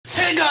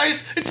Hey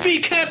guys, it's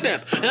me,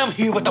 CATNAP, and I'm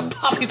here with the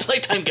Poppy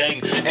Playtime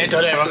gang, and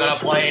today we're gonna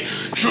play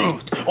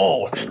Truth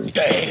or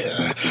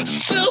Dare.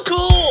 So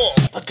cool!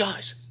 But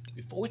guys,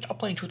 before we start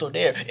playing Truth or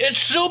Dare, it's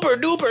super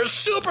duper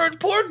super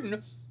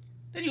important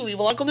that you leave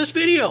a like on this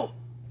video.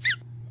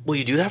 Will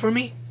you do that for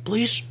me,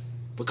 please?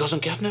 Because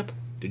I'm CATNAP,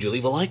 did you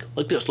leave a like?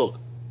 Like this, look.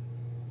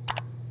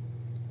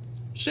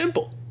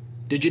 Simple.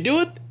 Did you do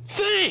it?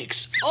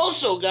 Thanks!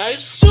 Also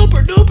guys,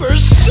 super duper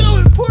so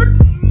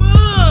important,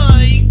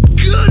 my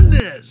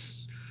goodness!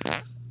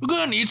 We're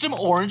gonna need some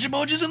orange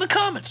emojis in the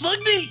comments, like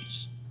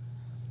these.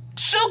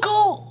 So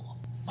cool!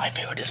 My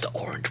favorite is the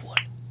orange one.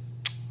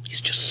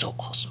 He's just so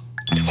awesome.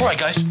 Alright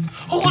guys,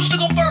 who wants to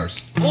go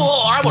first?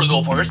 Oh, I wanna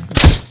go first.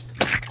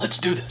 Let's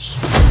do this.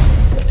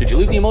 Did you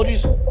leave the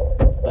emojis?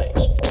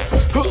 Thanks.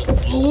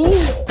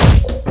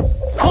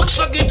 Looks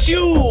like it's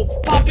you,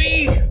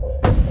 Puppy!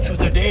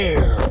 Truth or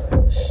Dare,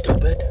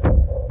 stupid.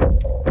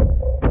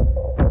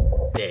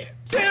 Dare.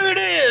 There it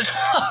is!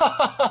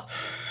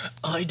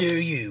 I dare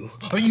you.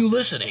 Are you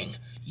listening?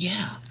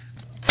 Yeah.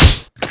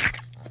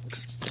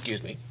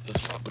 Excuse me.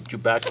 Let's put you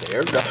back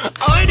there.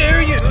 I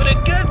dare you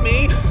to get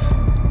me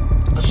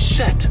a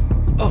set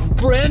of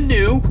brand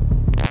new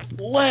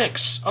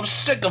legs. I'm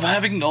sick of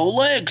having no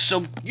legs,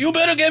 so you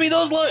better get me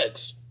those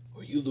legs,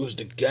 or you lose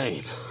the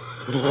game.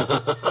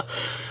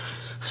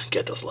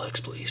 Get those legs,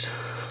 please.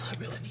 I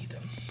really need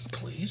them.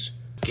 Please?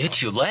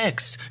 Get your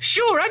legs.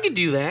 Sure, I can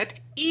do that.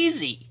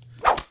 Easy.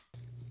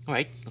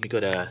 Alright, let me go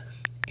to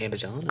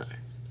Amazon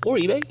or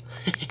eBay.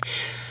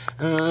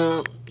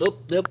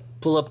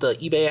 Pull up the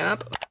eBay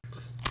app.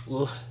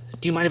 Do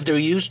you mind if they're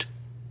used?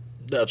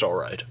 That's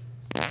alright.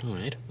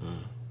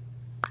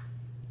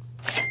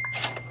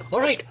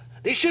 Alright,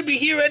 they should be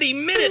here any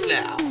minute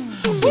now.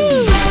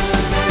 Woo!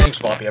 Thanks,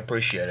 Bobby, I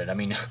appreciate it. I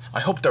mean, I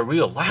hope they're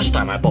real. Last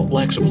time I bought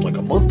legs, it was like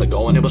a month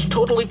ago, and it was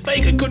totally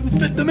fake. I couldn't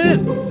fit them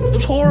in. It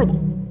was horrible.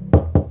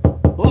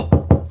 Oh,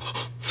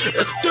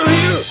 they're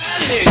here!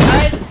 Hey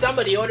guys, did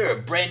somebody order a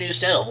brand new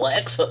set of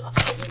legs?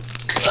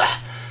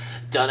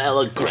 Don't I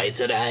look great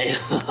today?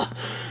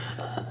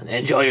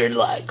 Enjoy your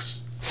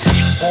legs.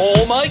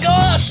 Oh my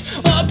gosh!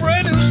 A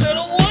brand new set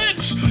of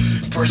legs!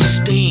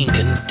 Pristine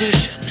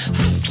condition.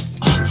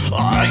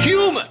 A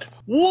human!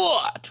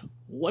 What?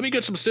 Let me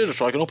get some scissors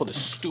so I can open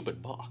this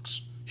stupid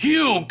box.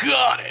 You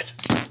got it!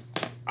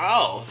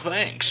 Oh,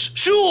 thanks.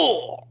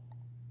 Sure!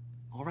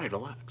 Alright,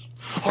 relax.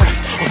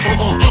 Alright.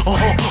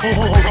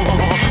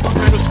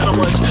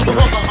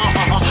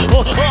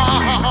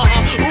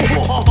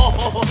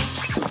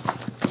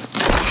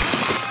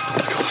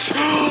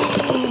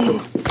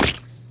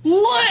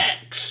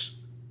 Legs!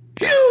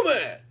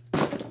 Human!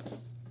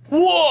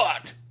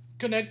 What?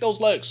 Connect those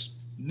legs.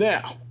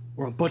 Now,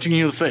 or I'm punching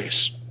you in the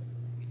face.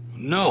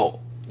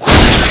 No.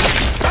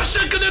 I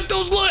said connect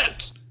those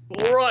legs!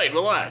 Alright,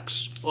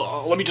 relax.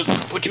 Let me just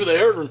put you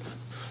there and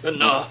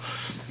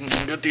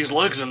get these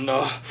legs and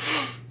Oh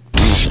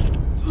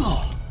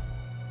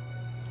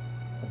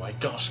my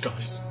gosh,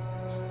 guys.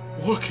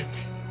 Look at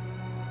me.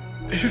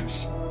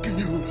 It's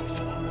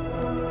beautiful.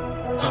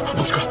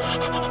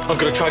 I'm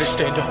gonna try to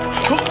stand up.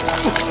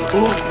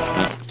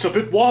 It's a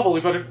bit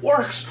wobbly, but it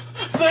works.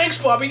 Thanks,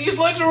 Bobby. These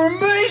legs are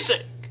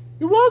amazing.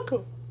 You're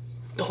welcome.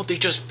 Don't they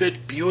just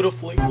fit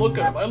beautifully? Look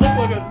at them. I look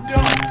like a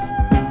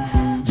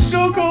duck.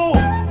 So cool.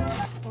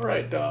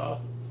 Alright,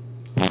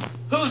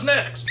 who's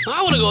next?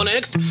 I want to go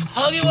next.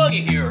 Huggy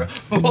Wuggy here.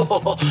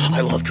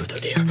 I love Truth or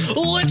Dare.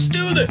 Let's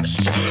do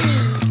this.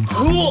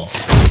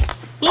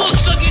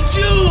 Looks like it's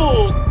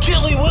you,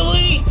 Killy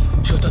Willy.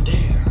 Truth or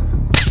Dare.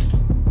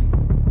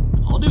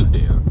 I'll do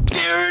Dare.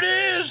 There it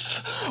is.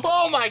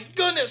 Oh my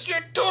goodness,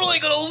 you're totally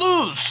gonna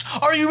lose.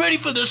 Are you ready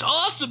for this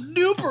awesome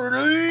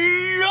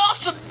duper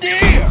awesome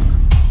dare?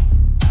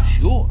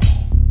 Sure.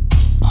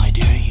 I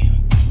dare you.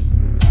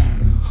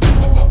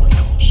 Oh my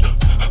gosh.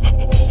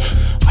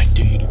 I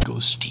dare you to go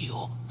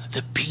steal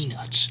the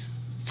peanuts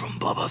from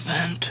Bubba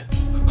Vent.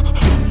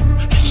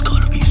 It's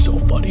gonna be so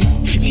funny.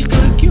 He's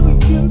gonna kill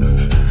you.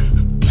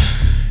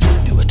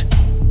 Do it.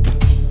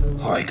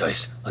 Alright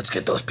guys, let's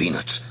get those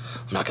peanuts.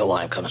 I'm not gonna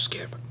lie, I'm kinda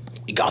scared, but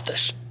we got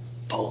this.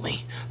 Follow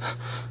me.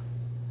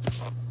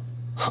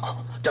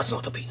 That's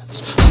not the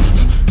peanuts.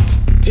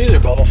 Hey there,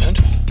 Bubba Vent.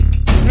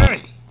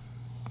 Hey.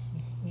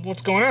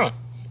 What's going on?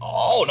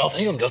 Oh,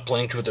 nothing. I'm just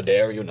playing Truth or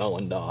Dare, you know,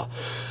 and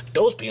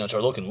those peanuts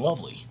are looking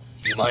lovely.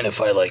 You mind if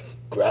I,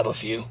 grab a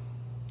few?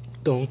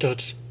 Don't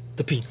touch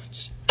the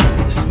peanuts.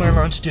 This is my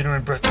lunch, dinner,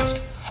 and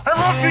breakfast. I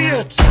love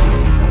peanuts!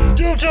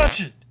 Don't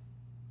touch it!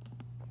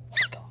 Oh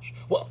my gosh.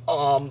 Well,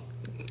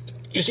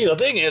 you see, the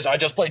thing is, I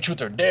just played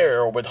Truth or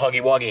Dare with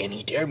Huggy Wuggy, and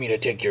he dared me to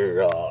take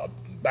your,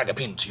 bag of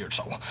peanuts here,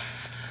 so...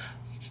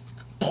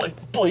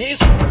 Please?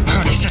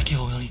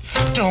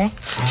 Don't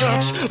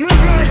touch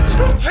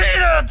my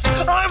peanuts!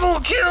 I will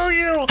kill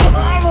you!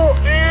 I will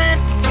eat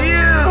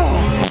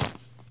you!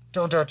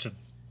 Don't touch it.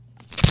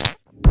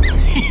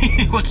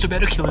 What's the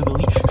matter, Killy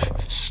Willy?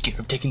 Scared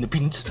of taking the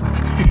peanuts?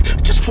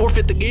 Just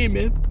forfeit the game,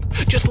 man.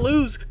 Just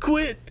lose.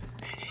 Quit.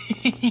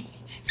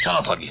 Shut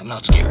up, Huggy. I'm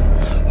not scared.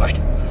 Alright.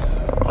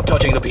 I'm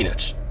touching the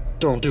peanuts.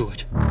 Don't do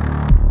it.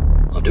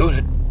 I'm doing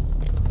it.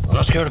 I'm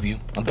not scared of you.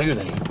 I'm bigger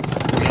than you.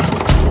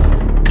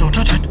 Don't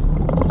touch it.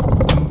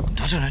 I'm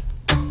touching it.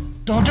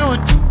 Don't do it.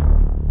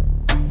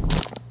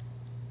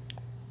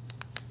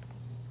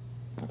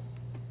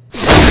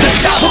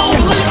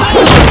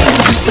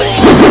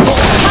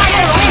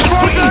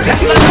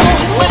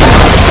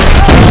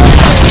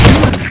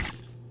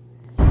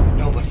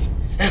 Nobody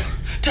ever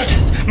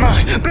touches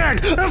my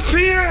bag of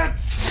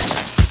peanuts.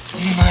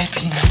 My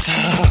peanuts.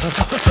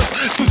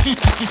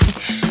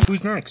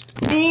 Who's next?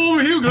 Oh,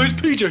 over here, guys.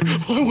 PJ.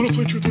 I want to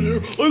play Truth or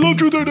Dare. I love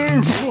Truth or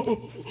Dare.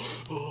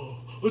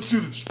 Let's do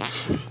this.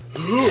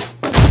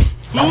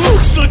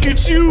 Looks like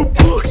it's you,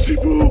 Boxy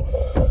Boo.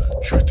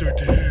 Truth or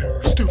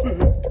Dare,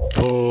 stupid.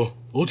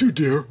 I'll do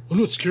Dare. I'm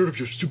not scared of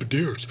your stupid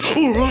dares.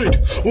 All right.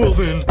 Well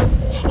then,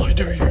 I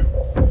dare you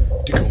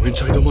to go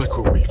inside the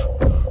microwave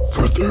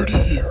for 30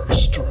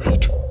 years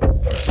straight.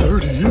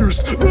 30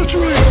 years? That's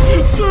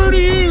right! 30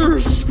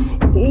 years!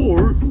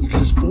 Or you can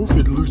just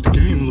forfeit and lose the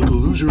game like a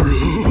loser.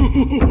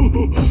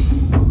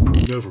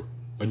 Never.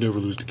 I never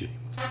lose the game.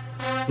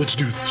 Let's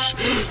do this.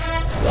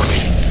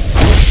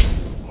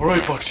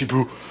 Alright, Foxy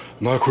Boo.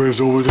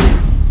 Microwave's over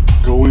there.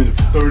 Go in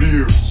for 30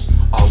 years.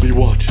 I'll be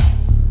watching.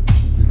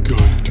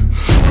 Got it.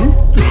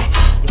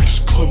 Let me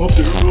just climb up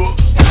there.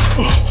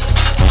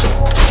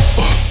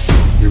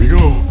 Here we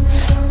go.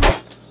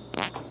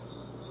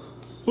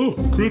 Oh,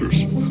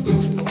 critters. Do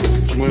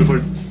you mind if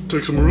I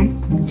take some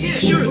room? Yeah,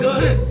 sure, go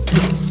ahead.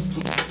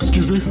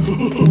 Excuse me.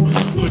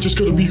 I just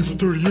gotta be here for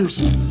 30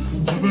 years.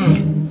 My bad.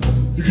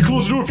 You can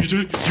close the door, PJ.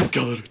 You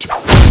got it.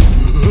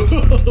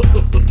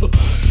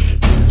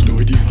 There's no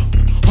idea.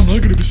 I'm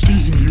not gonna be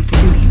staying here for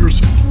 30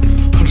 years.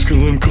 I'm just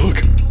gonna let him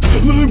cook.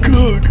 Let him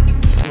cook.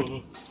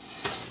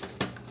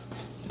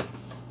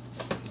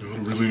 I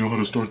don't really know how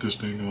to start this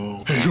thing.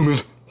 Hey,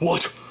 human.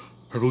 What?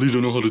 I really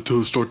don't know how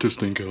to start this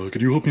thing.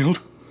 Can you help me out?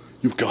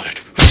 You've got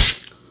it.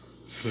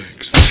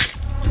 Thanks.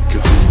 You've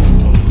got it.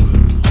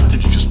 I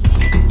think you just...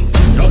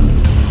 Yup.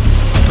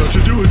 That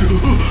should do it.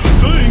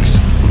 Thanks.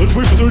 Let's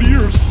wait for 30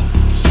 years.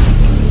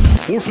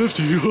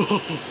 450.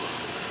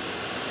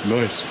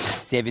 Nice.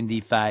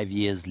 75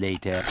 years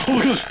later. Oh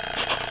my gosh.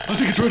 I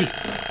think it's ready.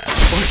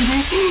 Boxy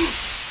Boo.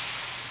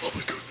 Oh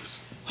my goodness.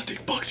 I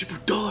think Boxy Boo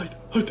died.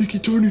 I think he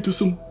turned into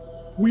some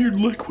weird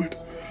liquid.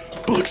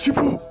 Boxy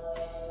Boo.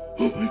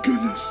 Oh my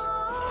goodness.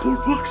 Poor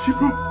Boxy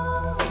Boo.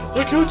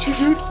 I got you,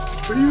 dude.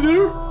 Are you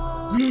there?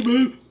 Yeah,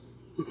 man.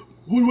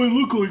 What do I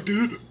look like,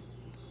 dude?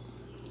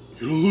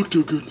 You don't look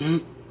too good,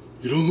 man.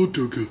 You don't look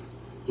too good.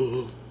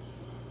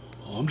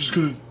 I'm just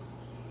gonna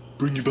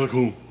bring you back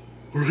home.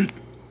 Alright?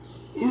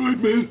 Alright,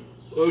 man.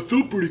 I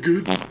feel pretty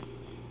good.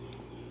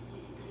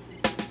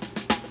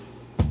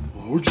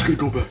 We're just gonna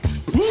go back.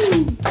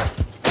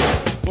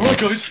 Alright,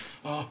 guys.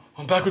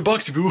 I'm back with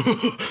Boxy Boo.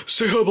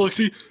 Say hi,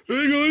 Boxy.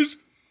 Hey, guys.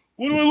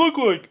 What do I look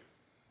like?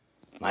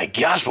 My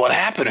gosh, what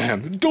happened to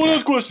him? Don't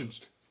ask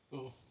questions.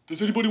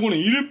 Does anybody want to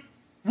eat him?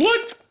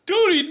 What?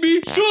 Don't eat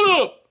me! Shut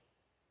up!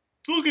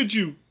 Look at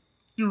you.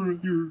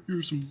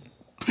 You're some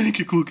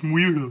pancake-looking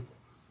weirdo.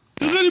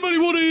 Does anybody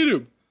want to eat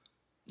him?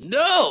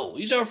 No,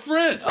 he's our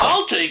friend.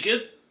 I'll take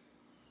it.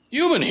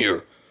 Human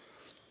here.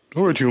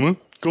 All right, human.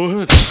 Go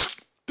ahead.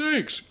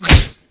 Thanks.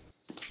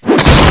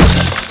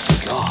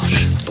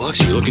 Gosh,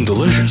 Boxy, you're looking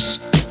delicious.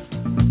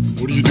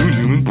 What are you doing,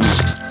 human?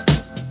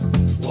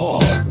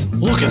 Whoa,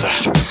 look at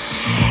that.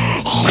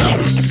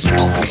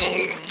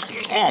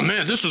 Oh,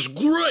 man, this is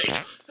great.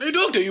 Hey,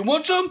 DogDay, you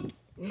want some?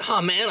 Nah,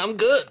 man, I'm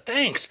good.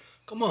 Thanks.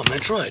 Come on, man,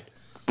 try it.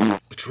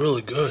 It's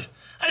really good.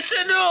 I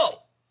said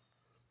no.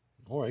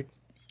 All right.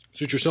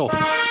 Suit yourself.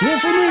 Not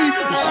for me.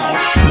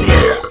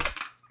 Oh,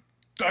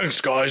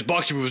 thanks, guys.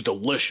 Boxy was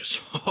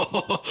delicious.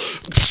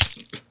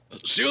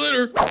 See you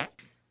later.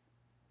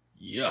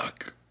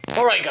 Yuck.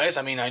 Alright, guys,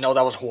 I mean, I know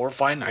that was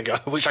horrifying. I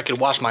wish I could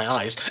wash my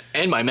eyes,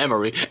 and my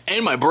memory,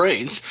 and my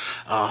brains.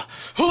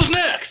 Who's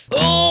next?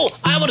 Oh,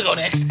 I want to go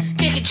next.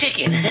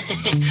 Chicken.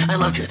 I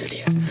love Truth or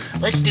Dare.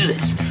 Let's do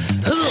this.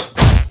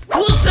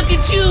 Looks like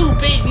it's you,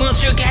 big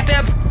monster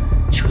CATNAP.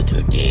 Truth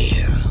or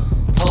Dare.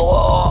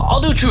 Oh, I'll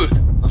do Truth.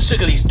 I'm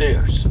sick of these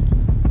dares.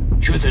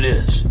 Truth it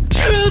is.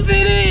 Truth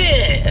it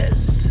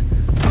is!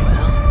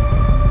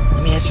 Well,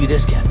 let me ask you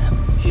this,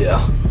 CATNAP.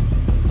 Yeah.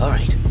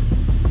 Alright.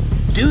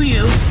 Do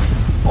you,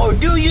 or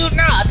do you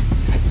not,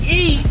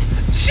 eat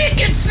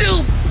chicken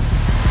soup?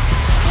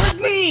 Like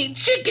me,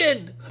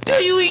 chicken! Do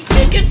you eat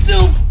chicken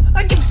soup?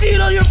 I can see it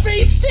on your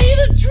face, say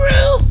the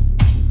truth!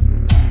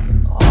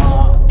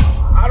 Oh,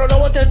 I don't know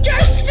what to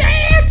just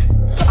say it!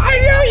 I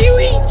know you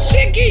eat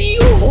chicken,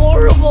 you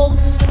horrible,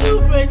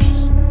 stupid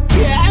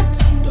cat!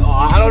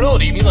 Oh, I don't know,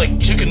 do you mean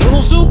like chicken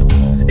noodle soup?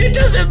 It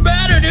doesn't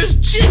matter, there's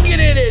chicken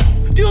in it!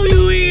 Do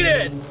you eat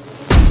it?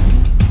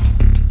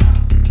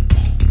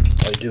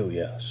 I do,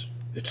 yes.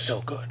 It's so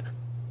good.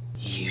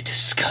 You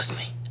disgust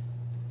me.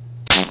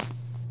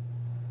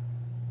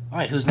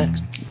 Alright, who's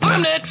next?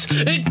 I'm next!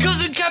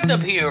 Cousin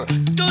CATNAP here!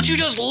 Don't you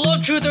just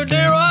love Truth or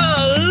Dare?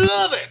 I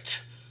love it!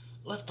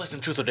 Let's play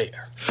some Truth or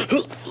Dare.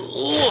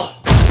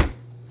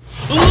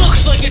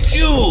 Looks like it's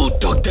you,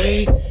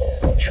 DogDay.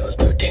 Truth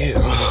or dare?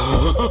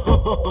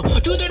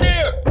 Truth or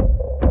dare?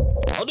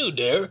 I'll do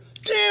dare.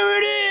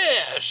 There it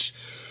is!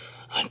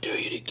 I dare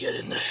you to get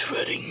in the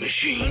shredding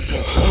machine.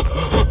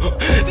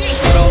 This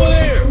one over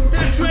there!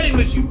 That shredding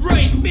machine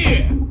right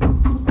there!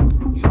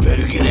 You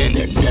better get in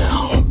there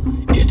now.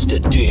 It's the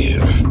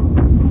dare.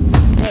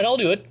 Alright, I'll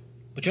do it.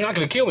 But you're not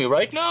gonna kill me,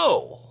 right?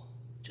 No!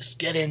 Just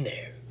get in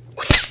there.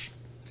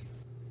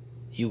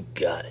 You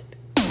got it.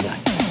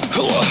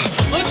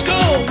 Let's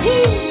go!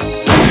 Woo!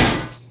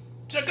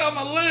 Check out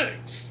my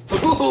legs.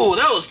 Ooh,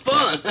 that was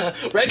fun.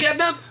 Right,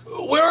 CATNAP?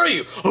 Where are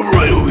you? I'm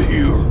right over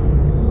here.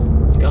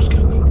 Gosh,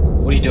 CATNAP,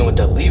 what are you doing with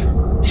that lever?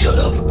 Shut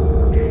up.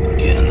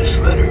 Get in the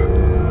shredder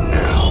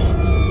now.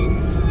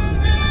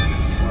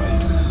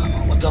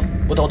 Alright. What's up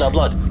with all that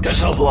blood?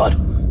 That's not blood.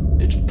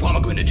 It's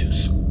pomegranate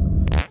juice.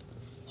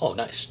 Oh,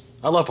 nice.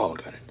 I love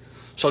pomegranate.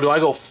 So do I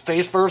go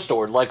face first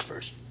or legs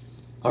first?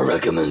 I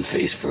recommend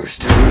face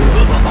first.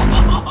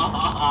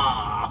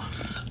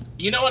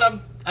 You know what?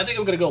 I think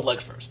I'm gonna go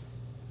legs first,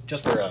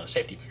 just for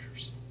safety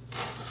measures.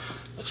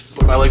 Let's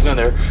put my legs in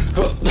there.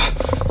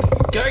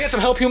 Can I get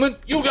some help, human?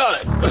 You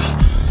got it.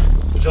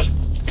 Just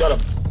gotta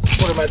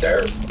put him right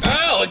there.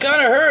 Ow! It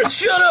kind of hurts.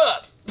 Shut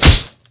up.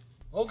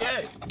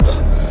 Okay.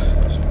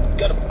 Just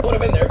gotta put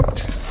him in there.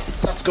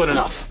 That's good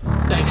enough.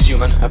 Thanks,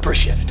 human. I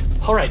appreciate it.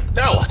 All right.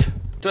 Now what?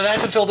 Did I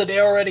fulfill the day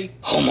already?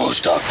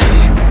 Almost, Doctor.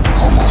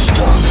 Almost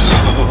done.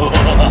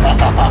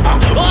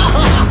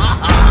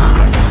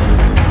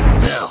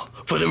 Now,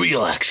 for the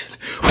real action.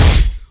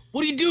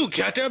 What do you do,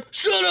 CATNAP?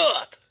 Shut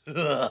up!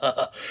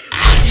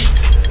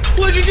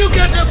 What'd you do,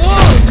 CATNAP? Whoa!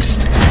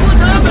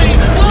 What's happening?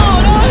 Oh,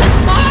 no!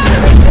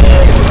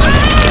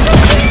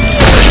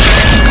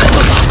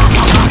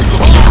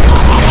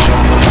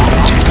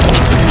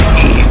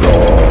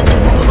 Evil!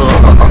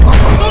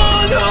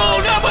 Oh, no!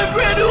 Not my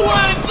brand new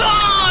legs! Oh,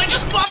 I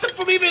just bought them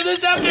from eBay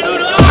this afternoon! Oh,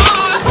 my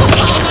God!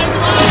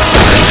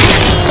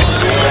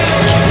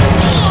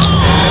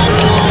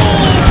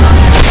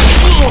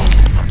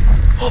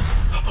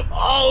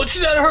 Ouch,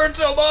 that hurt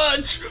so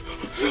much!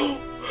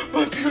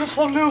 My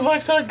beautiful new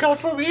legs I got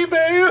from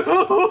eBay!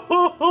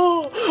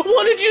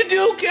 What did you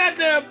do,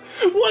 CATNAP?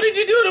 What did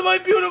you do to my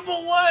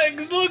beautiful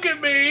legs? Look at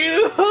me!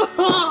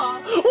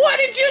 What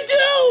did you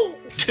do?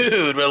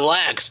 Dude,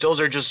 relax. Those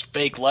are just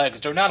fake legs.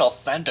 They're not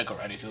authentic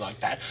or anything like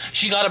that.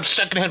 She got them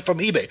secondhand from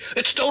eBay.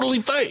 It's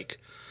totally fake.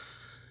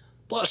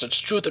 Plus, it's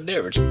truth or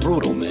dare. It's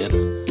brutal, man.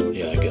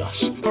 Yeah, I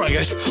guess. Alright,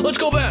 guys, let's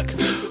go back.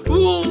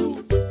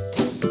 Ooh.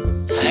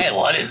 Hey,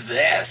 what is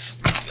this?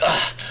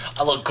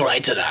 I look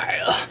great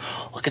today.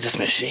 Look at this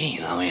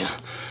machine. I mean,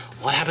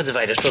 what happens if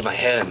I just put my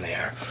head in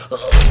there?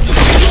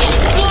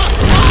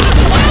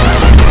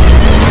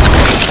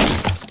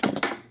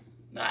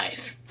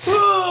 Nice.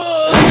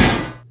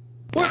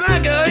 We're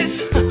back,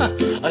 guys.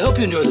 I hope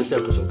you enjoyed this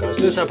episode, guys.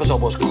 This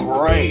episode was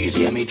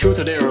crazy. I mean, truth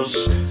or dare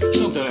is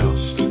something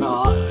else.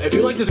 If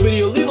you like this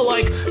video, leave a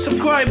like,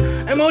 subscribe,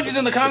 emojis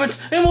in the comments,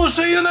 and we'll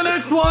see you in the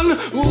next one.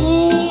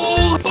 Ooh.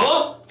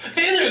 Oh.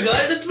 Hey there,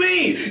 guys, it's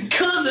me,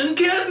 Cousin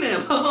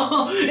CATNAP.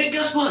 And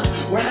guess what?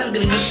 We're having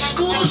an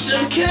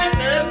exclusive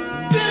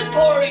CATNAP bed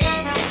party.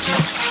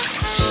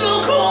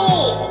 So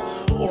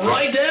cool.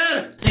 Right,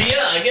 Dad?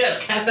 Yeah, I guess.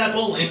 CATNAP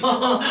only.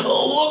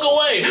 Look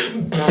away.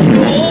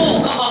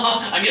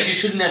 I guess you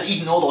shouldn't have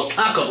eaten all those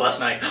tacos last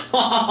night.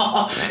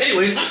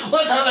 Anyways,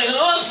 let's have an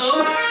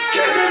awesome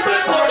CATNAP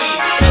bed party.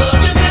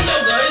 Check this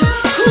out, guys.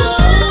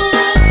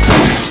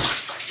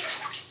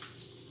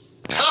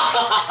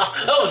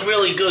 That was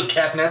really good,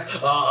 CATNAP.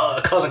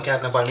 Cousin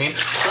CATNAP, I mean.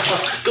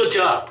 Good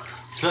job.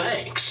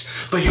 Thanks.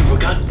 But you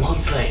forgot one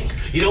thing.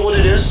 You know what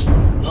it is?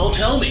 Well,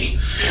 tell me.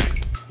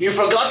 You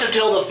forgot to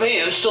tell the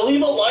fans to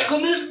leave a like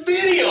on this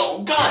video.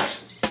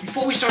 Guys,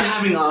 before we start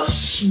having a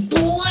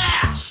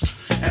blast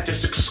at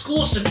this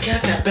exclusive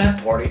CATNAP bed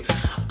party,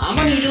 I'm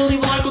gonna need you to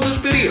leave a like on this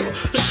video.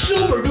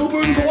 Super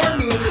duper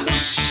important.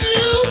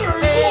 Super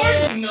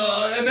important.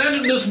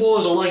 Imagine this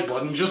was a like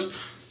button. Just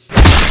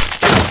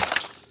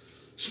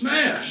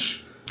smash.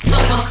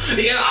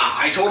 Yeah,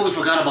 I totally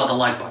forgot about the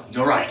like button.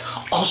 You're right.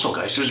 Also,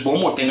 guys, there's one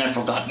more thing I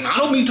forgot. And I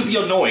don't mean to be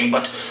annoying,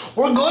 but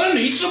we're gonna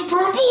need some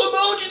purple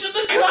emojis in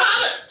the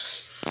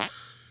comments.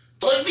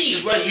 Like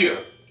these right here.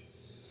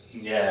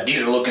 Yeah,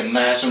 these are looking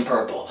nice and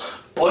purple.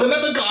 Put them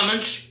in the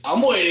comments.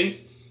 I'm waiting.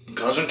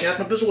 Cousin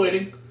CATNAP is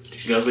waiting.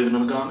 Did you guys leave it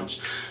in the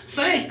comments?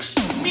 Thanks.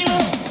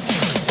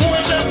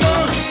 Let's have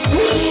fun.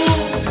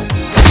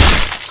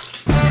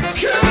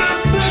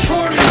 CATNAP bed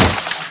party.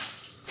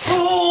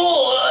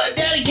 Oh,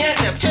 Daddy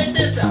CATNAP, check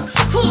this out.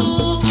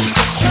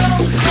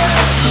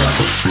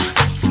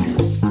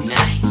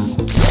 Nice.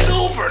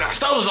 Super nice.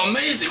 That was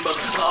amazing, but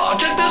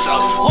check this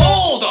out.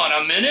 Hold on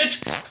a minute.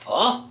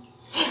 Huh?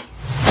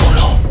 Oh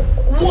no.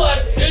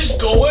 What is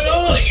going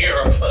on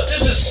here?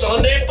 This is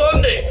Sunday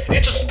Fun Day.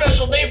 It's a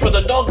special day for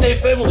the DogDay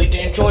family to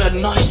enjoy a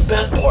nice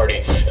bed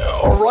party.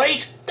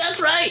 Alright?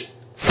 That's right.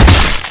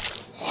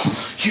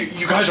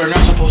 You guys are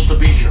not supposed to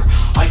be here.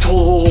 I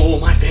told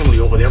my family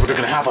over there we're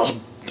gonna have a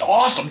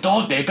awesome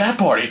DogDay bed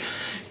party.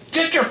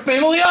 Get your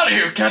family out of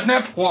here,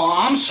 CATNAP! Well,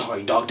 I'm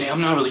sorry, DogDay.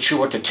 I'm not really sure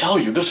what to tell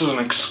you. This is an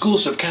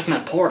exclusive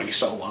CATNAP party,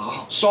 so,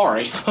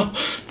 sorry.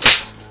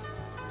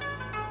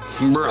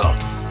 Bro.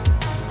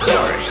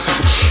 Sorry.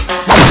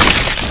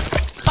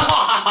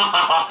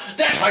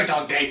 That's right,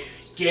 DogDay.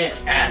 Get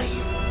out of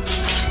here.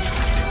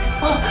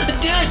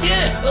 Dad,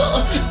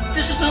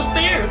 this is not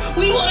fair.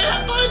 We want to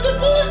have fun at the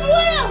pool as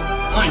well.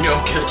 I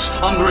know, kids.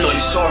 I'm really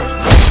sorry.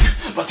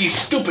 But these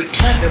stupid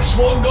CATNAPs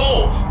won't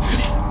go.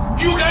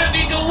 You guys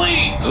need to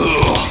leave!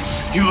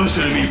 You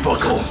listen to me,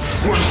 Bucko.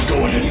 We're not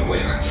going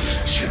anywhere.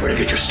 So you better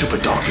get your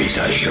stupid dog face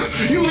out of here.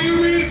 You hear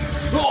me?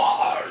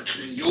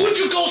 Would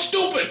you call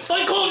stupid?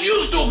 I called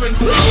you stupid. I'm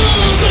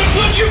gonna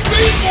punch your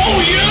face.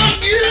 Oh, yeah.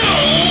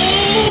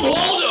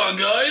 Hold on,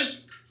 guys.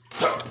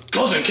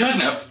 Cousin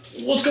CATNAP,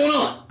 what's going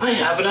on? I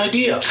have an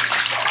idea.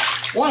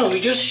 Why don't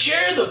we just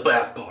share the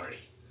bath party?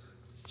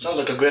 Sounds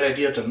like a great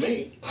idea to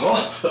me.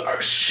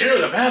 Share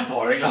the bath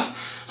party?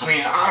 I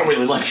mean, I don't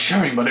really like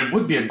sharing, but it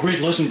would be a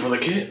great lesson for the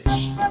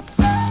kids.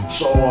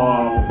 So,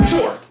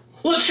 sure.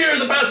 Let's share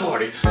the bath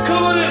party.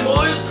 Come on in,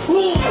 boys.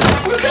 Woo.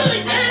 We're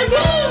coming, Dad.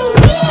 Woo!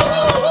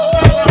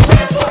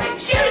 Bath party.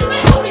 Share the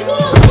bath party.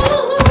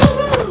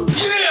 Woo!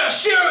 Yeah,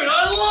 sharing.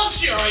 I love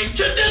sharing.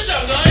 Check this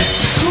out, guys.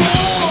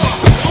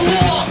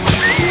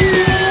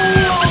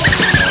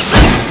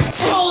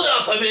 Hold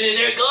up a minute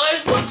there,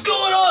 guys. What's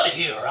going on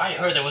here? I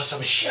heard there was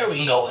some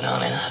sharing going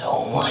on, and I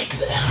don't like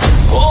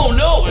that. Oh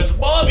no, it's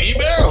Bobby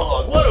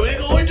Bearhug. What are we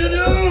going to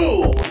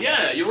do?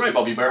 Yeah, you're right,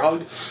 Bobby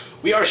Bearhug.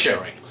 We are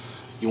sharing.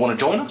 You want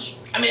to join us?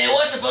 I mean, it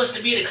was supposed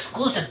to be an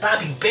exclusive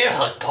Bobby Bear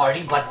Hug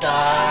party, but,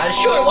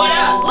 sure, why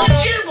not?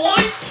 Let's cheer,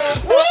 boys!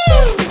 Woo!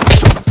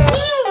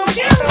 Woo!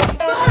 Sharing!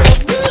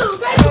 Woo!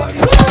 Back party!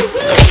 Woo!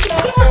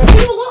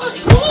 People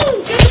lost!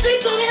 Woo! Get the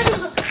things on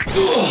Amazon!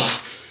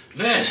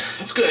 Man,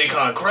 it's getting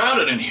kind of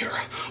crowded in here.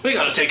 We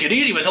gotta take it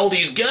easy with all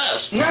these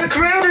guests. Not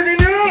crowded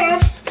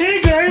enough!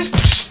 Hey guys!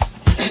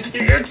 It's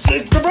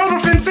the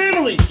Bobafin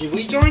family! Can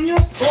we join you?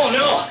 Oh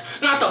no,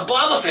 not the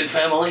Bobafin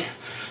family.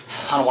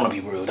 I don't want to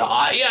be rude.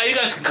 Yeah, you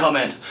guys can come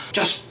in.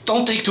 Just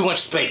don't take too much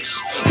space.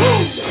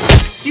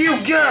 You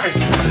got it!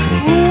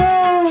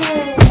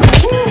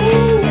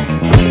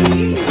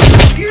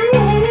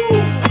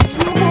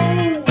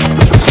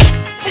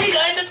 Hey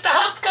guys, it's the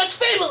Hopscotch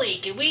family!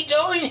 Can we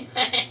join?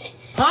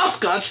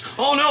 Hopscotch?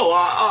 Oh no,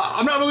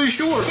 I'm not really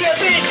sure. Yeah,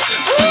 thanks!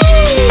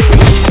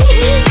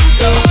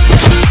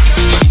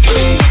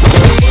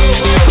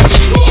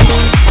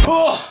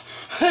 Oh,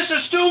 this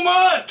is too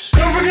much!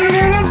 Don't forget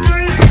about us, guys!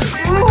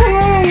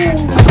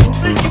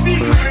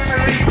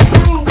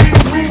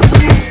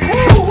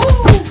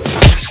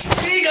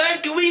 Hey guys,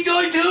 can we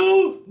join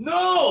too?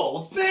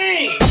 No,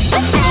 thanks!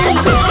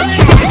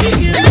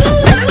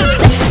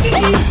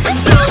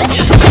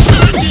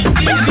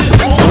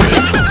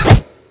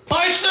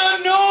 I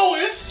said no,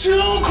 it's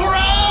too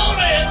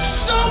crowded!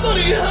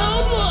 Somebody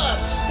help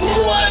us!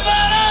 What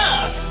about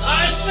us?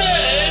 I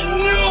said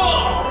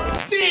no!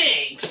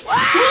 Thanks!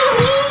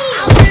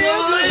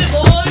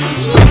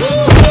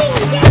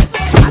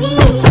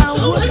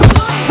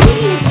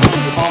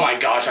 Oh my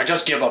gosh, I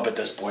just give up at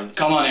this point.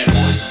 Come on in,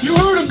 boys. You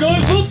heard him,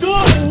 guys. Let's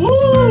go!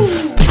 Woo!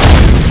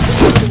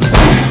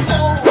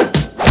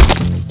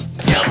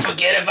 Don't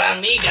forget about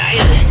me,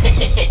 guys.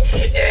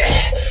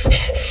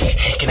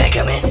 Can I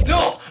come in?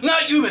 No,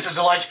 not you, Mrs.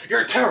 Elijah.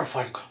 You're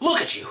terrifying.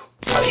 Look at you.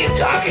 What are you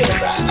talking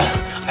about?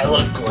 I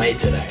look great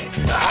today.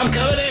 I'm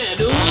coming in.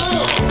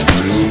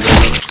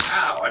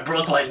 Ow, I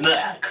broke my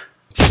neck.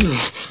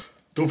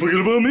 Don't forget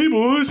about me,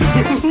 boys!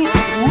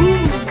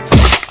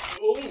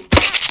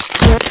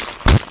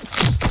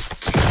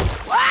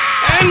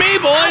 And me,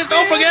 boys.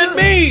 Don't forget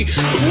me.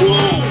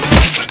 Whoa!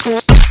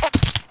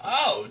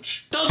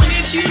 Ouch. Don't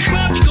forget huge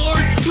Poppy Gourd.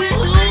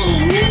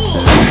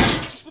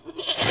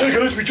 Hey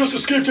guys, we just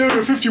escaped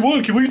Area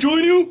 51. Can we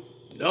join you?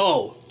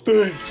 No.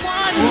 Thanks. You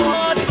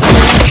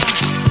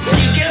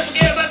can't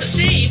forget about the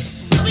sheets.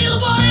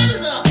 Available on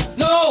Amazon.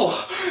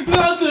 No,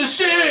 not the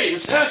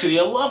shapes. Actually,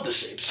 I love the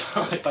shapes.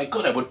 If I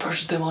could, I would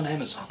purchase them on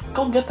Amazon.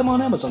 Go get them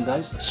on Amazon,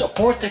 guys.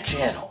 Support the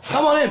channel.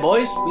 Come on in,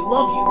 boys. We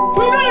love you.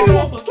 We know you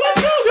love us.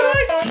 Let's go,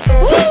 guys!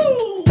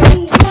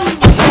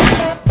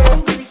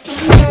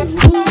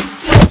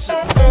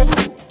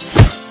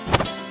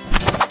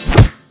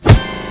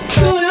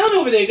 What's going on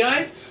over there,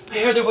 guys? I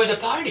heard there was a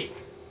party.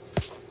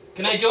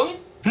 Can I join?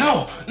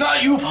 No,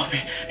 not you, puppy.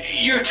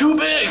 You're too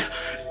big.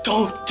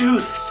 Don't do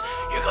this.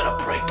 You're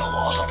gonna break the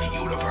laws of the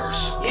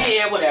universe.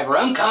 Yeah, whatever.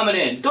 I'm coming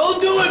in.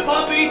 Don't do it,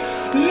 puppy.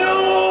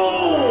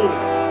 No!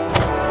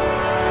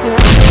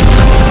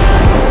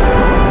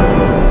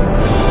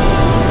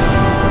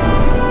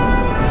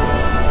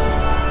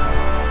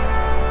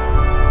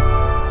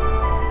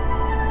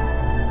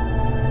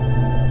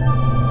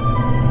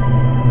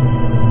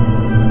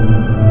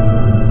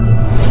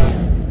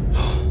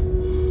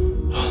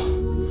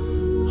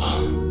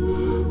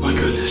 My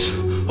goodness.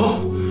 Oh,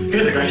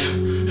 hey there, guys.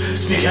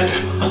 It's me again.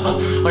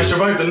 I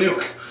survived the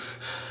nuke.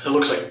 It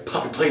looks like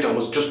Poppy Playtime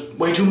was just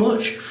way too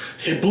much.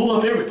 It blew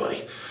up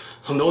everybody.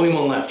 I'm the only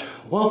one left.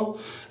 Well,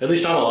 At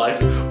least I'm alive.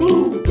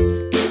 Woo!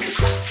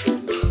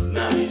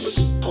 Nice.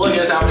 Well, I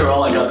guess after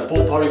all, I got the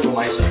pool party for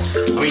myself.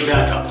 I mean,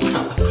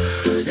 bathtub.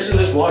 Isn't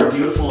this water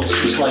beautiful? It's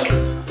just like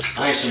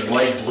nice and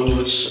light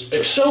blue.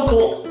 It's so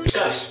cool.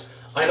 Guys,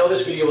 I know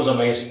this video was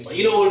amazing, but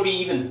you know what would be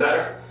even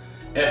better?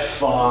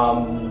 If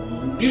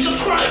you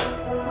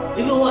subscribe,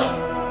 leave a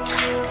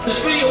like.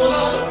 This video was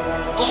awesome.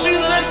 I'll see you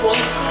in the next one.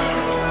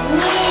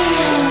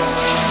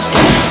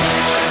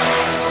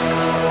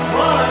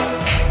 Bye.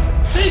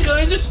 Hey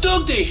guys, it's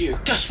DogDay here.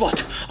 Guess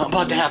what? I'm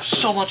about to have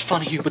so much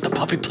fun here with the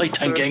Puppy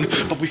Playtime gang.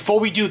 But before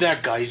we do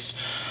that, guys,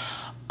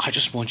 I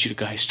just want you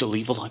guys to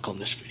leave a like on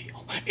this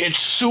video. It's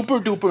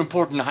super duper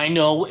important. I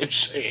know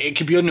it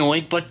can be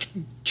annoying, but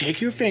take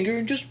your finger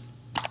and just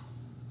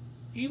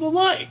leave a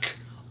like.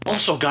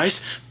 Also, guys,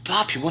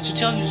 Poppy wants to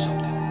tell you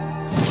something.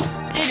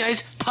 Hey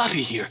guys,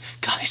 Poppy here.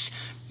 Guys,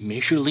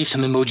 make sure to leave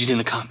some emojis in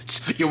the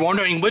comments. You're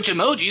wondering which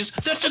emojis?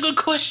 That's a good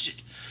question.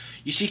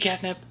 You see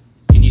CATNAP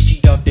and you see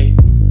DogDay?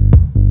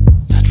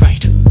 That's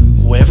right.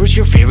 Whoever's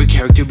your favorite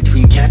character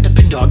between CATNAP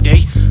and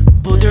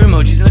DogDay, put their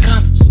emojis in the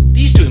comments.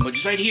 These two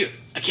emojis right here.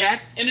 A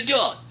cat and a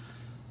dog.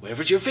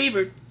 Whoever's your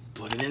favorite,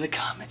 put it in the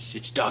comments.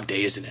 It's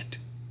DogDay, isn't it?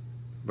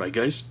 Right,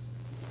 guys?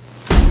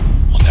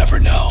 We'll never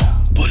know.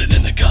 Put it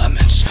in the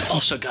comments.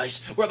 Also,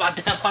 guys, we're about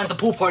to have fun at the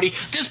pool party.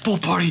 This pool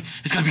party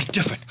is gonna be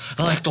different.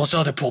 Unlike those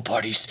other pool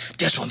parties,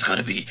 this one's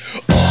gonna be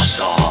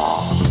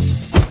awesome.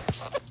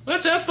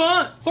 Let's have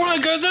fun. All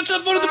right, guys, let's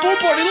have fun at the pool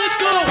party. Let's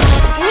go.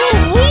 Woo,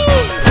 woo.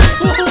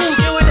 Woo,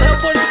 can't wait to have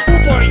fun at the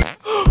pool party.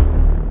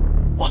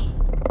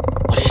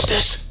 What is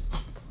this?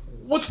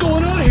 What's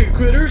going on here,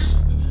 critters?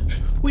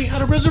 We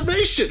had a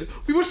reservation.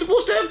 We were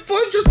supposed to have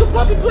fun, just the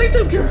Puppy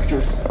Playtime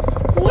characters.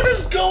 What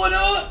is going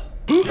on?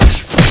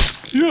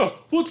 Yeah,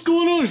 what's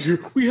going on here?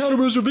 We had a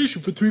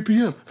reservation for 3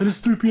 p.m. and it's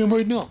 3 p.m.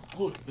 right now.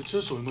 Look, it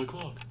says so in my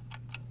clock.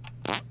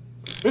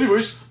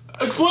 Anyways,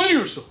 explain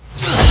yourself.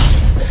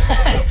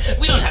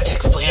 We don't have to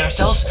explain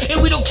ourselves,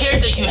 and we don't care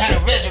that you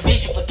had a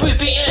reservation for 3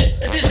 p.m.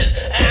 This is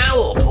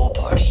our pool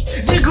party,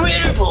 the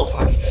greater pool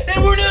party,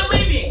 and we're not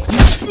leaving.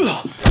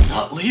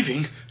 Not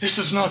leaving? This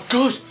is not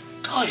good.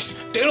 Guys,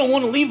 they don't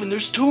want to leave and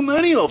there's too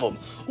many of them.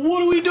 What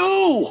do we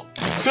do?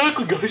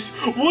 Exactly, guys.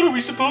 What are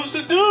we supposed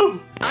to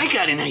do? I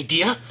got an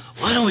idea.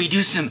 Why don't we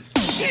do some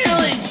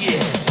challenges?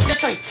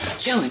 That's right,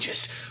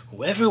 challenges.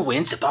 Whoever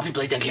wins the Puppy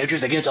Playtime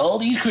characters against all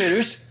these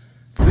critters,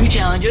 3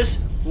 challenges.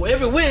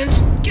 Whoever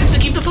wins gets to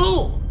keep the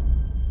pool.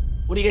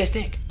 What do you guys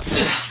think?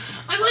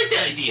 I like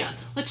that idea.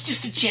 Let's do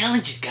some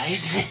challenges,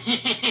 guys.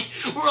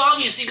 We're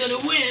obviously gonna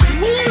win.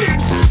 Woo!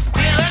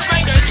 Yeah, that's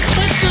right, guys.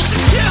 Let's do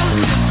some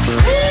challenges.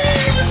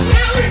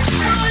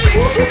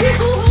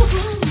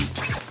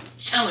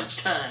 Challenge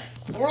time.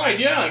 All right,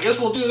 yeah, I guess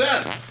we'll do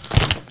that.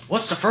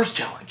 What's the first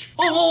challenge?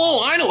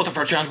 Oh, I know what the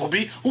first challenge will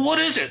be. What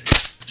is it?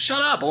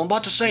 Shut up, I'm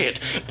about to say it.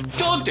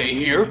 DogDay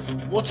here.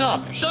 What's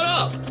up? Shut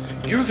up.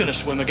 You're gonna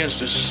swim against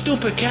this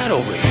stupid cat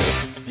over here.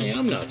 Hey,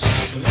 I'm not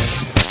stupid.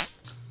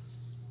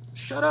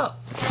 Shut up.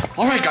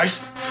 All right,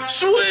 guys,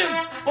 swim.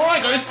 All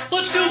right, guys,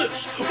 let's do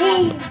this.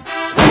 Woo.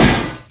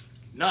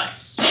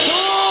 Nice.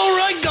 All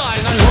right,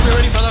 guys, I hope you're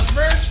ready for the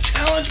first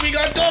challenge. We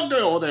got DogDay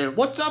over there.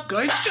 What's up,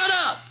 guys? Shut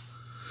up.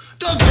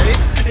 DogDay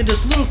and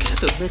this little cat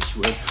that's next to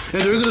it,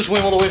 and they're gonna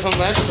swim all the way from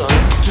that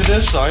side to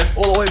this side,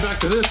 all the way back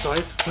to this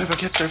side. Whoever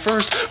gets there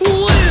first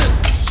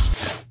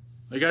wins.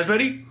 Are you guys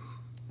ready?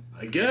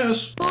 I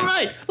guess. All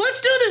right,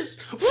 let's do this.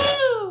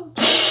 Woo!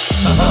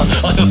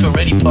 I hope you're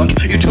ready, punk.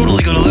 You're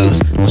totally gonna lose.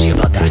 We'll see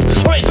about that.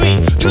 All right,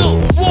 3, 2,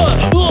 1.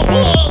 I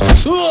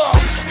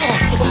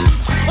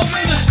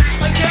made this.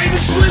 I can't even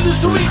swim.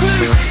 There's too many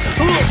critters.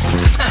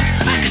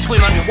 I can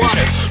swim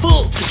underwater.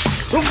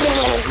 I'm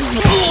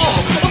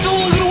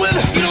totally gonna win.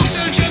 You don't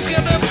stand a chance,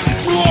 CATNAP.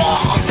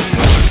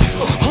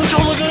 I'm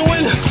totally gonna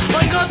win.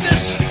 I got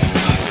this.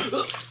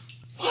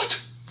 What?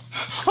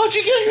 How'd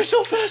you get here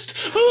so fast?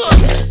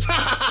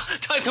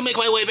 Time to make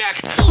my way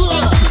back.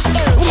 Oh,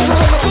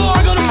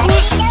 I got a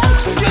push.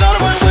 Get out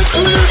of my way,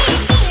 please.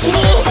 Get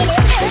out of my way.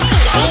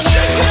 I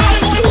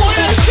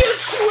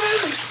can't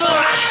swim.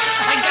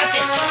 I got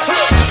this.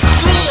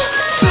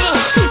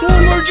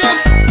 One more jump.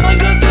 I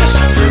got this.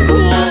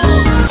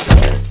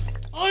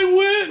 I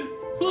win.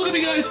 Look at me,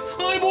 guys.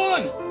 I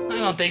won. I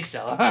don't think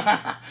so.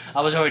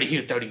 I was already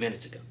here 30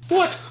 minutes ago.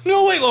 What?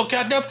 No way, little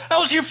CATNAP. I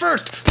was here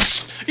first.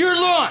 You're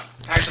lying.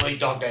 Actually,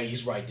 DogDay,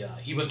 he's right.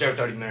 He was there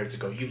 30 minutes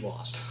ago. You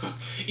lost.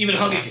 Even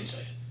Huggy can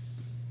say it.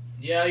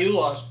 Yeah, you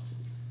lost.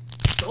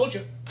 Told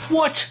you.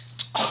 What?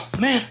 Oh,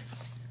 man.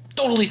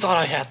 Totally thought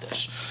I had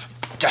this.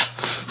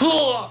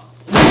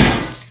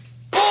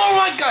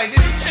 Alright, guys.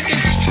 It's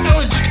second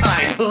challenge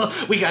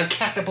time. We got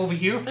CATNAP over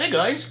here. Hey,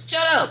 guys.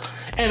 Shut up.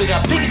 And we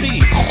got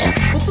Piggy.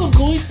 What's up,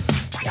 guys?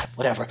 Yeah,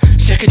 whatever.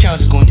 Second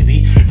challenge is going to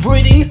be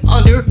breathing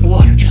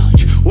underwater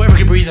challenge. Whoever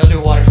can breathe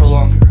underwater for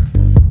longer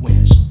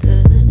wins.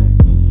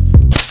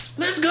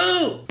 Let's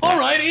go!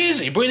 Alright,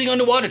 easy. Breathing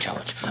underwater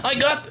challenge. I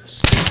got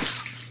this.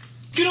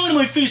 Get out of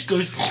my face,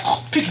 guys.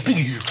 Piggy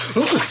here.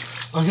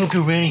 I hope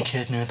you're ready,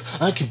 CATNAP.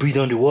 I can breathe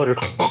underwater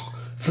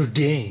for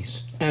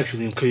days.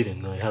 Actually, I'm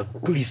kidding. I have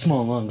pretty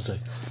small lungs.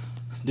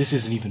 This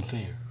isn't even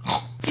fair.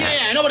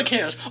 Yeah, nobody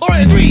cares. All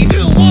right, 3,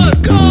 2,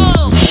 1,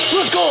 go!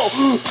 Let's go!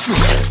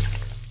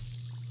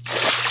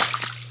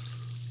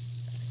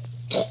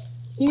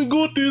 We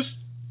got this.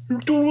 You're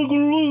totally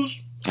gonna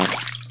lose.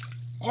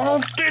 I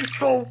don't think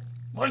so.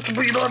 I can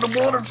be on the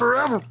water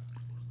forever.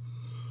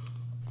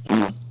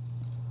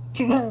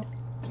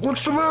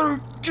 What's the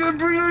matter? Can't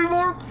breathe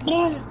anymore?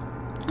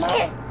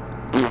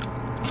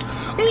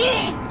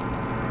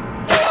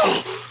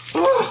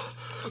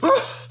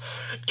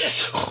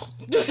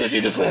 This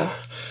isn't fair.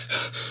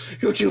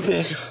 You're too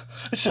big.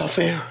 It's not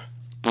fair.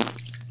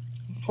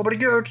 Nobody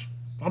cares.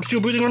 I'm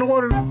still breathing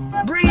underwater.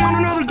 Bring on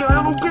another guy.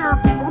 I don't care.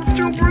 I'm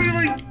still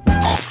breathing.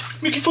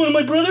 Making fun of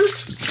my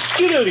brothers?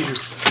 Get out of here.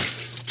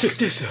 Check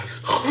this out.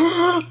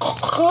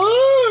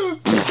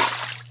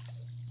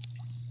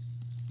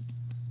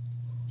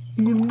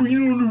 I'm gonna bring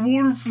you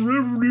underwater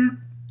forever, dude.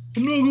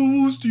 I'm not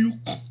gonna lose to you.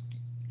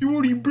 You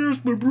already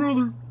embarrassed my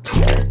brother.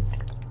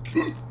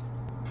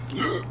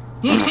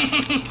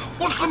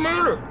 What's the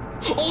matter?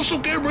 Also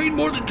can't read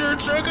more than 10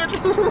 seconds?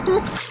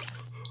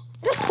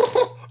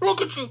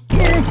 Look at you.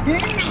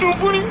 It's not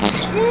funny.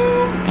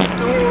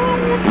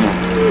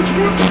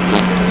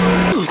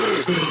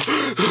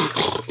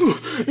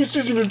 This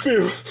isn't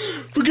unfair.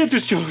 Forget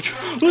this challenge.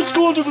 Let's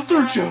go on to the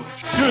third challenge.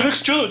 Yeah,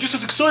 next challenge. This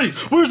is exciting.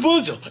 Where's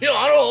Bunzo? Yeah,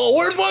 I don't know.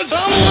 Where's Bunzo?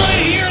 I'm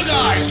right here,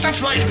 guys.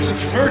 That's right.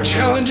 Third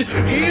challenge.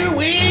 Here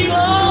we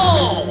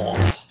go.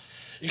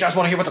 You guys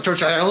want to hear what the third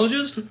challenge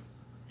is?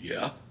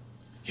 Yeah.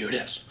 Here it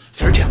is.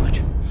 Third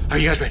challenge. Are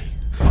you guys ready?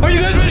 Are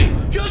you guys ready?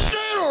 Just say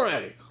it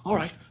already. All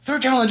right.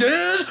 Third challenge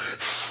is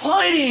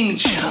fighting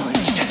challenge.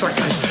 That's right,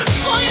 guys.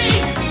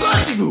 Fighting.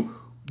 Boxing move.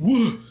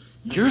 Whoa.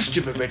 Your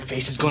stupid red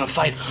face is gonna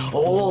fight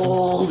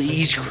all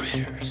these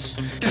critters.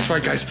 That's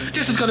right, guys.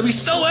 This is gonna be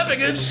so epic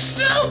and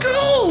so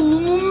cool.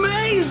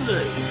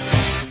 Amazing.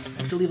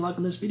 Have to leave a like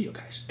on this video,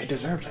 guys. It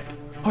deserves it.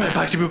 All right,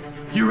 Boxy Boo.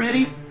 You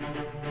ready?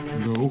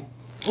 No.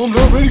 I'm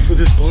not ready for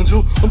this,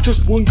 Bonzo. I'm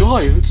just one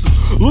guy.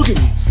 Look at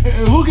me.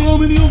 And look at how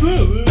many of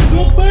them. It's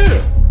not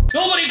fair.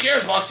 Nobody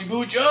cares, Boxy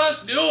Boo.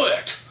 Just do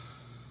it.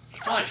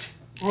 Fight.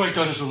 All right,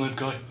 Dinosaur Limp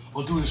Guy.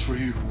 I'll do this for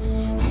you.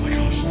 Oh my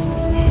gosh.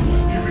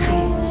 Here we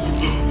go.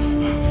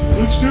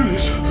 Let's do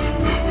this.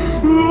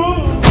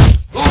 Oh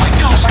my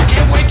gosh, I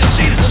can't wait to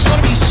see this. It's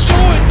gonna be so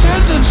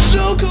intense and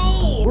so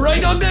cool.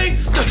 Right,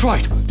 DogDay? That's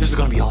right. This is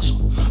gonna be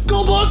awesome.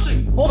 Go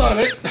boxing. Hold on a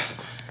minute.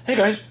 Hey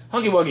guys,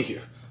 Huggy Wuggy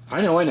here.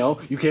 I know.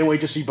 You can't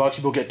wait to see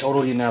Boxy Boo get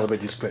totally enamored by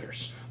these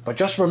critters. But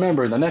just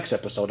remember in the next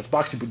episode, if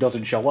Boxy Boo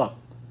doesn't show up,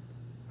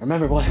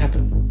 remember what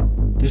happened.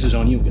 This is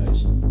on you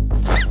guys. Oh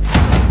my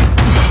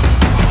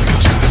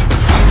gosh, guys.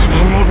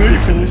 I'm not ready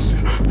for this.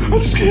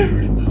 I'm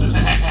scared.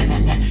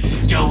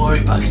 Don't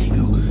worry, Boxy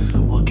Boo.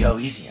 We'll go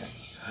easy on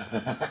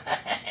you.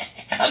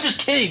 I'm just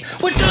kidding.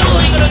 We're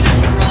totally gonna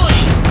destroy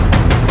you.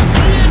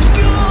 Let's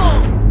go.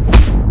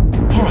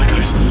 Alright,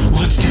 guys.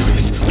 Let's do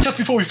this. Just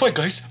before we fight,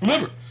 guys,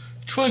 remember,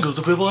 Triangle's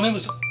available on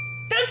Amazon.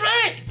 That's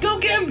right. Go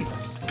get me.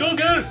 Go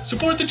get it.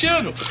 Support the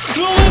channel.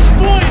 No, let's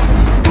fight.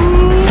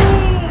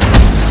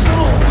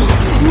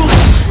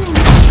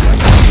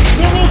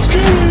 I'm not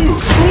scared of you.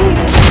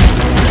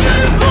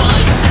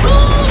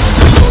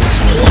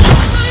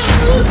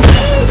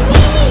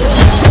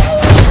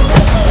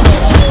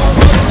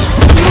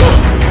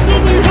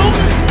 Somebody help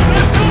me.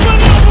 There's too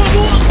many of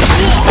them.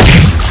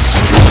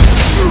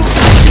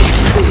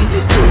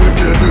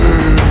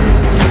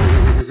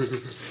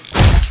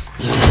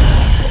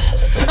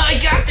 I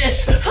got this.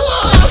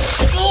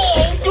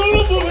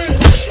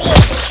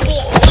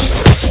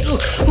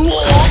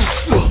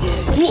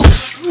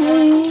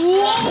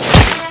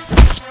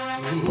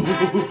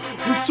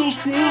 You're so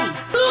strong.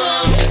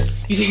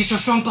 You think he's so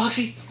strong,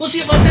 Boxy? We'll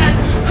see about that.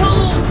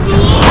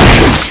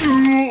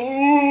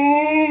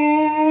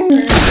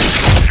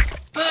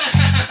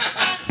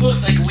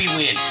 Looks like we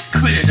win.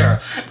 Critters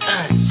are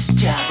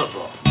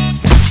unstoppable.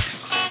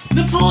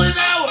 The pool is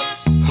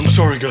ours. I'm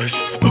sorry, guys.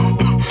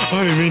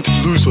 I didn't mean to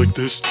lose like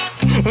this.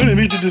 I didn't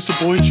mean to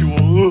disappoint you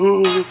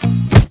all.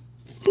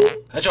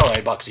 That's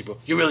alright, Boxy Boo.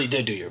 You really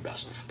did do your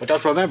best. But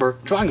just remember,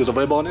 Triangle's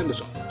available on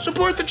Amazon.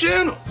 Support the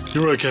channel!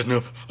 You're right,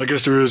 CATNAP. I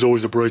guess there is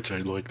always a bright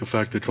side, like the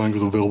fact that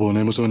Triangle's available on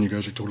Amazon. You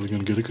guys are totally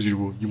gonna get it because you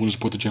want to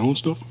support the channel and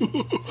stuff.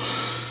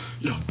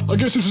 Yeah, I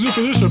guess this is it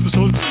for this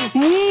episode.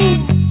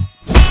 Woo!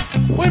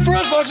 Wait for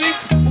us, Boxy!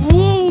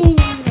 Woo!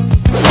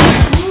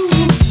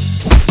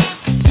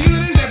 See you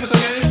in the next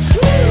episode, guys!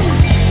 Woo!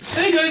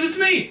 Hey guys, it's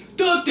me,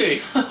 DogDay!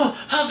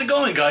 How's it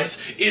going, guys?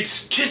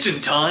 It's kitchen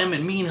time,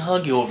 and me and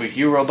Huggy over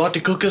here are about to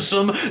cook us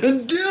some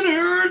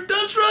dinner!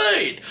 That's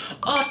right!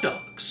 Hot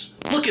dogs.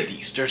 Look at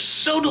these, they're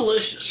so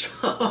delicious.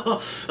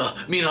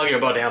 Me and Huggy are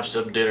about to have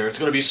some dinner. It's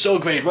gonna be so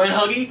great, right,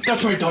 Huggy?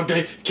 That's right,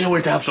 DogDay. Can't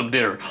wait to have some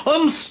dinner.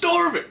 I'm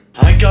starving!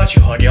 I got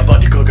you, Huggy. I'm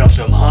about to cook up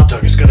some hot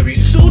dog. It's gonna be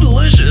so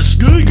delicious.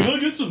 Good, can I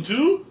get some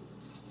too?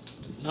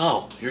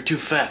 No, you're too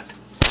fat.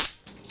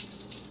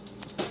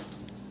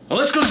 Well,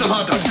 let's cook some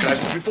hot dogs, guys.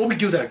 But before we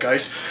do that,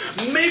 guys,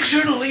 make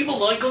sure to leave a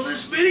like on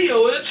this video.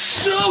 It's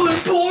so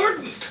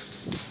important.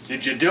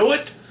 Did you do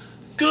it?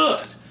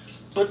 Good.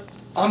 But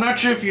I'm not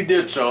sure if you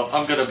did, so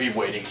I'm gonna be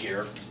waiting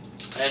here.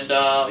 And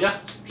yeah,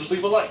 just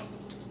leave a like.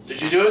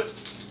 Did you do it?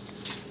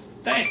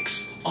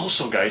 Thanks.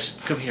 Also, guys,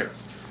 come here.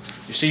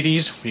 You see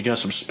these? We got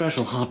some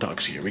special hot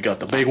dogs here. We got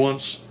the big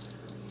ones,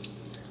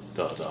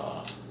 the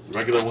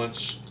regular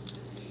ones.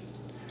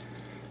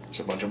 There's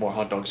a bunch of more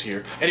hot dogs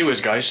here.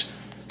 Anyways, guys,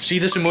 see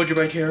this emoji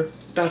right here?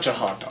 That's a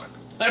hot dog.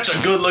 That's a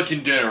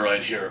good-looking dinner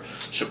right here.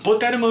 So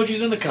put that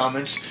emojis in the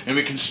comments, and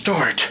we can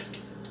start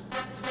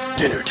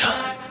dinner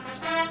time.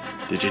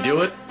 Did you do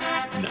it?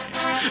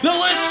 Nice. Now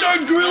let's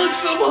start grilling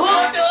some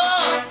hot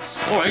dogs!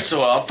 Alright,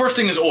 so first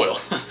thing is oil.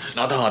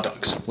 Not the hot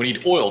dogs. We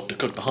need oil to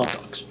cook the hot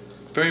dogs.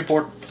 Very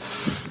important.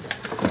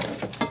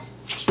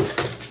 Just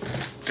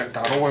get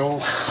that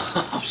oil.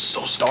 I'm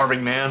so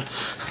starving, man.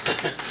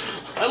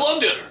 I love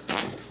dinner.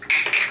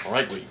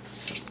 Alright, we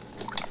just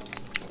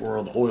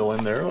pour the oil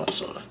in there.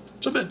 It's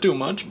a bit too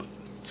much, but...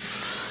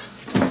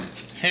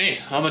 Hey,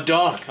 I'm a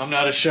dog. I'm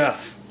not a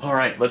chef.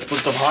 Alright, let's put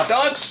some hot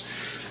dogs.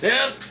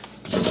 And...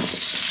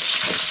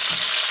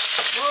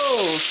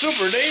 Whoa,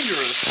 super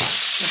dangerous.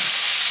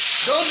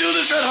 Don't do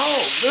this at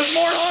home. There's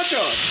more hot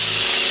dogs.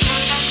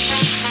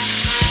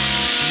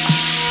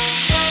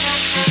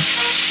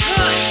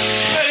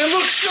 Nice. It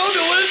looks so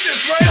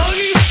delicious, right,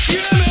 Huggy?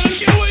 Yeah, man, I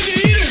can't wait to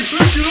eat it.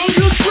 You don't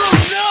get some.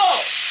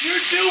 No,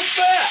 you're too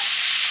fat.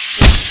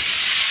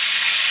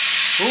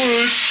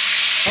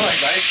 Alright,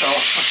 guys, so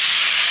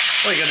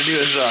all you gotta do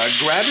is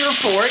grab your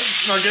fork.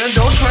 Again,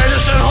 don't try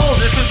this at home.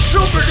 This is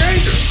super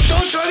dangerous.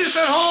 Don't try this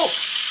at home.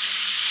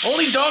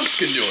 Only dogs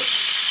can do it.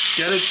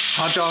 Get it?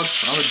 Hot dog.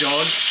 I'm a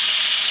dog.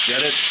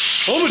 Get it?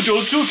 I'm a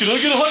dog too. Can I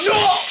get a hot dog?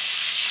 No!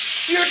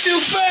 You're too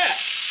fat!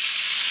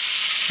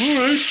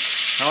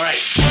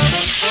 Alright.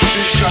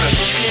 Just try to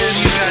scan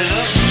you guys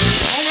up.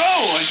 Oh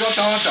no! I dropped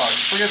the hot dog.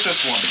 Forget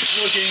this one.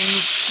 Looking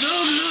so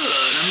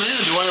good. Man,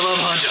 do I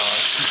love hot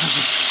dogs.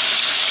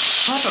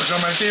 Hot dogs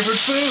are my favorite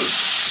food.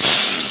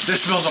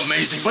 This smells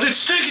amazing, but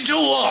it's taking too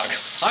long.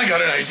 I got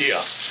an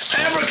idea.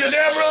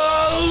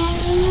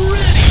 Abracadabra!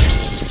 Ready!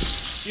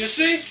 You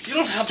see, you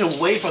don't have to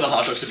wait for the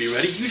hot dogs to be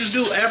ready. You just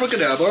do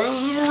abracadabra,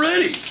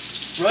 ready,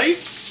 right?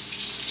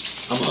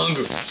 I'm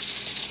hungry.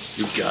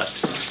 You got it.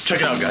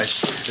 Check it out,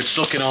 guys. It's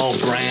looking all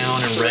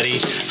brown and ready.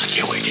 I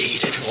can't wait to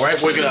eat it. All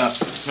right, we're gonna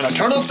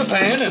turn off the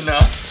pan and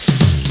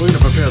we're gonna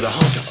prepare the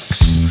hot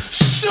dogs.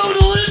 So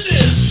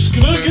delicious!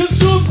 Can I get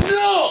some?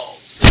 No!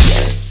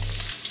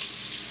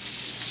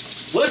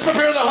 Let's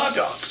prepare the hot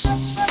dogs.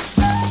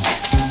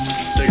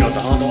 Take out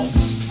the hot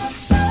dogs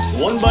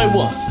one by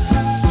one.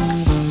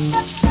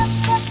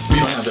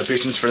 The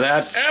patience for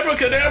that.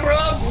 Abracadabra,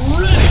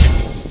 ready!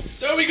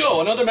 There we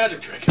go, another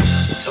magic trick.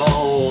 It's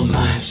all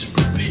nice and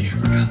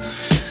prepared.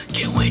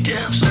 Can't wait to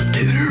have some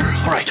dinner.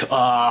 Alright,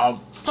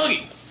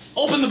 Huggy,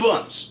 open the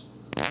buns.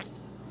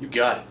 You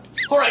got it.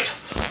 Alright,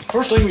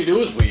 first thing we do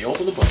is we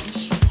open the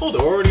buns. Oh,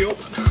 they're already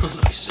open.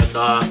 Nice.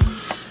 And,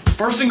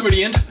 first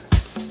ingredient,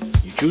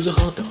 you choose a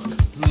hot dog.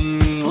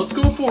 Let's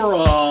go for,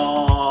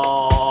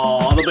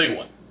 the big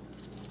one.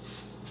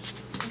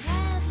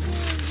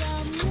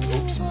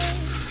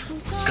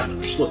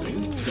 Kind of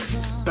slipping.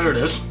 There it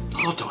is.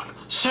 Hot dog.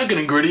 Second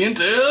ingredient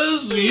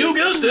is, you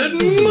guessed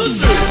it,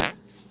 mustard.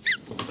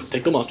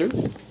 Take the mustard.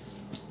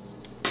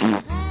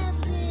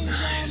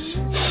 Nice.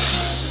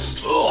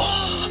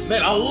 Oh,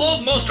 man, I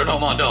love mustard on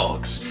my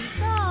dogs.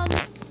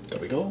 There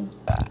we go.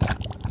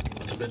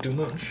 That's a bit too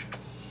much.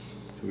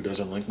 Who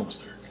doesn't like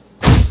mustard?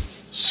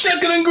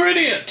 Second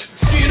ingredient.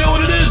 Do you know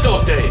what it is,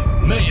 DogDay?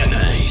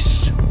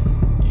 Mayonnaise.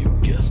 You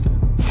guessed it.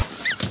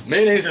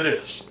 Mayonnaise it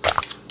is.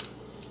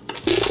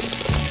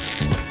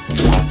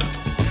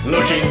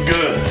 Looking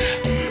good.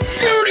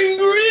 Third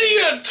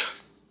ingredient!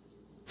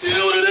 Do you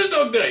know what it is,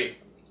 DogDay?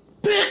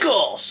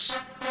 Pickles!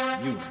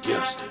 You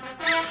guessed it.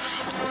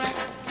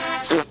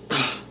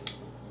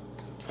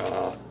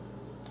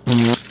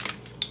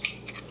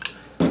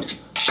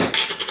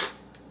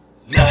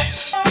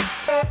 Nice.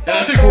 And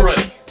I think we're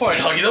ready. Alright,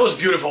 Huggy, that was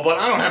beautiful, but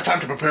I don't have time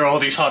to prepare all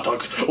these hot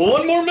dogs.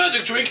 One more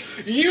magic trick.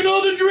 You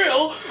know the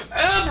drill.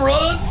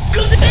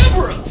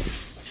 Abracadabra!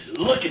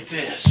 Look at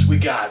this. We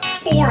got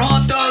 4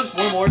 hot dogs.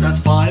 One more,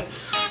 that's 5.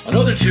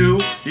 Another 2.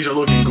 These are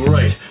looking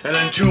great. And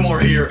then 2 more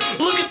here.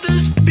 Look at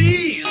this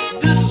bees.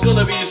 This is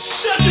gonna be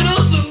such an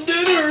awesome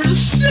dinner.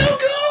 So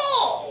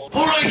cool!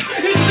 Alright,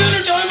 it's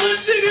dinner time.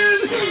 Let's dig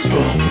in.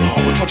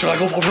 Oh, which one should I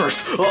go for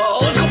first?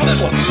 Let's go for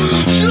this one.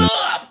 Shut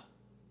up!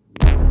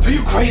 Are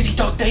you crazy,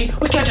 DogDay?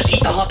 We can't just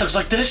eat the hot dogs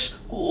like this.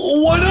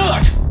 Why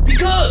not?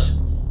 Because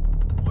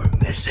we're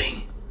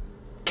missing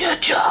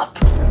ketchup.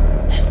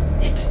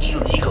 And it's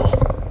illegal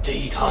to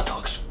eat hot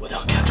dogs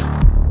without ketchup.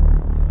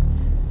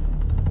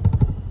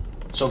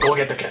 So go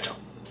get the ketchup.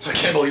 I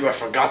can't believe I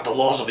forgot the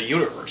laws of the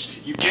universe.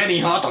 You can't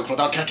eat hot dogs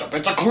without ketchup.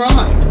 It's a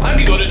crime. I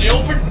could go to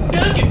jail for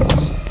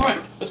decades. Alright,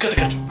 let's get the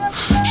ketchup.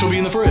 Should be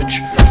in the fridge.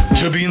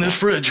 Should be in this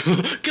fridge.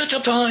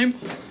 Ketchup time.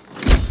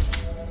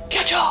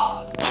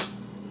 Ketchup.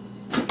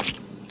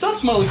 What's up,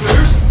 smelly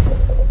critters?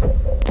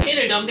 Hey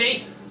there,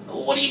 DogDay.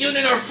 What are you doing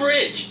in our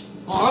fridge?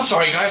 Oh, I'm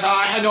sorry, guys.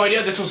 I had no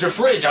idea this was your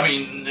fridge. I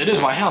mean, it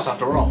is my house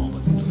after all.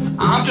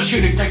 I'm just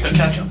here to take the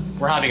ketchup.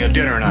 We're having a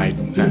dinner night,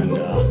 and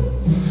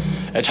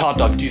it's Hot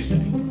Dog Tuesday.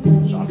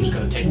 So I'm just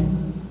gonna take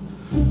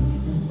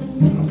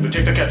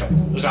the ketchup.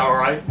 Is that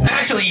alright?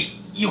 Actually,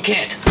 you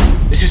can't.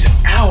 This is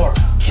our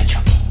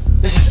ketchup.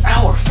 This is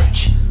our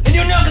fridge. And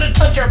you're not gonna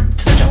touch our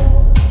ketchup.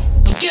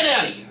 So get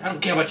out of here. I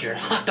don't care about your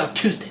Hot Dog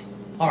Tuesday.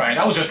 Alright,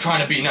 I was just trying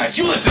to be nice.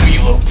 You listen to me,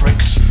 you little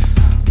pricks.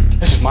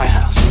 This is my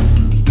house.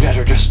 You guys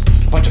are just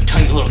a bunch of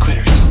tiny little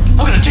critters. I'm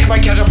gonna take my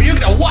ketchup and you're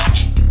gonna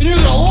watch. And you're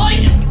gonna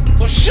like it.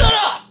 So shut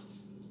up!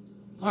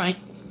 Alright,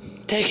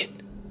 take it.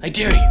 I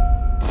dare you.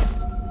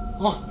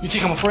 Oh, you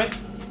think I'm afraid?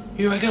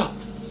 Here I go.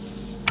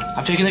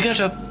 I'm taking the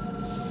ketchup.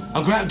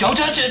 Don't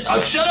touch it!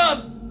 Oh, shut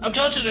up! I'm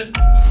touching it.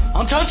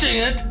 I'm touching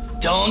it.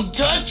 Don't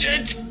touch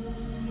it!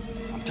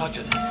 I'm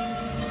touching it.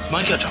 It's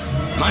my ketchup.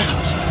 My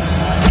house.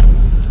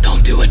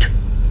 Don't do it.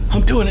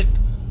 I'm doing it.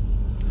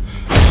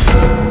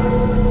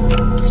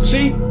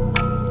 See?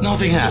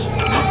 Nothing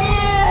happened.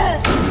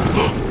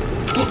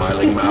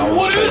 Smiling mouth.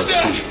 What is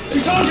that?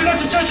 He told you not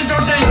to touch it,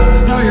 DogDay!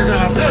 Now you're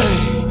gonna pay.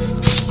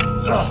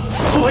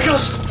 Oh my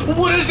gosh!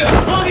 What is that?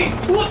 Honey,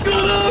 what's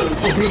going on?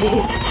 Oh no!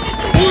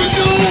 Oh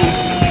no!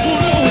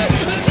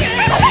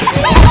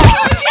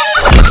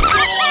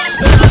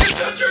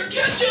 Touch your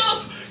ketchup!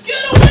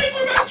 Get away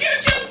from our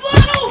ketchup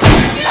bottle!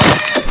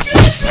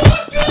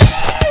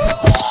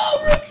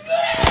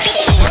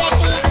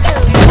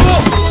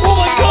 Oh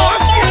my god!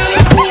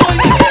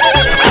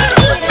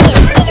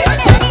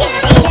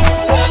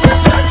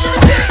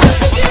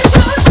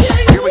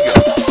 Here we go.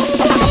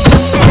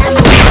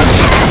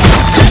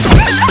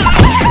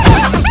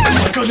 Oh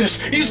my goodness!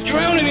 He's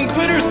drowning in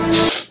critters!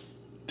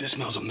 This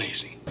smells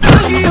amazing.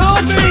 Doggy,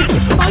 help me!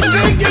 I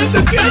can't get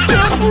the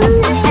ketchup!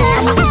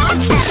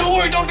 Don't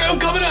worry, DogDay, I'm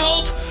coming to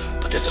help!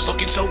 But this is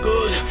looking so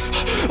good.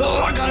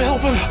 Oh, I gotta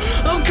help him.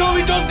 I'm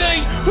coming,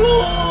 DogDay!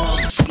 Oh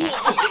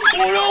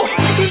no!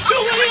 There's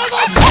too many of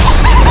them!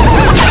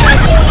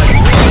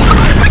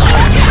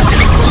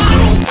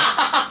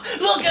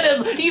 Look at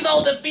him! He's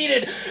all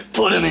defeated!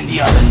 Put him in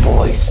the oven,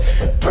 boys.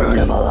 Burn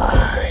him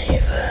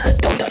alive.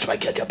 Don't touch my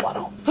ketchup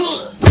bottle.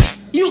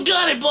 You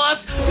got it,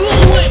 boss!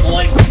 Wait,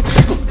 boy!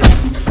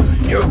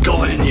 You're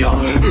going in the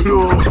oven.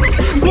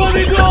 Let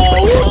me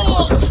go!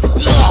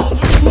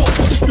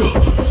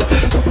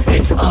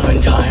 It's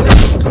oven time.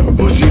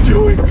 What's he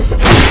doing?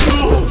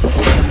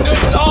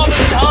 It's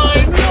oven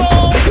time!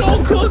 No!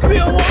 Don't cook me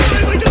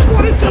alive! I just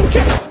wanted some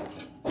ketchup!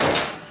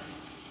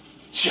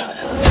 Shut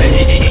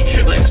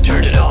up. Let's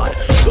turn it on.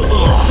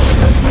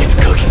 It's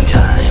cooking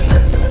time.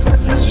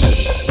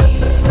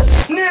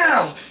 Yeah.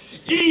 Now,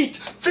 eat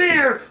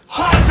their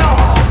hot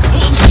dog!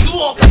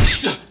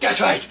 That's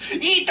right.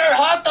 Eat their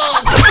hot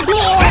dog!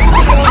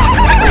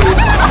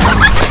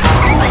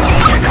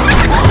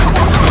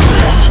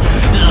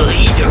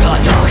 Eat their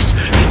hot dogs.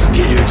 It's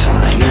dinner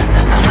time.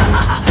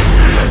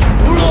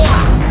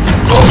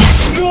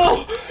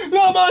 No!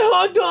 Not my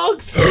hot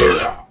dogs!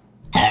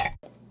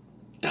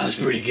 That was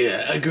pretty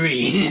good.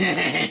 Agree.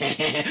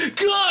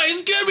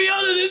 Guys, get me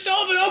out of this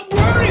oven. I'm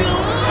burning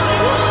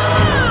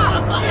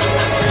alive!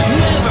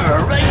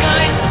 Never, right,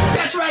 guys?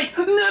 That's right.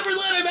 Never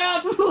let him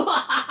out.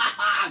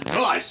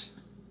 Guys,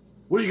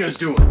 what are you guys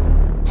doing?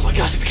 Oh my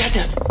gosh, it's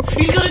CATNAP.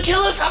 He's gonna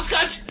kill us,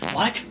 Hopscotch.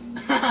 What?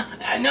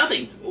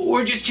 Nothing.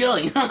 We're just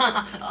chilling.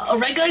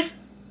 Right, guys?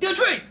 That's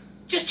right.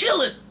 Just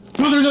chilling.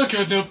 No, they're not,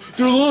 CATNAP.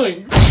 They're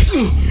lying.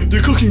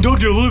 They're cooking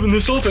DogDay alive in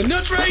this oven.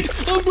 That's right.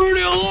 I'm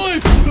burning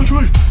alive. That's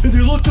right. And they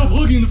locked up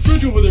hugging the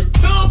fridge over there.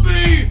 Help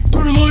me.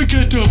 They're lying,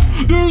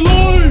 CATNAP. They're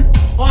lying.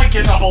 I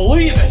cannot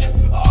believe it.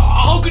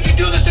 How could you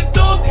do this to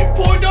DogDay?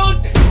 Poor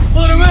DogDay.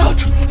 Let him out.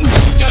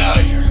 Get out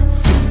of here.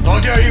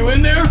 DogDay, are you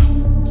in there?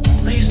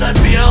 Please let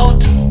me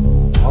out.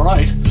 All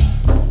right.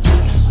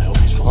 I hope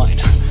he's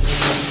fine.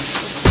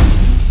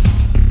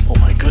 Oh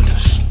my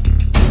goodness.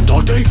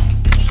 DogDay?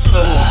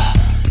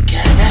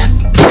 CATNAP.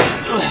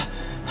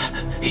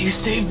 You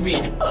saved me.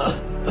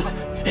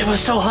 It was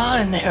so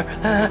hot in there.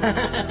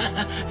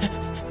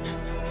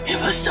 It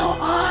was so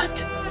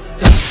hot.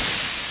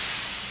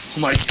 Oh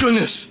my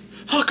goodness.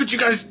 How could you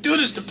guys do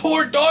this to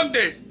poor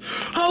DogDay?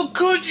 How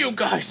could you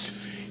guys?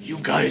 You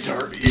guys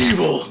are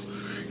evil.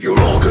 You're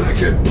all gonna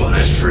get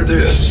punished for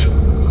this.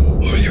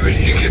 Are you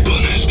ready to get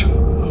punished?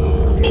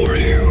 Are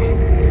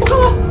you?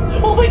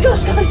 Oh my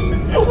gosh, guys.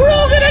 We're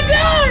all gonna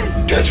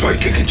die. That's right,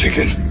 Kickin'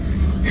 Chicken.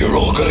 You're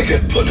all gonna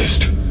get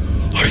punished.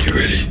 Are you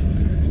ready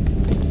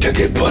to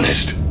get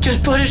punished?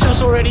 Just punish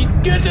us already.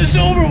 Get this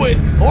over with.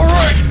 All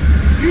right.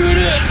 Here it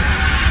is.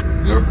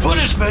 Your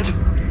punishment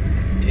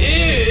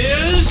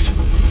is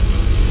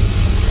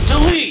to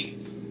leave.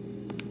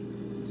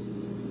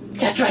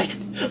 That's right.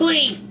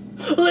 Leave.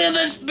 Leave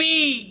us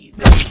be.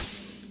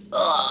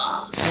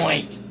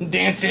 Wait.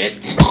 That's it.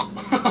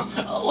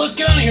 Let's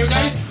get out of here,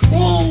 guys.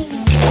 Whoa.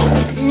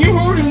 You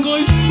heard him,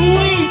 guys.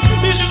 Leave.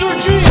 This is our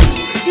chance.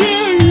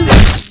 Yeah.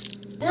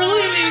 We're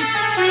leaving.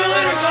 See you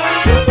later,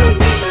 guys.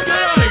 Get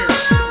out of here.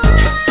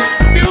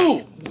 Get out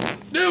of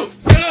here.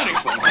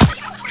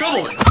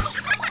 Trouble.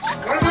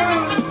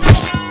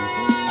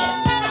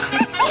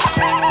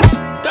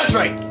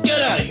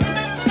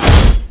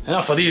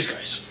 of these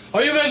guys.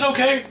 Are you guys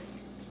okay?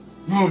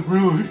 Not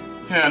really.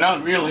 Yeah,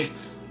 not really.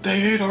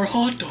 They ate our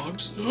hot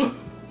dogs.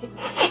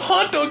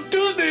 Hot Dog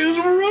Tuesday is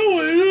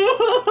ruined.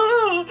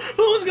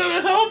 Who's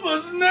gonna help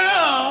us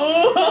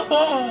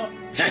now?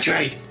 That's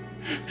right.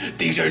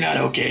 Things are not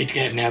okay,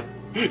 CATNAP.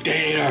 They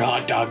ate our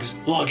hot dogs.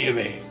 Look at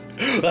me.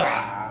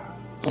 Oh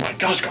my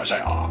gosh, guys, I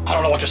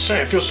don't know what to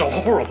say. I feel so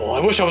horrible. I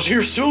wish I was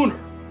here sooner.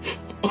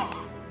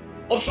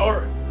 I'm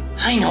sorry.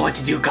 I know what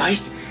to do,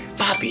 guys.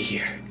 Bobby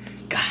here.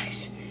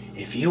 Guys,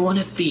 if you want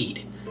to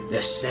feed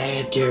the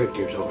sad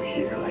characters over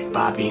here, like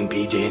Bobby and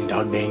PJ and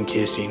DogDay and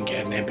Kissy and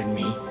CATNAP and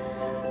me,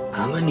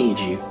 I'm gonna need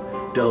you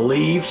to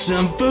leave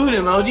some food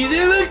emojis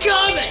in the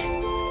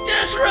comments.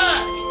 That's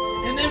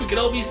right. And then we can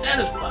all be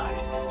satisfied.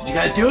 Did you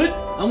guys do it?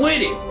 I'm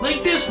waiting.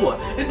 Like this one,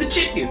 and the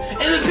chicken,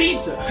 and the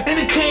pizza, and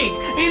the cake,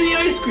 and the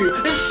ice cream,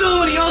 and so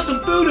many awesome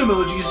food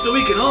emojis so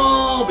we can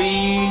all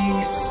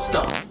be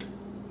stuffed.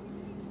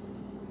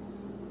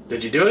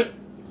 Did you do it?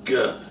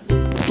 Good.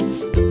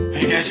 Are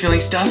you guys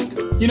feeling stuffed?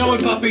 You know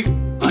what, puppy?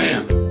 I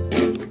am.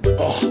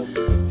 Oh,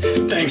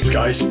 thanks,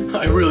 guys.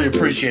 I really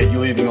appreciate you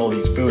leaving all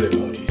these food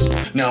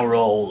emojis. Now we're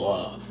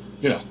all,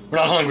 we're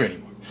not hungry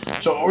anymore.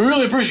 So we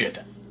really appreciate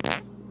that.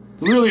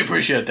 Really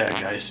appreciate that,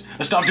 guys.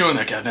 Stop doing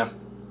that, CATNAP.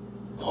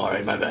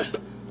 Alright, my bad.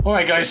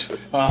 Alright, guys.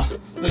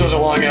 This was a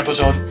long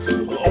episode.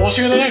 We'll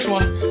see you in the next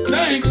one.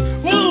 Thanks.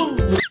 Woo!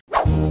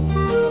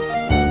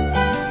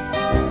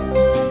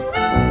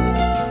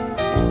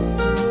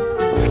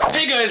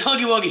 Hey guys,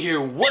 Huggy Wuggy here.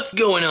 What's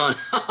going on?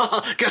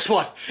 Guess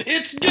what?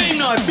 It's game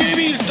night,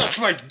 baby! That's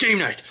right, game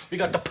night. We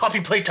got the Puppy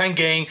Playtime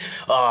gang.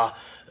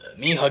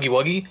 Me, Huggy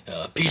Wuggy,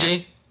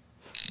 PJ,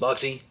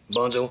 Boxy,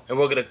 Bonzo, and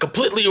we're gonna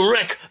completely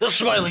wreck the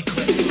Smiley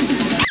Clip.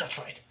 That's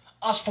right.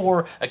 Us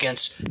four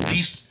against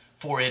these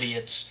four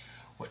idiots,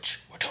 which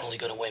we're totally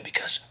gonna win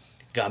because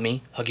got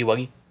me, Huggy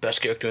Wuggy,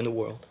 best character in the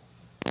world.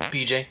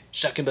 PJ,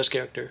 second best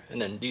character,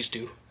 and then these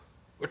two.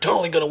 We're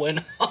totally gonna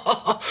win.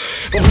 But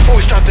before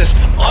we start this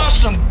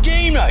awesome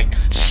game night,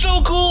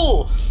 so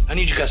cool, I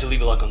need you guys to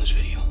leave a like on this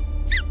video.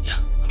 Yeah,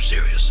 I'm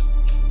serious.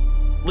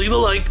 Leave a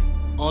like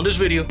on this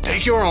video,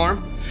 take your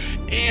arm,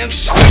 and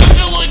smash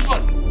the like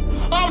button.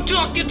 I'm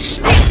talking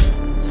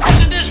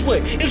smash it this way,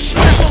 and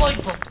smash the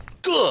like button.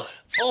 Good.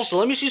 Also,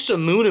 let me see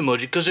some moon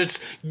emoji, because it's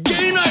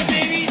game night,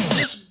 baby!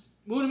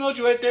 This moon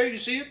emoji right there, you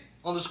see it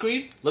on the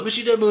screen? Let me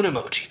see that moon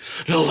emoji.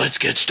 Now let's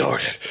get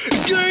started.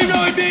 Game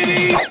night,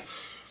 baby!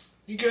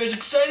 You guys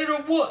excited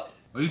or what?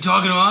 Are you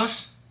talking to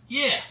us?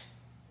 Yeah.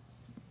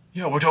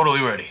 Yeah, we're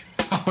totally ready.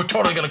 We're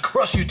totally gonna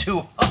crush you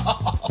too.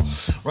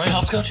 Right,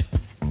 Hopscotch?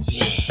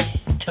 Yeah,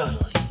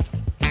 totally.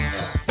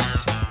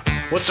 Nice.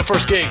 What's the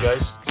first game,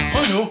 guys?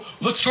 I know.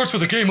 Let's start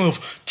with a game of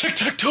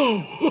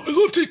tic-tac-toe. I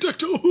love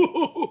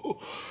tic-tac-toe.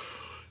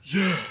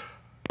 Yeah.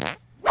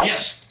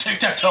 Yes,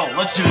 tic-tac-toe.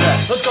 Let's do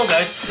that. Let's go,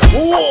 guys.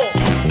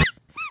 Whoa.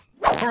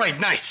 All right,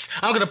 nice.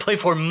 I'm gonna play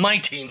for my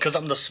team because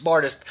I'm the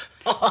smartest.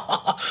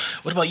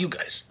 What about you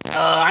guys?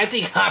 I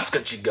think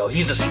Hopscotch should go.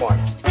 He's the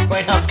smartest.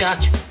 Right,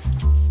 Hopscotch?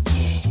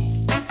 Yeah,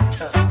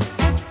 totally.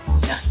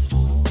 Nice.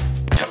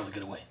 Totally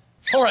gonna win.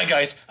 All right,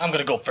 guys. I'm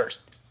gonna go first.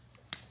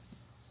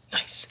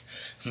 Nice.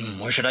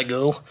 Where should I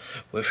go?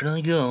 Where should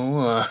I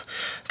go?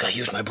 Gotta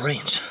use my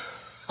brains.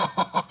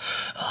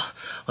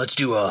 Let's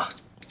do,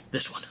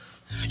 this one.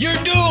 You're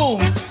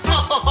doomed!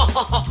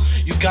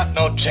 You got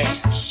no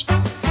chance.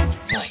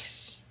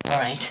 Nice.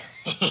 Alright,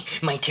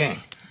 my turn.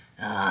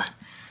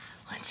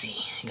 Let's see.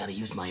 I gotta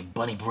use my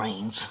bunny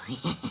brains.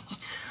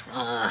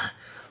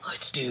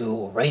 Let's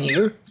do right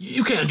here.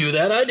 You can't do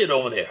that. I did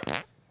over there.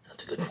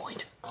 That's a good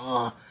point.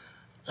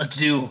 Let's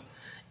do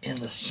in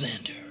the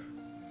center.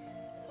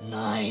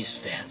 Nice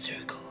fat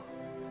circle.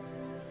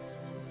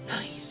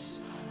 Nice.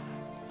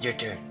 Your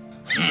turn.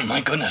 My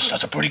goodness,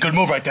 that's a pretty good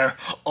move right there.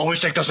 Always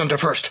take the center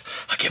first.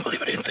 I can't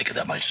believe I didn't think of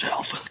that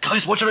myself.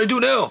 Guys, what should I do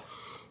now?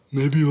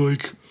 Maybe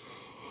like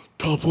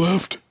top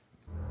left?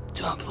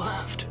 Top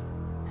left.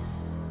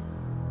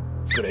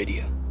 Good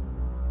idea.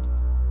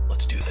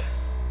 Let's do that.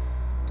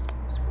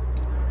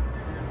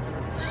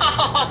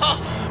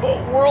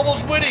 Oh, we're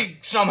almost winning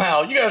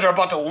somehow. You guys are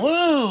about to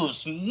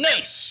lose.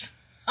 Nice.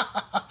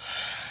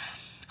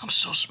 I'm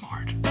so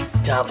smart.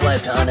 Top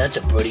left, huh? That's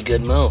a pretty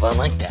good move. I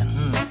like that.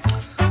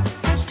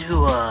 Let's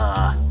do,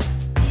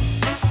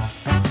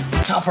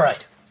 top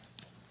right.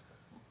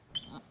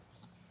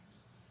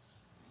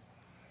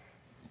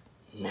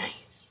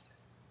 Nice.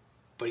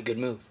 Pretty good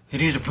move.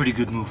 It is a pretty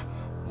good move.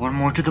 One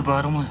more to the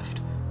bottom left.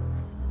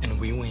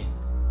 And we win.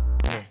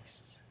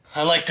 Nice.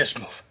 I like this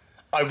move.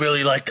 I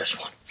really like this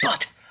one.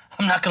 But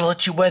I'm not gonna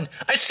let you win.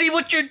 I see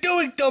what you're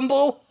doing,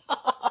 Dumbo.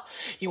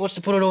 He wants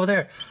to put it over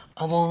there.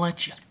 I won't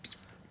let you.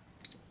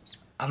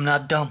 I'm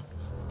not dumb.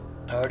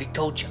 I already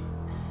told you.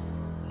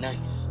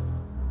 Nice.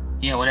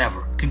 Yeah,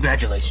 whatever.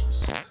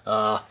 Congratulations.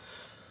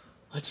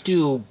 Let's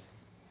do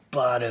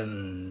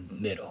bottom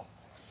middle.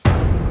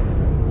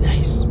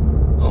 Nice.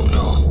 Oh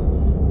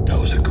no. That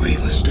was a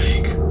grave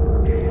mistake.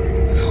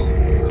 No.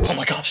 Oh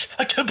my gosh.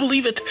 I can't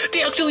believe it.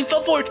 They actually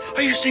fell for it.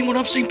 Are you saying what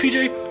I'm saying,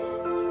 PJ?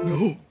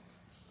 No.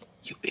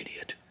 You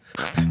idiot.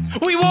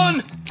 We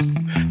won!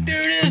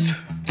 There it is!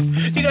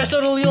 You guys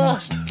totally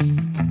lost.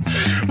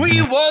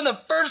 We won the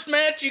first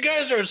match. You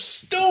guys are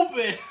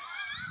stupid.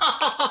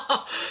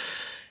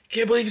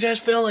 Can't believe you guys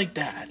fell like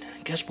that.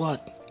 Guess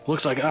what?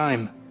 Looks like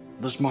I'm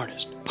the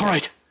smartest.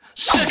 Alright,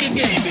 second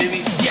game,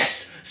 baby.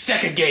 Yes,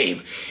 second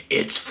game.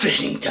 It's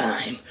fishing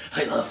time.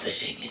 I love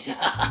fishing.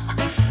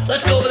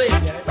 Let's go over there,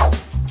 guys.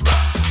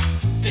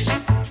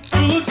 Fishing.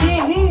 Let's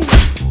go! Woo!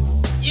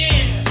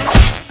 Yeah!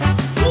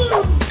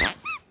 Woo!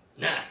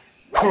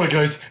 Nice. Alright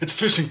guys, it's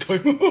fishing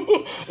time.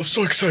 I'm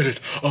so excited.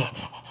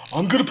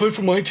 I'm gonna play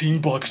for my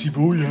team, Boxy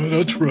Boo. Yeah,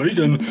 that's right.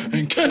 And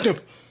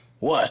CATNAP.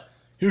 What?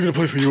 You're gonna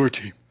play for your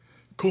team.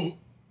 Cool.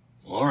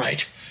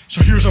 Alright.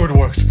 So here's how it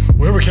works.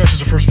 Whoever catches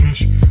the first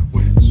fish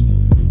wins.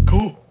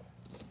 Cool.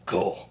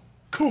 Cool.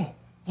 Cool.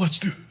 Let's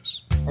do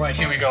this. Alright,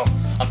 here we go.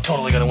 I'm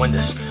totally gonna win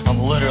this.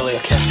 I'm literally a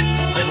catch.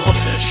 I love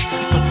fish.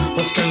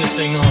 Let's turn this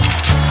thing on.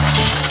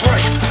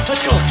 Alright,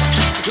 let's go.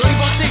 You ready,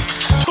 Boxy?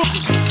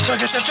 Try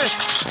to catch that fish.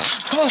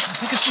 Come on,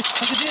 I can see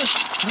it.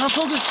 Now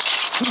focus.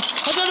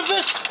 I got a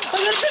fish. I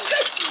got a fish,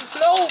 guys.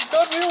 No,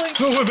 not really.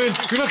 No, man,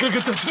 you're not gonna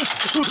get that fish.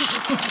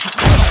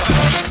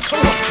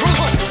 Come on, run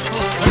on.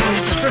 I gotta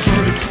get that fish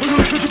already. I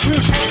gotta catch a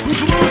fish.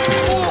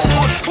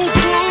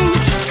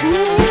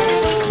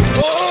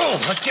 Oh,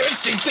 I can't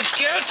seem to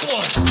catch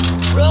one.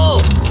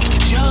 Bro,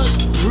 just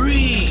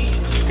breathe.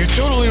 You're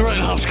totally right,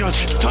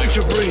 Hopscotch. Time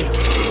to breathe.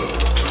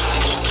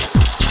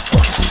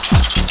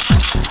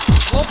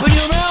 Open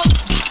your mouth.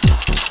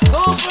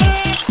 Open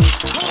it.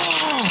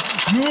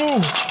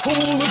 No, I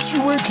won't let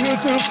you in,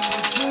 CATNAP.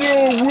 No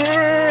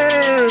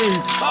way.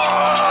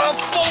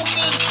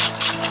 Focus.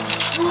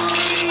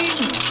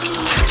 Breathe.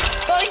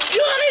 I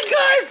got it,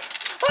 guys.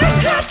 I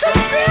got the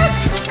fish.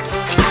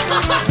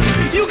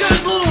 You guys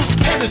lose.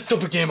 Turn this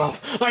stupid game off.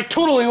 I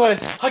totally win.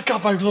 I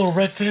got my little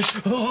red fish.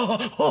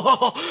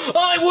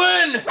 I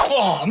win.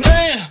 Oh,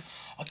 man.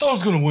 I thought I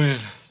was gonna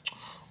win.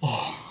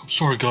 Oh, I'm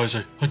sorry, guys.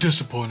 I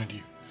disappointed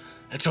you.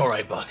 It's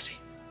alright, Boxy.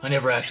 I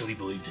never actually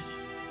believed in you.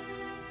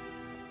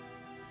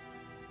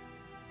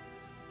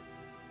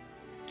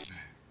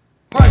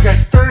 Alright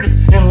guys, third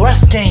and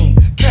last game.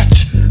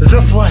 Catch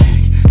the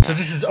flag. So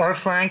this is our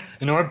flag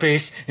and our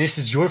base. This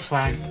is your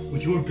flag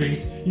with your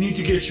base. You need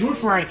to get your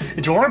flag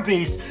into our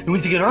base, and we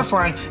need to get our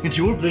flag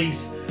into your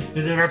base,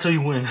 and then that's how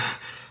you win.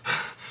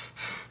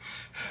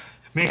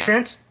 Make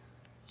sense?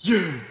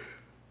 Yeah.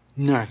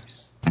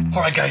 Nice.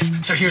 Alright guys,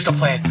 so here's the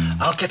plan.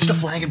 I'll catch the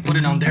flag and put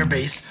it on their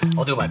base.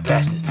 I'll do my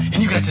best,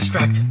 and you guys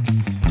distract it.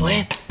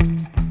 Plan?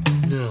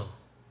 No.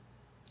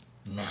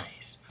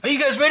 Nice. Are you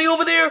guys ready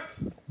over there?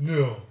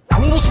 No.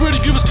 I'm almost ready.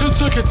 Give us 10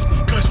 seconds.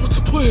 Guys, what's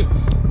the plan?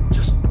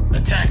 Just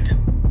attack them.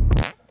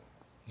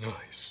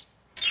 Nice.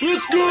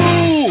 Let's go!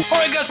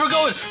 Alright guys, we're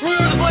going.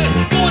 Remember the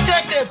plan. Go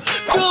attack them.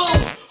 Go!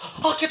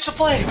 I'll catch the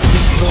flag.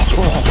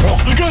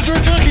 The guys are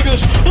attacking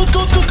us. Let's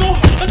go.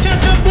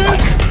 Attack them, man.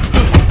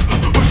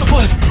 Where's the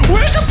flag?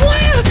 Where's the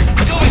flag?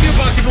 It's over here,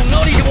 Boxy Boom.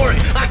 No need to worry.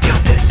 I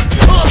got this.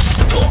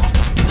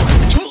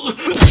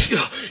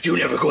 You're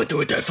never going through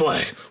with that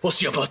flag. We'll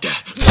see about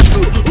that.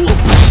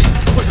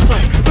 Where's the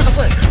flag? Where's the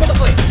flag? Where's the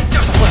flag?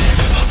 There's the flag.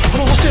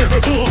 I'm almost there.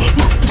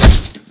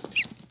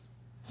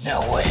 No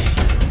way.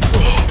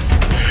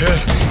 Yeah.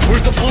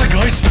 Where's the flag,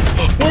 guys?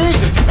 Where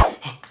is it?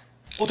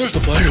 Oh, there's the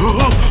flag.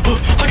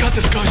 I got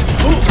this, guys.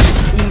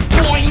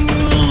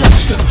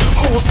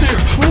 Almost there.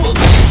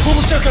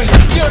 Almost there, guys.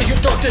 Get out of here,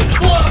 DogDay.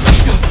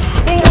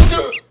 Almost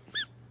there.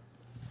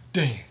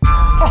 Dang.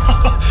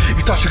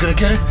 You thought you were gonna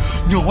get it?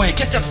 No way.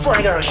 Get that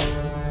flag out of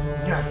here.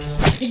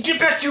 Nice. And get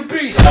back to your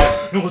base.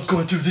 No one's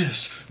going through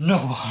this. No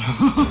one.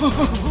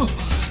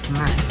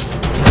 Nice.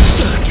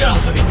 Get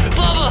off of me.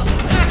 Bubba,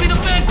 pass me the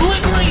flag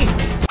quickly.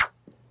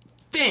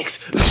 Thanks.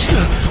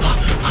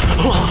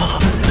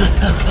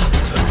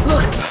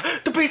 Look,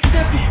 the base is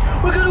empty.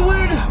 We're gonna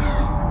win.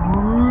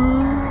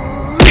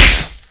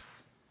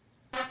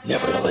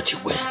 Never gonna let you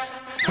win.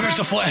 Where's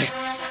the flag?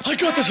 I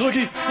got this,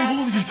 Huggy. I'm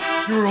holding it.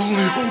 Your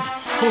only hope.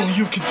 Only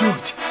you can do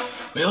it.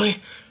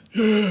 Really?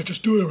 Yeah,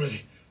 just do it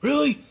already.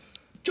 Really?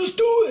 Just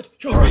do it.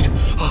 You're right.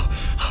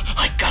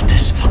 I got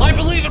this. I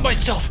believe in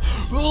myself.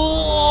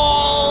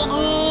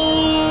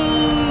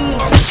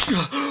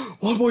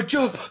 One more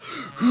jump.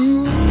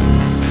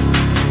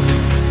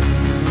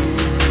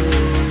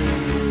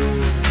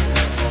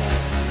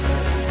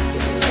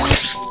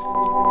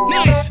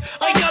 Nice!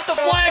 I got the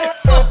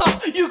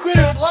flag! You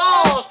critters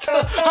lost!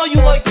 How you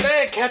like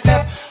that,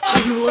 CATNAP? How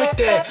you like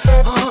that?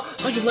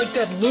 How you like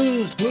that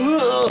lose?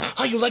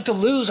 How you like to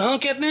lose, huh,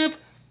 CATNAP?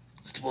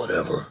 It's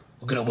whatever.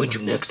 We're gonna win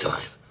you next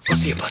time. We'll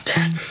see about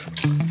that.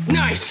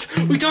 Nice!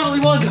 We totally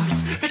won,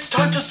 guys! It's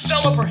time to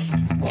celebrate!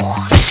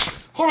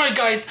 Alright,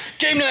 guys,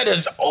 game night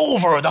is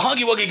over. The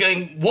Huggy Wuggy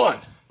gang won.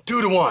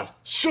 2-1.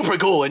 Super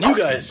cool. And you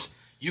guys,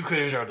 you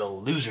critters are the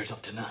losers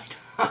of tonight.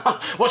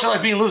 What's it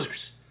like being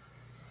losers?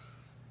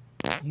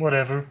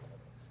 Whatever.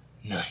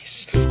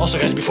 Nice. Also,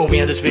 guys, before we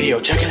end this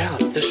video, check it out.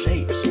 The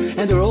shapes.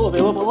 And they're all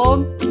available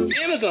on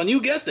Amazon. You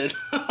guessed it.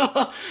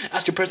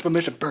 Ask your parents'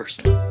 permission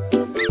first.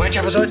 Which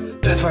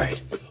episode? That's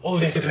right. Oh,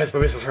 that's the best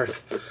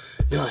first.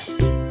 Nice.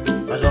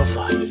 I love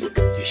life.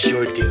 You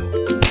sure do.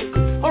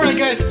 Alright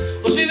guys,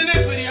 we'll see you in the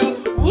next video.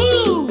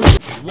 Woo!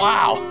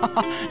 Wow.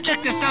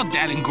 Check this out,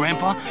 Dad and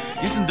Grandpa.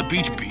 Isn't the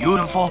beach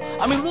beautiful?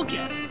 I mean, look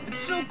at it.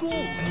 It's so cool.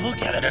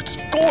 Look at it. It's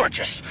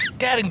gorgeous.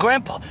 Dad and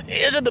Grandpa,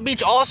 isn't the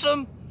beach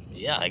awesome?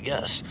 Yeah, I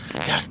guess.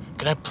 Dad,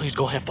 can I please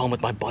go have fun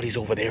with my buddies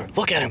over there?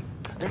 Look at them.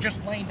 They're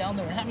just laying down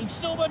there and having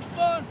so much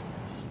fun.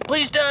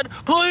 Please, Dad,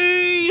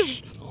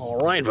 please. All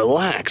right,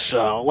 relax.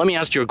 Let me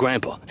ask your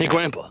grandpa. Hey,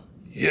 Grandpa.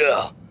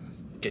 Yeah.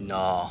 Can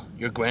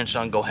your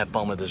grandson go have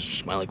fun with his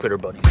smiley critter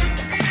buddy?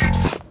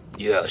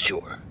 Yeah,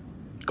 sure.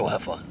 Go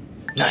have fun.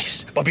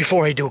 Nice. But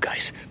before I do,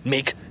 guys,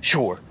 make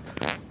sure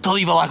to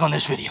leave a like on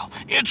this video.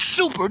 It's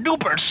super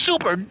duper,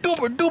 super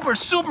duper duper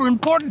super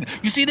important.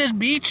 You see this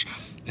beach?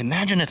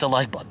 Imagine it's a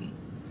like button.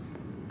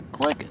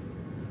 Click it.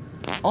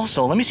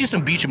 Also, let me see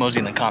some beach emoji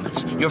in the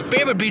comments. Your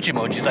favorite beach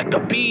emojis, like the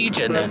beach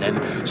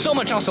and so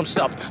much awesome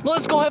stuff.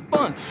 Let's go have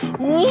fun.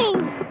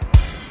 Woo!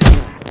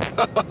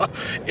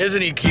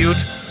 Isn't he cute?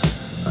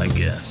 I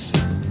guess.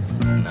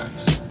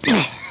 Nice.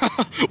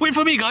 Wait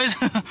for me, guys.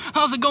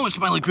 How's it going,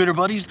 smiley critter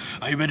buddies?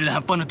 Are you ready to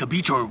have fun at the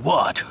beach or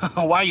what?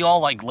 Why are you all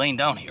like laying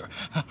down here?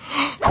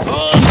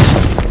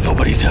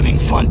 Nobody's having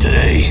fun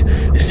today.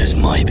 This is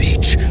my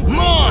beach.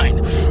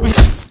 Mine!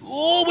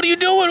 Oh, what are you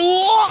doing?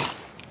 Oh!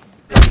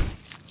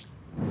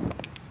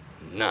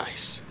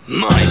 Nice.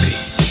 My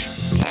beach.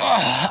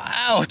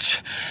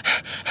 Ouch.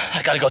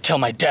 I gotta go tell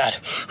my dad.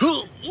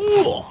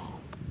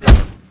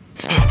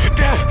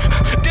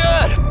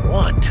 Dad!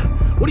 What?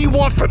 What do you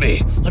want from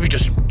me? Let me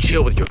just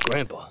chill with your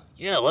grandpa.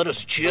 Yeah, let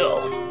us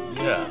chill.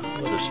 Yeah,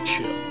 let us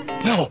chill.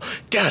 No,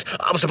 Dad,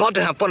 I was about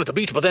to have fun at the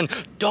beach, but then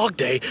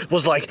DogDay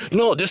was like,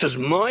 no, this is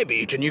my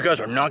beach, and you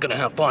guys are not gonna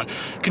have fun.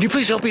 Can you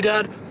please help me,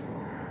 Dad?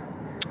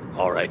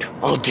 All right,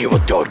 I'll deal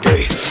with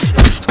DogDay.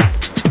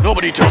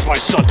 Nobody tells my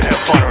son to have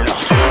fun or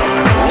not.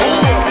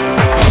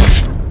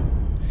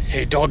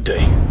 Hey,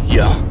 DogDay.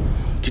 Yeah?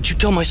 Did you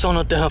tell my son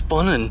not to have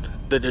fun and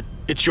that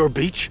it's your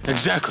beach?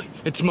 Exactly.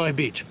 It's my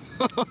beach.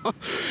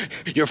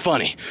 You're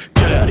funny.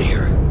 Get out of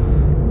here.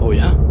 Oh,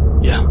 yeah?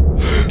 Yeah.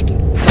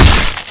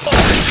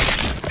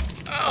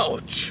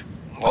 Ouch.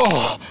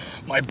 Oh,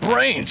 my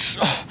brains.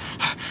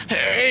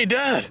 Hey,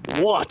 Dad.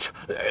 What?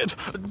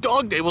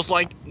 DogDay was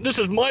like, this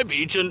is my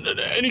beach, and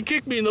he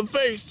kicked me in the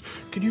face.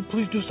 Can you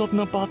please do something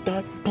about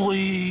that,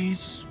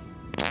 please?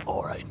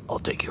 All right, I'll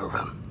take care of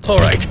him. All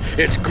right,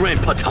 it's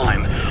Grandpa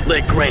time.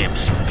 Let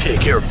Gramps take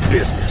care of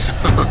business.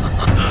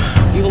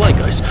 You like,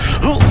 guys?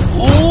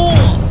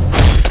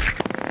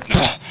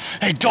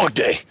 Hey,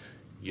 DogDay.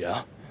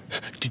 Yeah?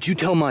 Did you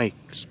tell my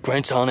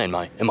grandson and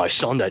my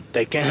son that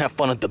they can't have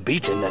fun at the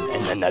beach and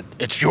that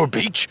it's your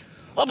beach?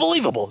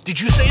 Unbelievable. Did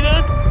you say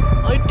that?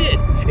 I did.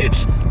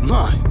 It's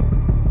my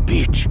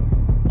beach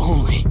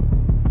only.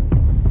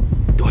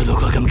 Do I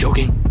look like I'm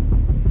joking?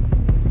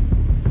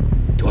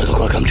 Do I look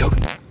like I'm joking?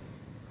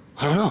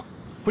 I don't know.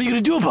 What are you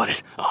gonna do about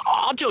it?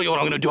 I'll tell you what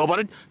I'm gonna do about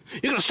it.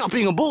 You're gonna stop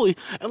being a bully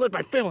and let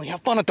my family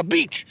have fun at the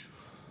beach.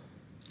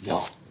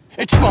 No,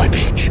 it's my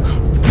beach.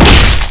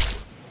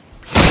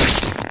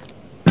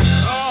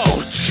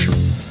 Ouch!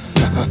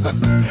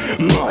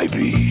 My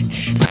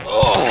beach.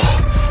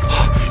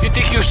 Oh, you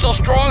think you're so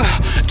strong?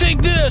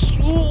 Take this.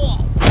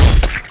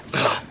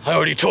 I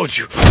already told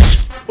you.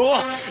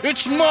 Oh,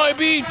 it's my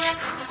beach.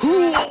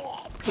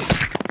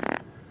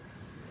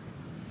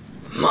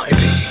 My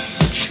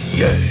beach.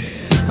 Yeah.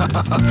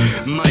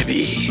 My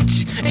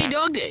beach. Hey,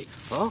 DogDay.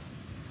 Huh?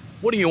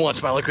 What do you want,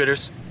 smiley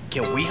critters?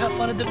 Can we have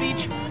fun at the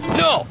beach?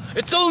 No,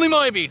 it's only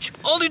my beach.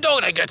 Only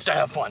DogDay gets to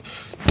have fun.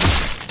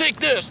 Take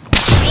this.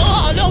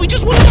 Oh, no, we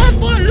just want to have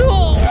fun.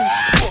 No.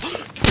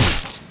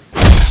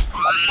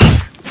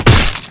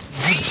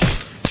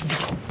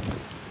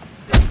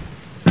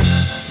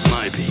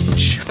 My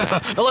beach.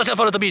 Now let's have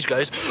fun at the beach,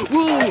 guys.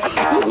 Woo, woo,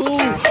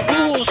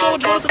 woo, so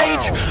much fun at the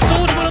beach. So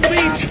much fun at the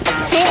beach.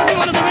 So much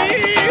fun at the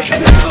beach.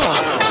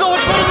 So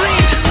much fun at the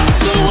beach.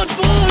 So much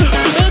fun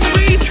at the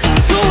beach.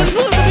 So much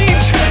fun at the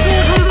beach. So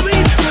much fun at the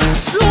beach.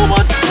 So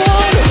much fun.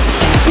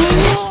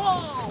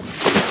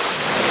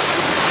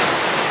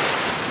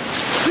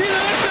 See you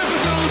next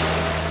episode.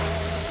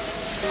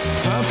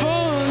 Have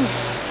fun.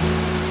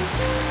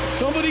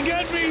 Somebody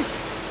get me.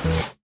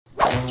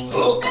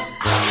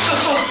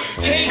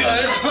 Hey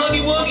guys,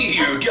 Huggy Wuggy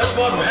here. Guess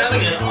what? We're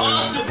having an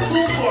awesome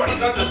pool party.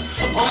 Got this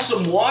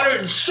awesome water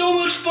and so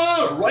much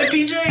fun, right,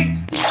 PJ?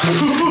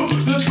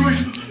 That's right.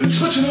 It's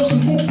such an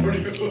awesome pool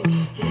party.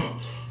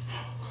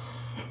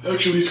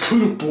 Actually, it's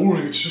kind of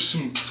boring. It's just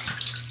some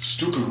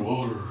stupid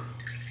water.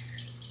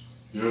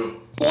 Yeah.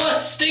 What?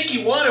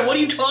 Stinky water? What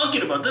are you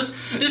talking about? This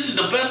is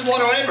the best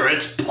water ever.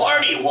 It's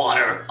party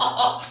water.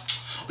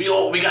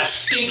 We got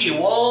stinky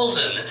walls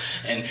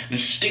and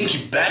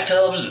stinky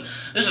bathtubs. And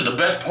this is the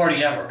best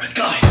party ever.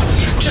 Guys,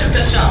 check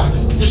this out.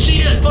 You see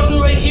this button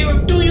right here?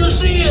 Do you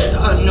see it?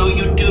 I know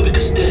you do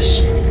because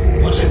this,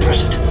 once I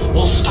press it,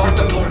 will start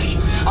the party.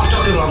 I'm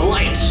talking about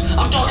lights.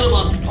 I'm talking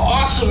about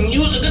awesome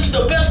music. It's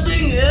the best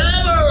thing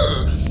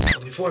ever.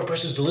 But before I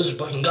press this delicious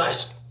button,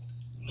 guys,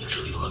 make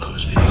sure to leave a like on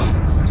this video.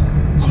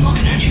 I'm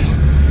looking at you.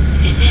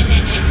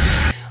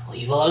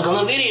 Leave a like on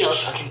the video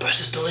so I can press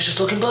this delicious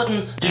looking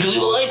button. Did you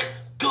leave a like?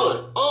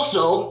 Good.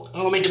 Also, I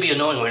don't mean to be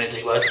annoying or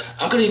anything, but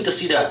I'm gonna need to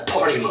see that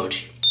party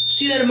emoji.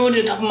 See that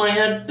emoji on top of my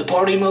head? The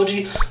party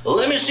emoji?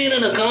 Let me see it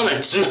in the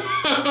comments.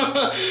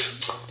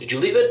 Did you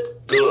leave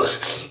it? Good.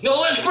 Now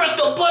let's press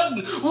the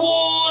button.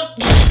 One,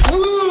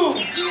 woo!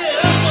 Yeah,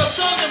 that's what I'm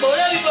talking about,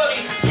 everybody.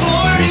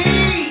 Party!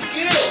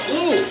 Yeah,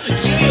 ooh,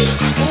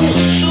 yeah, ooh,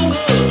 so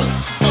good.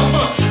 Come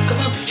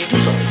on, PJ, do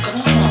something.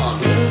 Come on,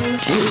 man.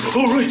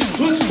 All right,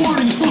 let's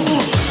party.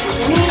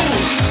 Whoa,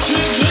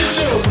 check this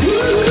out.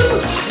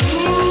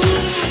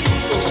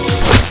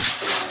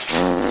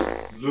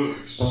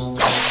 Nice.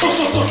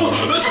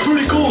 That's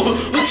pretty cool.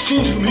 Let's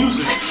change the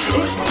music.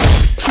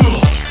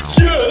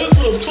 Yeah, that's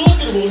what I'm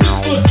talking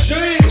about. That's the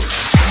jam.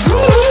 Woo!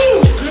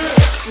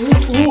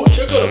 Yeah. Ooh,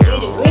 check out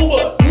another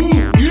robot.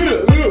 Yeah.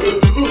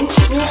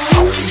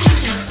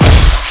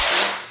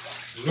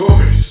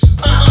 Nice.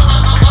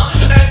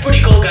 That's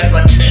pretty cool, guys,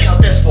 but check out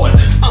this one.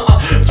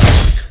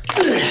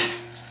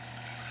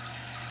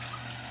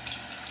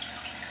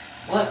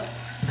 What?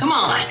 Come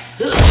on.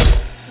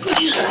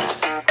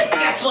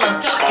 That's what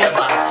I'm talking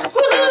about.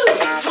 Woohoo!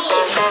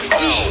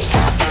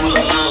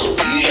 Woohoo!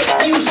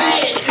 Yeah, you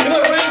said it. Am I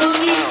right,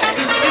 Boogie?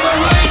 Am I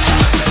right?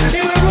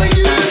 Am I right,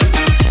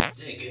 dude?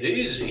 Take it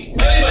easy.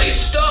 Everybody,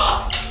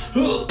 stop!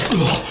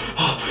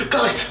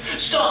 Guys,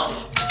 stop!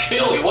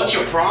 Kelly, what's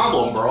your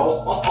problem,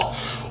 bro?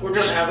 We're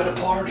just having a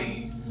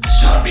party.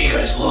 It's not me,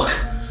 guys. Look,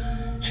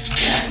 it's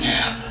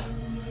CATNAP.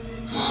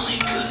 My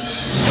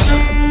goodness.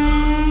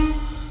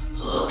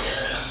 Look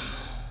at him.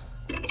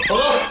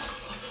 Hello?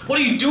 What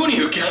are you doing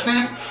here,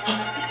 CATNAP?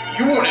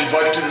 You weren't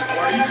invited to this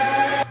party.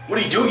 What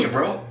are you doing here,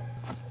 bro?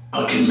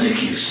 I can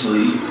make you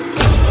sleep.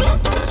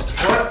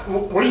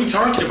 What are you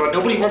talking about?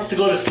 Nobody wants to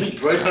go to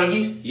sleep, right,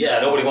 Huggy? Yeah,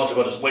 nobody wants to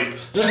go to sleep.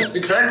 Yeah,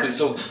 exactly.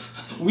 So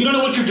we don't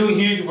know what you're doing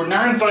here. We're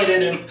not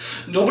invited, and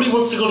nobody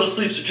wants to go to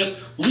sleep. So just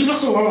leave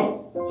us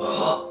alone.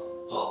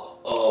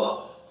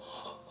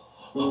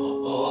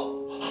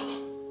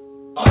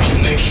 I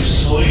can make you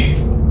sleep.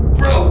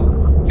 Bro,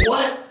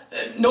 what?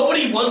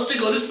 Nobody wants to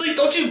go to sleep.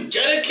 Don't you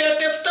get it,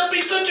 CATNAP? Stop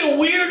being such a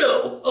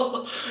weirdo.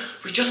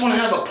 We just want to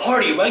have a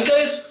party, right,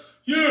 guys?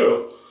 Yeah,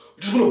 I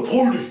just want to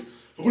party.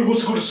 Nobody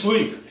wants to go to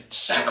sleep.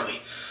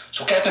 Exactly.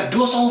 So, CATNAP,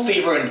 do us all a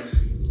favor and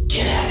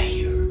get out of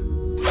here.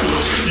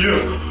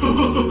 Yeah.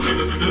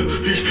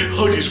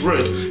 Huggy's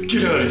right.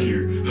 Get out of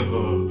here.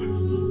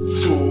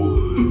 Fool.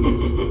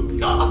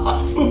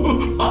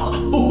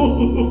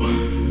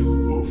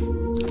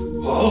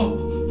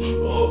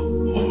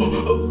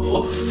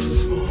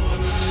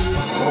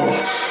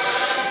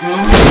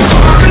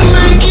 I can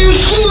make you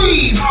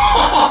sleep!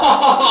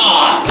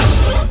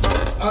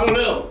 I don't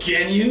know.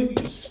 Can you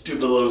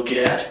stupid little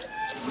cat?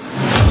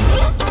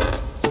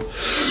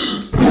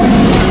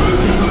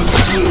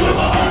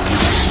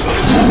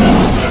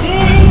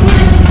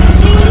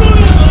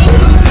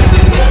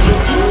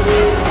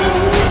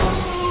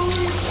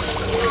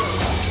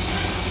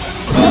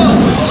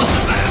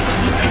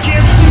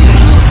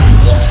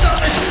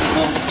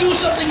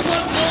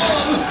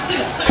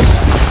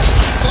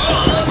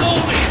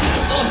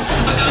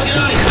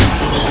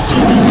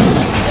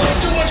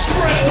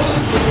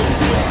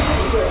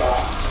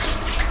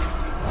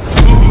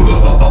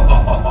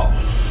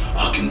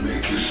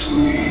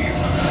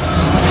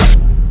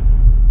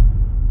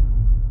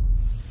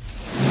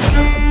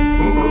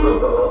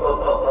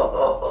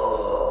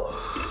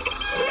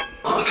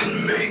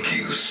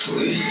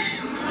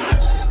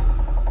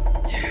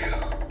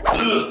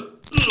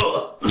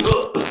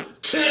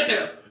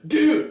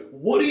 Dude,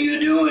 what are you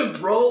doing,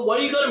 bro? Why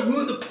do you gotta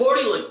ruin the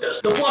party like this?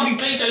 The Fluffy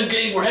Playtime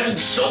gang, we're having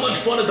so much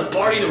fun at the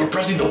party that we're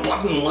pressing the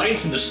button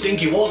lights and the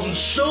stinky walls and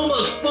so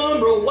much fun,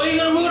 bro. Why you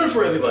gotta ruin it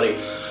for everybody?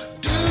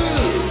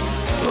 Dude!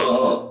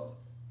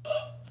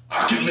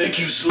 I can make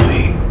you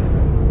sleep.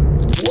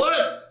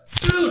 What?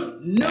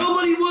 Dude,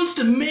 nobody wants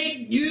to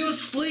make you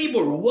sleep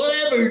or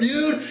whatever,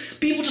 dude.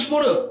 People just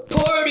want to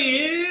party,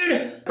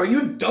 dude. Are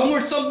you dumb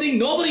or something?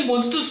 Nobody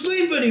wants to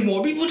sleep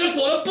anymore. People just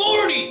want to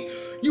party.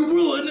 You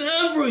ruin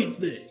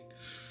everything.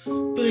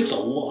 Thanks a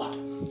lot.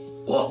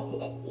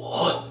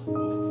 What?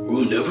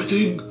 Ruined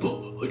everything?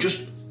 I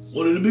just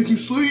wanted to make you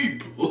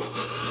sleep.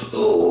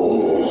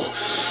 Oh,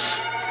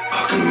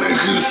 I can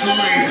make you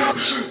sleep.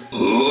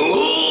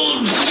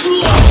 Oh,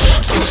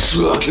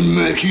 I can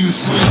make you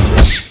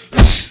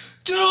sleep.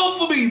 Get off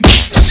of me.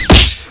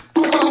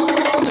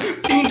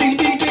 Ding, ding,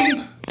 ding,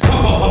 ding.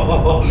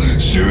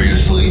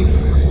 Seriously?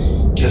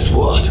 Guess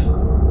what?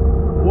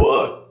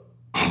 What?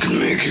 I can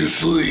make you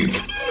sleep.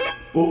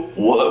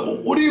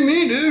 What? What do you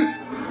mean, dude?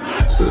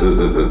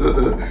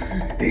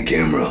 Hey,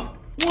 camera.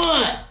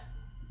 What?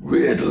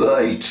 Red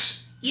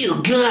lights.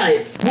 You got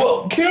it.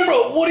 Whoa,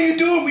 camera, what are you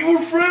doing? We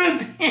were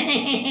friends.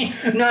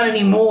 Not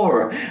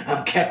anymore.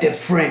 I'm CATNAP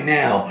friend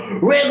now.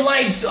 Red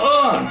lights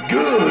on.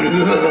 Good.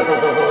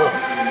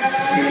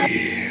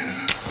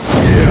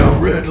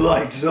 Yeah, red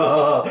lights.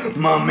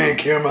 My man,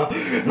 camera.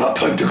 Now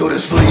time to go to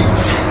sleep.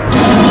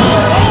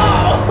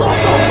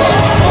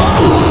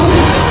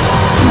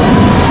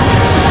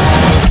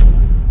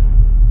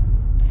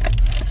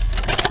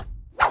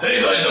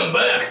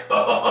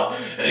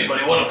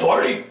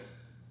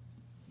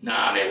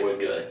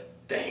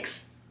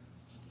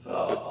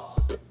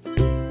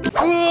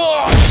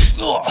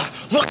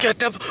 Look at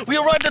them. We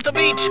arrived at the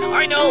beach.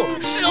 I know.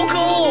 So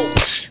cool.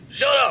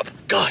 Shut up.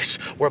 Guys,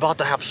 we're about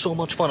to have so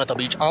much fun at the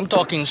beach. I'm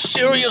talking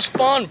serious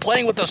fun,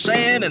 playing with the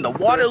sand and the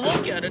water.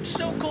 Look at it.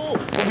 So cool.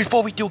 But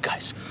before we do,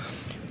 guys,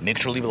 make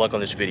sure to leave a like on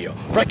this video.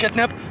 Right,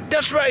 CATNAP?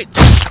 That's right.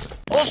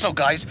 Also,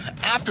 guys,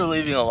 after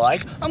leaving a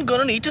like, I'm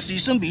gonna need to see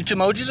some beach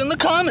emojis in the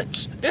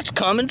comments. It's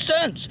common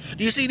sense.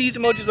 Do you see these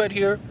emojis right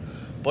here?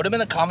 Put them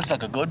in the comments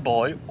like a good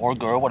boy or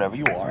girl, whatever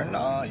you are, and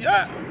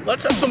yeah,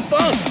 let's have some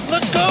fun.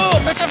 Let's go.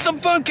 Let's have some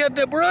fun,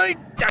 CATNAP, right?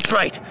 That's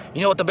right.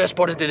 You know what the best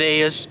part of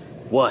today is?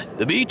 What,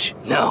 the beach?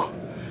 No.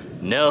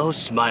 No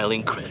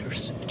smiling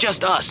critters.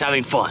 Just us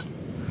having fun.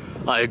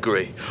 I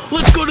agree.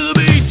 Let's go to the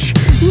beach.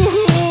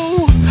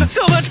 Woohoo!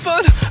 So much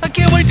fun. I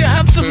can't wait to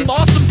have some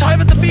awesome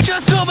time at the beach.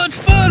 That's so much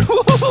fun.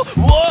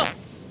 What?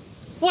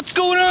 What's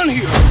going on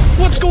here?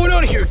 What's going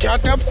on here,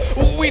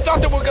 CATNAP? We thought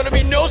there were gonna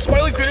be no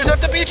smiling critters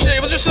at the beach today.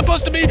 It was just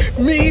supposed to be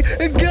me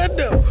and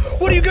CATNAP.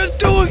 What are you guys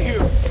doing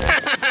here?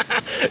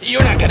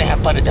 You're not gonna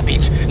have fun at the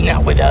beach.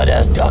 Not without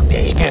us,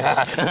 DogDay.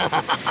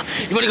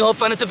 You wanna go have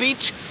fun at the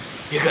beach?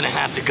 You're gonna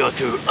have to go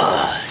through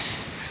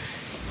us.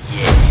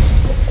 Yeah.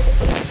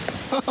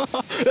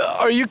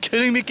 Are you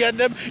kidding me,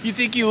 CATNAP? You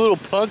think you little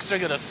punks are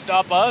gonna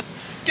stop us?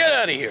 Get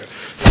out of here.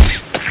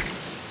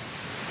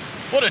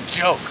 What a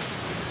joke.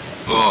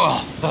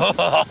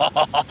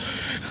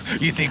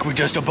 You think we're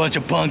just a bunch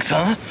of punks,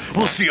 huh?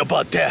 We'll see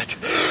about that.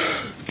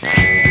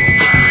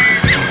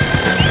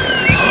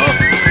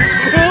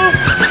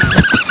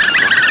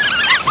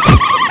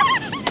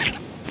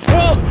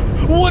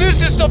 What is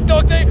this stuff,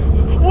 DogDay?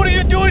 What are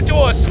you doing to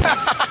us?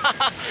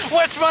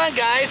 What's wrong,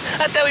 guys?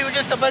 I thought we were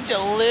just a bunch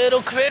of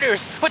little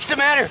critters. What's the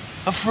matter?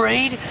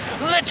 Afraid?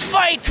 Let's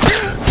fight!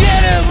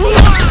 Get him!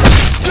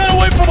 Get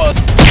away from us!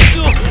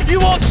 You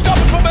won't stop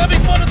us from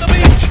having fun at the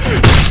beach!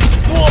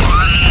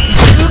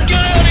 Get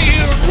out of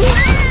here!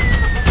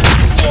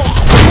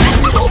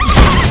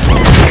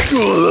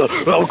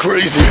 I'm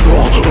crazy!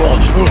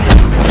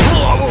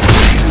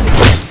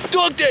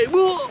 DogDay!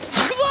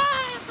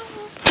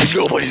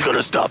 Nobody's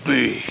gonna stop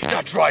me.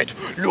 That's right.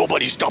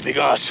 Nobody's stopping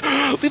us.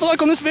 Leave a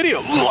like on this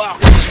video.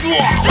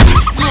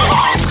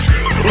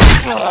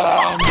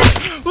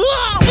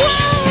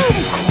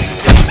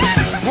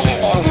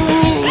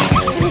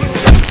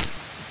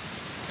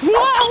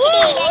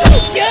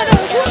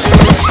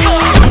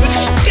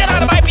 Get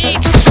out of my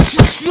beach!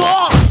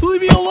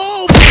 Leave me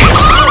alone!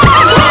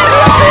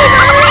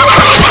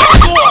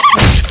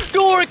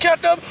 Don't worry,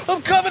 CATNAP.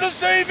 I'm coming to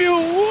save you.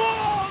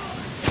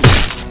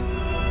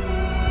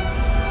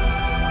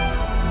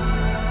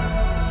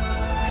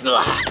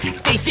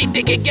 They think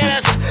they can get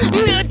us.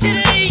 Not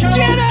today.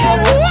 Get out!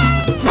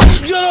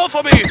 Get off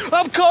of me!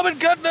 I'm coming,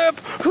 CATNAP.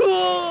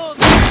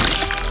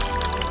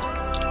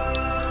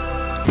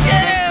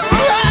 Get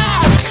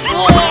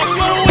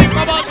away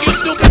from us, you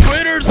stupid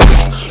critters!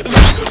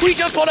 We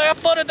just want to have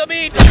fun at the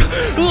beach!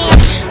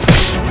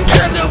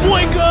 CATNAP,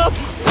 wake up!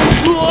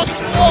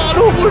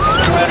 No more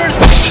critters!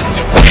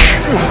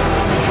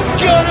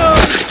 Get up!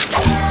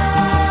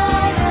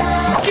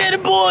 Get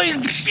it,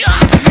 boys!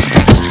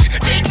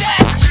 Take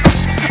that!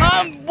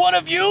 I'm one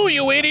of you,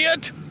 you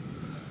idiot!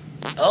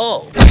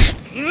 Oh.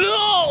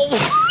 No!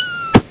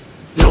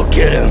 No,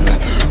 get him!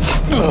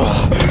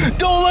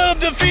 Don't let him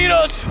defeat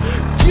us!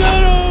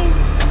 Get him!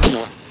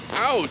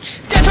 Ouch!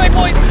 That's right,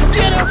 boys!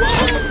 Get him!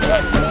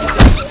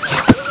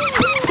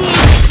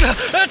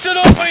 That's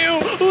enough for you!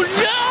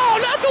 No!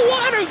 Not the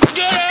water!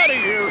 Get out of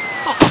here!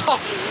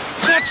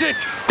 That's it!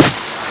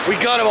 We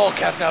got him all,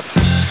 CATNAP.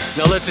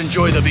 Now let's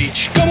enjoy the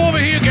beach. Come over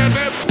here,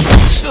 CATNAP!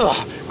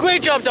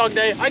 Great job,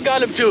 DogDay. I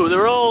got him too.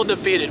 They're all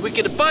defeated. We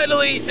can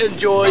finally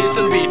enjoy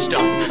some beach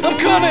time. I'm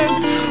coming!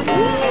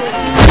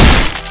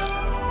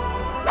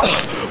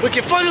 We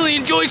can finally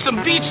enjoy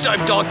some beach time,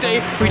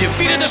 DogDay. We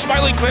defeated the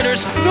smiling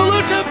critters. Now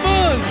let's have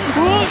fun!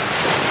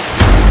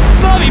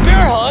 Bobby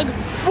Bear Hug?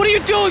 What are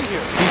you doing here?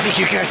 You think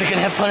you guys are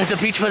gonna have fun at the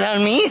beach without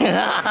me?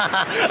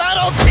 I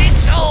don't think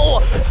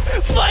so!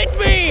 Fight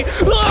me!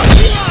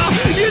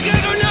 You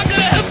guys are not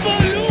gonna have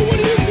fun! No, what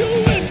are you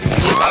doing?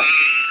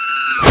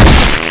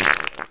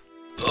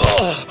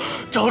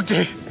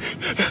 DogDay,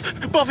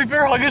 Bobby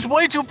Bear Hug is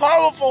way too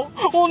powerful.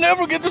 We'll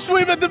never get to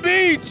swim at the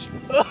beach.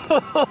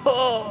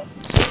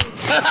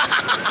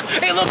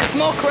 Hey, look, a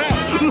small crab.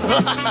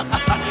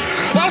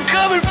 I'm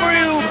coming for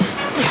you.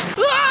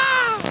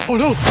 Oh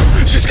no,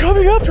 she's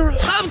coming after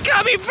us. I'm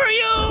coming for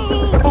you.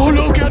 Oh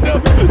no,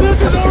 CATNAP,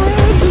 this is our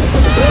end.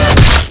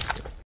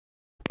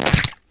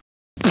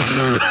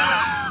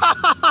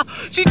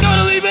 She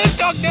totally missed,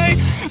 DogDay.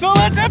 Now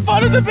let's have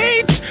fun at the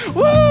beach.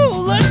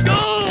 Woo, let's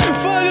go.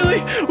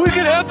 Finally, we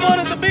can have fun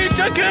at the beach.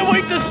 I can't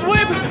wait to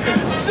swim.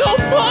 So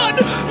fun.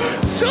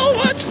 So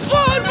much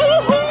fun.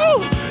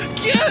 Woohoo.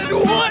 Can't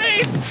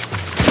wait.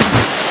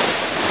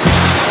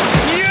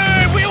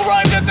 Yeah, we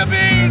arrived at the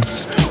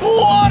beach.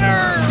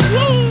 Water.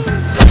 Woo.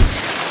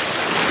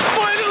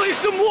 Finally,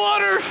 some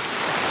water.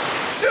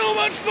 So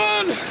much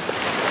fun.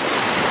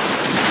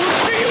 We'll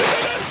see you in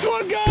the next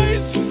one,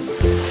 guys.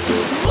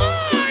 Bye.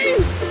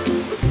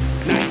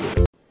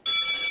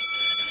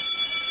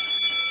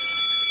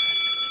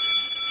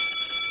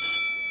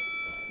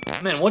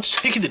 what's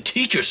taking the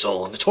teacher so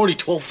long? It's already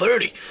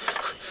 12:30.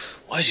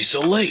 Why is he so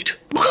late?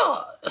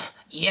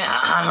 Yeah,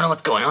 I don't know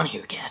what's going on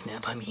here,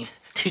 Catnap. I mean,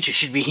 teacher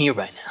should be here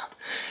right now.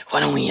 Why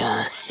don't we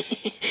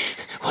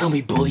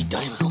bully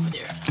Diamond over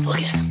there? Look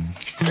at him.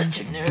 He's such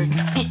a nerd.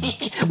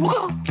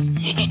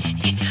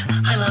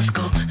 I love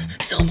school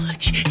so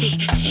much.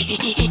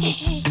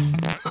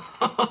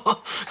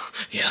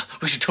 Yeah,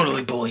 we should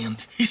totally bully him.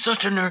 He's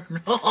such a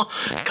nerd.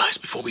 Guys,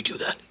 before we do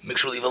that, make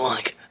sure to leave a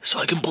like so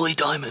I can bully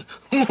Diamond.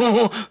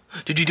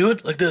 Did you do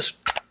it? Like this?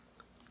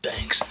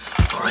 Thanks.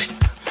 Alright.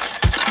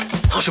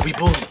 How should we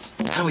bully him?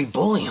 How do we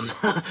bully him?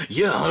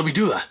 Yeah, how do we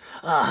do that?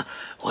 Why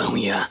don't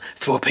we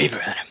throw a paper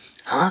at him?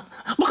 Huh?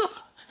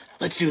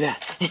 Let's do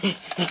that.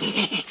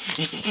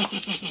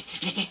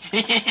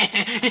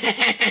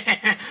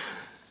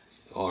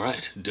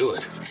 Alright, do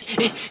it.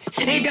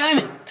 Hey,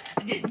 Diamond!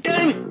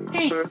 Diamond!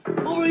 Hey,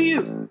 over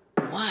you!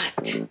 What?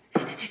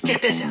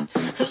 Check this out.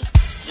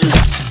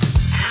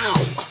 Ow!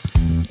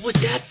 What was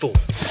that for?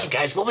 Hey,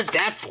 guys, what was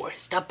that for?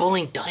 Stop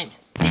bullying Diamond.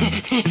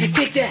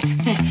 Take that!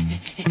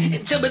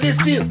 And some of this,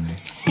 too!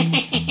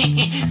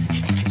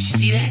 Did you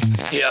see that?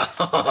 Yeah,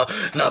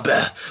 not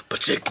bad,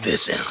 but check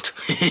this out.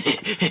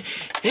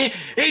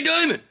 Hey,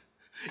 Diamond!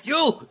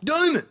 Yo,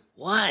 Diamond!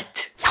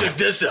 What? Check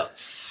this out.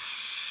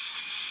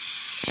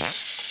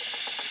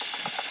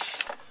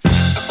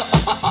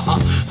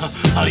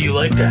 How do you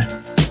like that?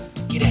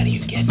 Get out of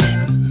here,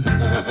 Catnap.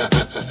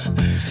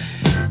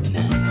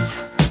 Nice.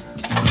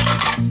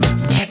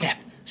 Catnap,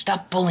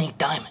 stop bullying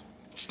Diamond.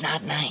 It's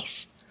not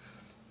nice.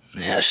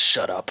 Yeah,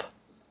 shut up.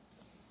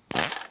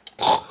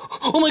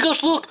 Oh my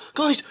gosh, look!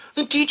 Guys,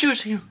 the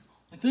teacher's here,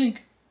 I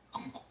think.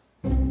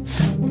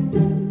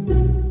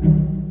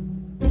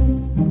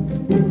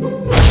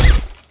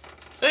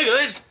 Hey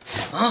guys!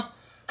 Huh?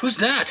 Who's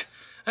that?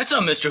 That's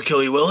not Mr.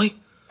 Killy Willy.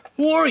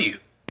 Who are you?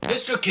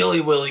 Mr.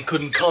 Killy Willy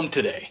couldn't come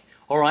today,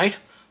 alright?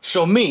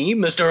 So me,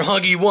 Mr.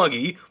 Huggy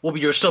Wuggy, will be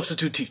your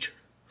substitute teacher.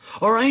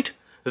 Alright?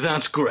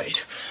 That's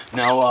great.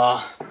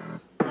 Now,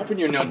 open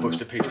your notebooks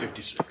to page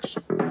 56.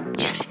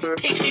 Yes,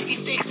 page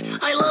 56.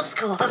 I love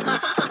school.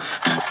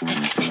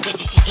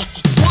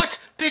 What?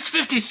 Page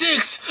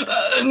 56?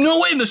 No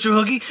way, Mr.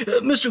 Huggy.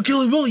 Mr.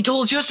 Killy Willy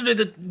told us yesterday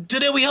that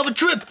today we have a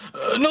trip.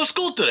 No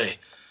school today.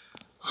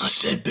 I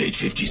said page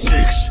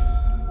 56.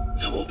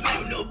 Now open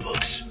your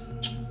notebooks.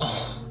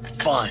 Oh,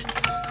 fine.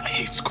 I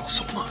hate school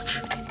so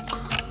much.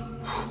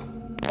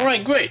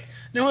 Alright, great.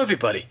 Now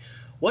everybody,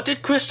 what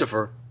did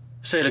Christopher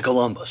say to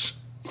Columbus?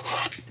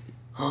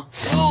 Huh?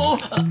 Oh,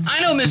 I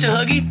know, Mr.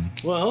 Huggy.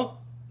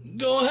 Well,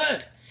 go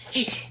ahead.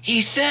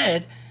 He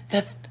said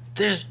that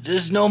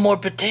there's no more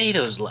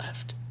potatoes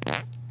left.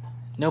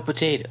 No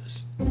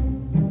potatoes.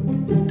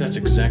 That's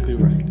exactly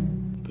right.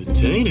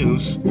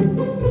 Potatoes?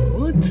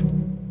 What?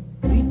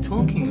 What are you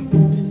talking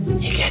about?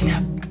 Hey,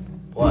 Catnap.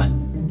 What?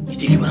 You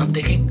thinking what I'm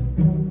thinking?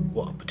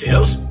 What,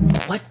 potatoes?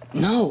 What?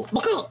 No.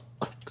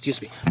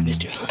 Excuse me.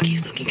 Mr.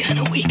 Huggy's looking kind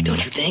of weak,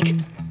 don't you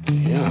think?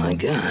 Yeah, I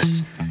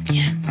guess.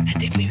 Yeah, I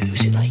think maybe we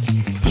should, like,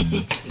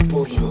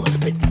 bully him a little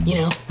bit, you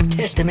know,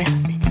 test him out.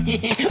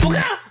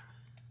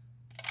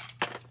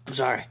 I'm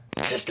sorry.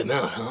 Test him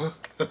out, huh?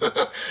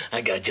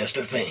 I got just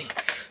a thing.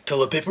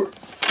 Toilet paper,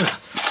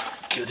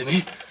 give it to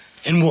me,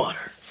 and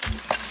water.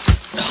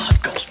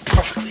 It goes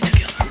perfectly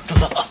together.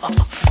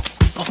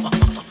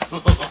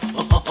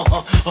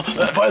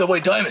 By the way,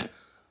 Diamond.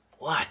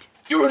 What?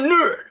 You're a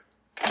nerd.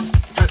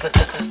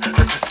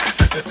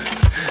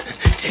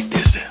 Check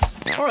this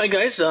out. All right,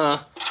 guys.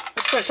 Let's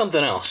try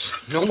something else.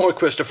 No more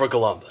Christopher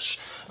Columbus.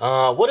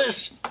 What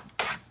is?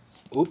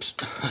 Oops,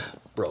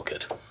 broke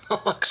it.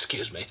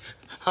 Excuse me.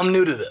 I'm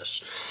new to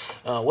this.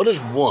 What is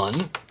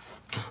 1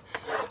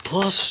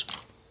 plus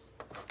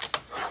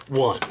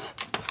 1?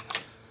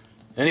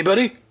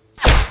 Anybody?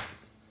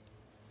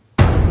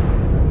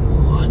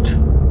 What?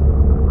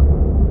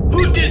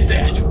 Who did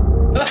that?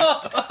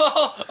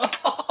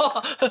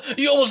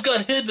 You almost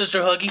got hit,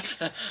 Mr. Huggy.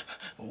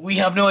 We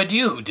have no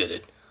idea who did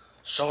it.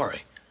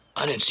 Sorry,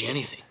 I didn't see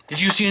anything.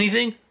 Did you see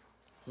anything?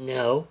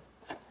 No.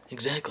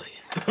 Exactly.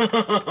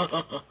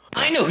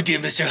 I know who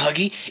did, Mr.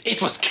 Huggy.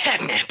 It was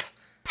Catnap.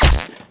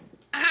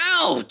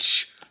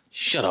 Ouch!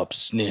 Shut up,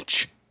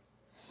 snitch.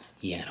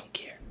 Yeah, I don't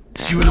care.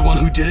 You were the one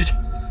who did it?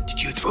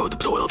 Did you throw the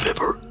toilet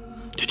paper?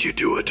 Did you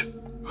do it?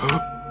 Huh?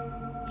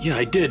 Yeah,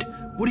 I did.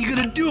 What are you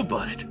gonna do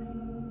about it?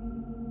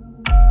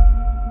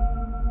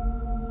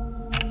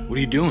 What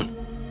are you doing?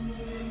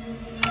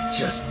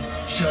 Just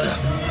shut up.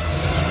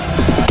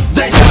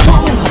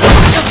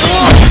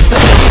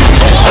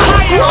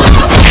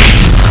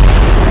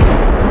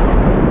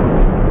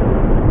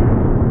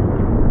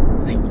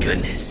 My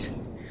goodness.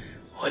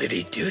 What did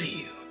he do to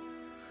you?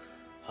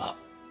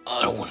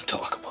 I don't want to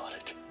talk about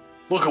it.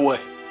 Look away.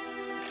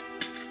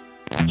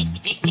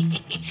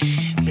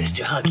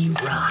 Mr. Huggy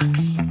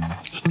rocks.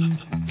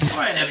 All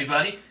right,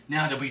 everybody.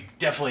 Now that we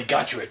definitely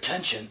got your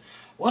attention,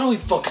 why don't we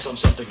focus on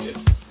something new?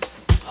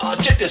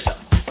 Check this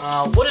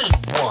out. What is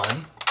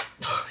 1?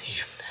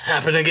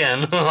 Happened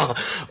again.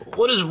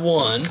 What is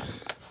 1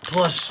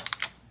 plus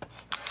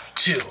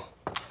 2?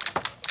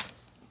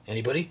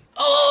 Anybody?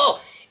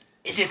 Oh,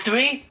 is it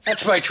 3?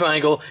 That's right,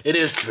 Triangle. It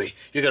is 3.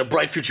 You got a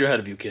bright future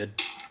ahead of you,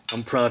 kid.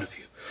 I'm proud of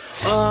you.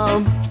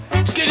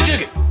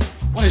 Chicken.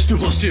 What is 2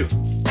 plus 2?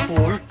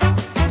 4.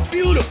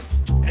 Beautiful.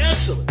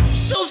 Excellent.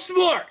 So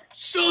smart.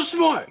 So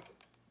smart.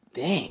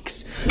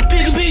 Thanks.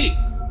 Piggy.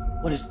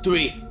 What is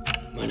 3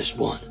 minus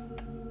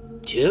 1?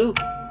 2?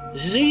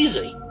 This is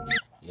easy.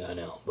 Yeah, I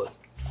know, but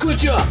good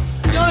job.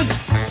 Done.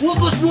 1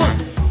 plus 1.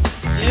 2.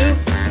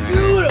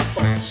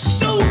 Beautiful.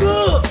 So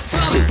good.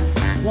 Tommy.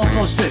 1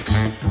 plus 6.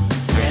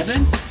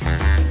 7.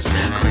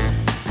 Exactly.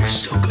 You're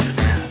so good at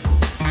math.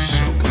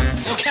 So good.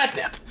 Now,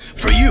 Catnap.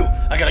 For you,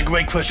 I got a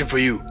great question for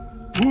you.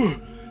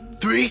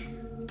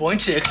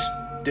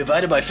 3.6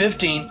 divided by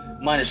 15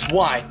 minus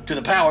y to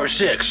the power of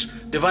 6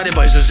 divided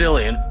by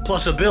zillion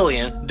plus a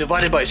billion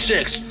divided by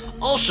 6.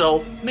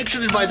 Also, make sure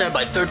to divide that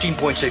by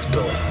 13.6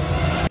 billion.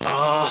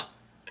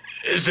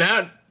 Is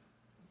that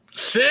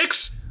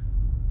 6?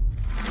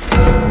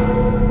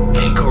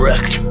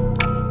 Incorrect.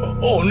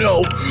 Oh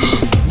no.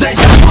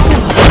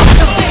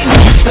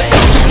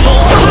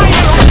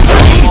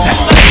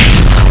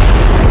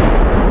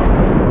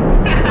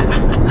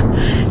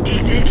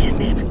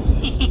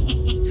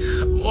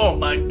 Oh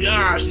my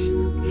gosh. I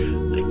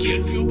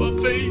can't feel my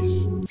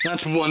face.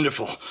 That's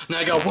wonderful. Now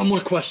I got one more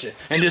question,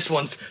 and this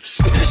one's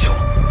special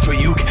for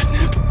you,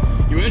 Catnap.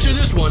 You answer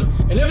this one,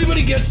 and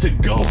everybody gets to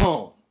go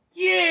home.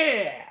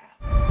 Yeah!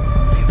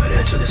 You better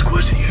answer this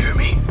question, you hear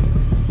me?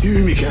 You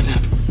hear me,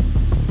 Catnap?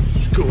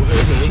 Just go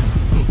ahead, man.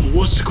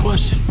 What's the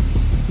question?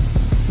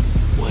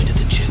 Why did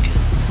the chicken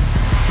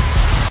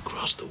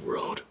cross the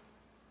road?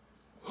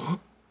 Huh?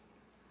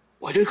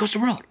 Why did it cross the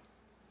road?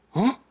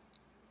 Huh?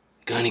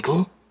 Got any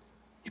clue?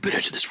 You better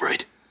answer this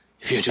right.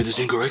 If you answer this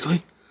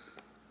incorrectly,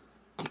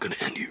 I'm gonna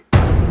end you.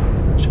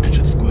 So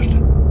answer this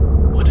question.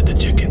 Why did the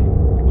chicken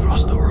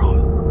cross the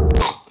road?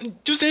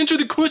 Just answer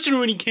the question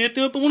already,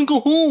 Catnap. I wanna go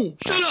home.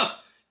 Shut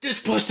up! This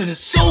question is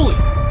solely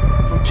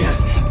for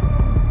Catnap.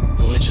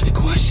 Now answer the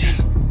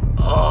question.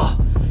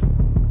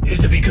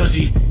 Is it because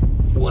he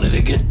wanted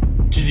to get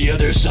to the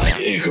other side?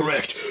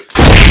 Incorrect.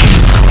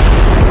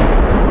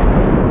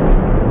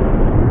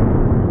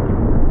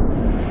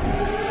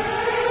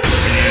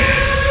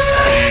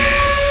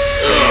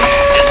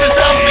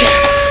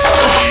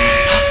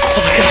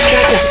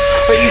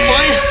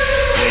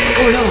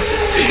 Oh no,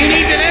 he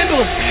needs an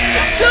ambulance!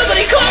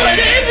 Somebody call an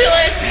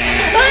ambulance!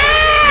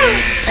 Ah!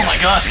 Oh my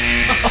gosh!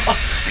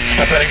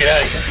 I better get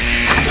out of here.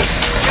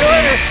 See you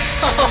later!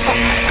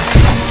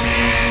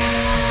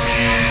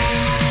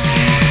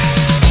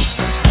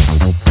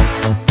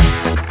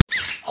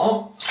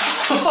 Oh?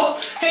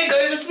 Hey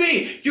guys, it's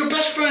me, your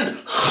best friend,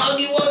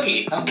 Huggy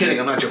Wuggy. I'm kidding,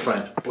 I'm not your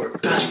friend. We're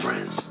best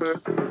friends.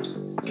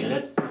 Get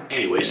it?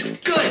 Anyways,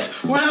 guys,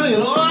 we're having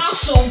an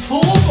awesome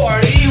pool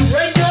party,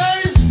 right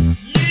guys?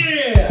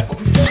 Yeah! But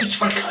before we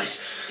start,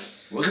 guys,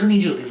 we're gonna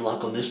need you to leave a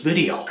like on this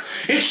video.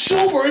 It's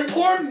super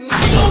important!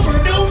 Super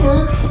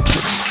duper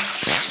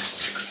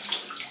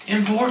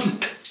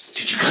important!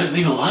 Did you guys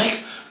leave a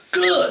like?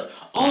 Good!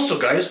 Also,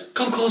 guys,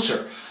 come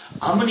closer.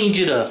 I'm gonna need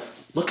you to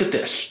look at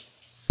this.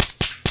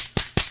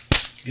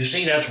 You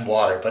see, that's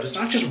water, but it's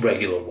not just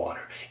regular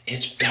water.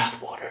 It's bath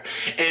water.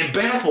 And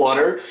bath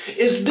water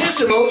is this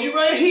emoji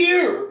right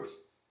here.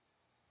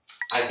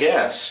 I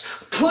guess.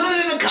 Put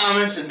it in the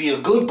comments and be a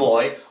good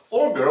boy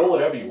or girl,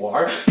 whatever you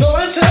are. Now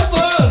let's have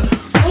fun!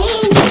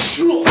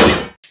 Woo!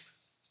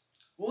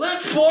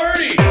 Let's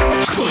party!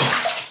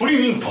 What do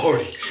you mean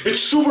party?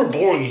 It's super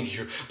boring in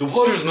here. The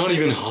water's not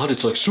even hot.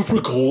 It's like super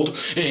cold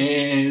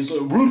and it's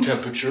like room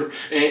temperature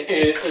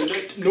and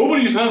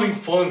nobody's having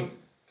fun.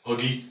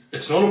 Huggy,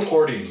 it's not a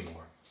party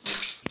anymore.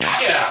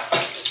 Yeah,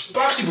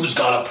 Boxy Boo's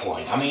got a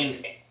point. I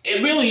mean,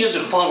 it really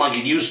isn't fun like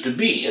it used to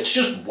be. It's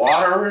just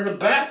water in a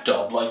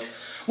bathtub. Like,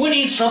 we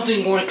need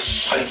something more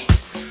exciting.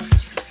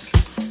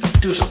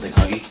 Do something,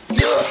 Huggy.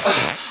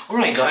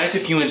 Alright guys,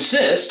 if you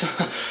insist.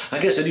 I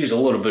guess it is a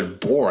little bit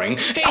boring.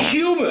 Hey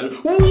human,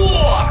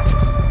 what?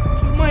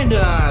 Do you mind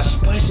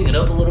spicing it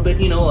up a little bit?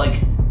 You know,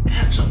 like,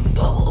 add some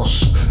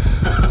bubbles.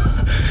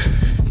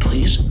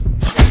 Please?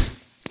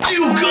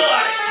 You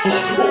got it!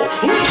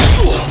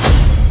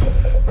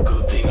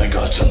 Good thing I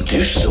got some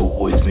dish soap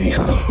with me.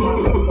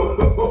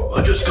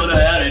 I'm just gonna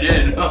add it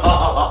in.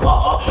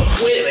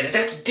 Wait a minute,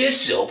 that's dish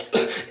soap.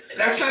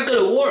 That's not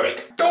gonna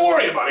work. Don't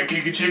worry about it,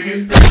 Kiki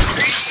Chicken.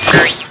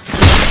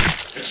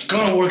 It's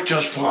gonna work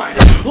just fine.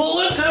 Well,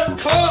 let's have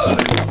fun!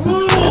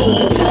 Woo!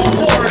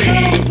 Pool party!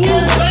 Woo!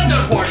 That's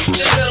a party!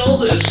 Check out all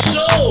this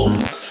soap!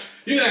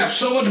 You're gonna have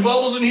so much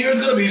bubbles in here, it's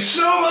gonna be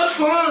so much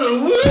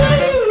fun! Woo!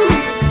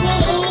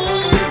 Bubbles!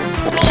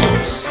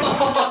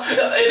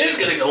 It is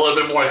getting a little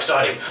bit more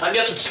exciting. I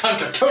guess it's time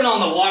to turn on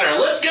the water.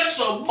 Let's get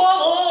some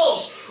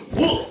bubbles!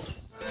 Woo!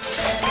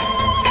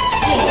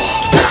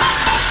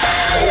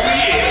 Oh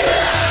yeah!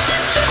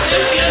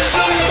 Let's get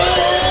some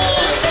bubbles!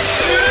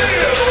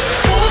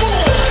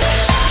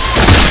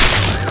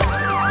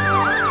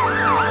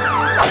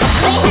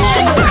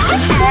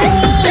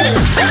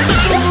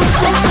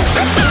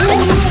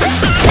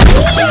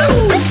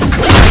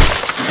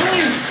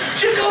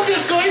 Check out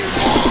this, guys!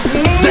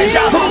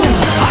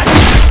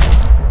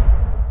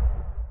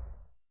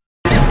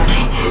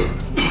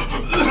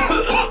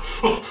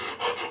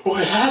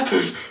 What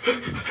happened?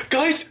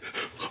 Guys,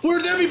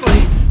 where's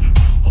everybody?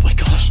 Oh my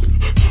gosh.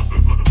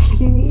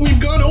 We've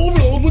gone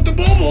overload with the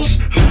bubbles.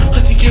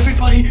 I think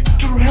everybody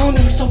drowned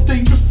or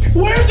something.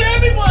 Where's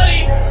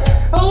everybody?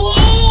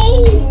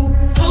 Hello?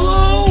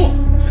 Hello?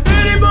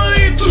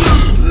 Anybody?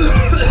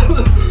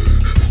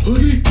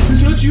 Huggy,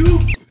 is that you?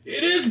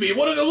 It is me.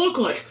 What does it look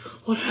like?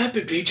 What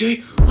happened,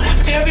 BJ? What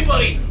happened to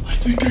everybody? I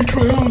think they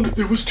drowned.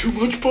 There was too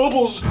much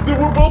bubbles. There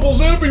were bubbles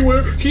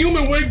everywhere.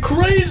 Human went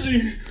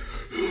crazy.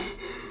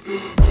 Yeah,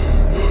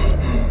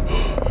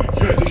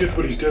 I think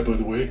everybody's dead, by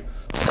the way.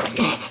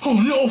 Oh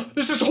no,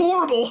 this is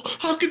horrible.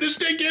 How can this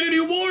day get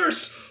any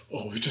worse?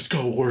 Oh, it just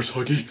got worse,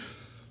 Huggy.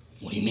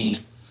 What do you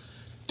mean?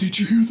 Did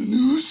you hear the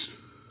news?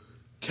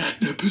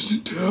 Catnap is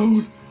in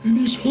town, and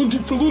he's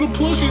hunting for little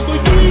plushies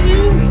like me and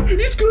you.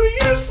 He's gonna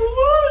eat us for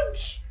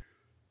lunch.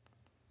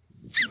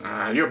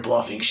 You're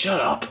bluffing. Shut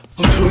up.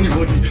 I'm telling you,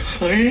 Huggy,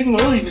 I ain't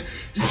lying.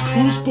 He's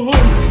close by.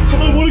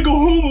 I want to go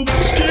home. I'm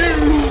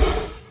scared.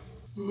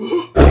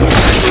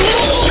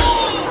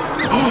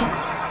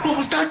 What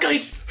was that,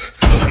 guys?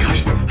 Oh my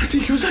gosh, I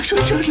think he was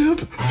actually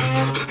Catnap. It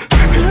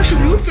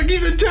actually looks like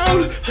he's in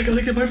town. I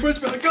gotta get my friends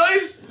back.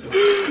 Guys,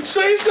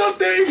 say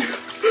something.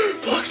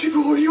 Boxy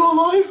Boo, are you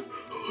alive?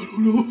 I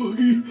don't know,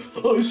 Huggy.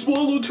 I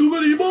swallowed too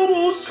many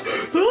bubbles.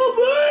 Help me!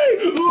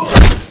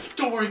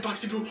 Don't worry,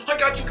 Boxy Boo. I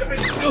got you guys.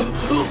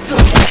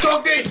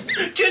 DogDay.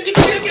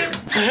 Chicken.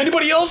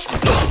 Anybody else?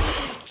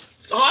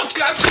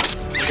 Hopscotch.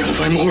 I gotta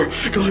find more.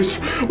 Guys,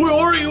 where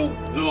are you?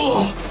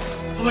 Oh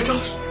my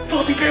gosh.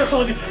 Floppy bear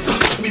hug.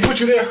 Let me put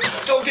you there.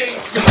 DogDay.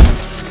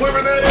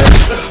 Whoever that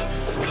is.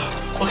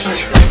 Looks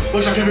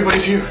like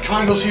everybody's here.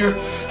 Triangle's here.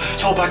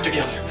 It's all back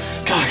together.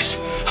 Guys,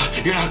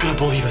 you're not gonna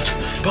believe it.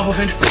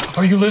 Bubblefint,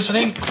 are you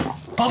listening?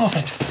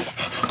 Bubblefint,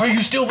 are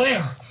you still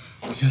there?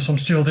 Yes, I'm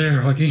still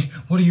there, Huggy.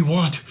 What do you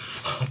want?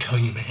 I'm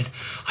telling you, man,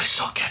 I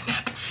saw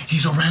Catnap.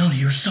 He's around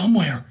here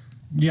somewhere.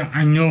 Yeah,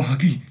 I know,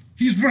 Huggy.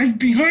 He's right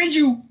behind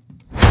you.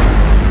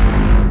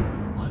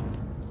 What?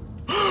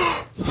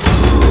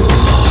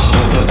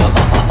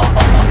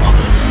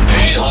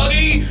 Hey,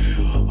 Huggy!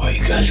 Are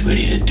you guys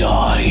ready to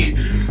die?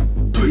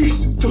 Please,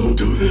 don't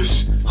do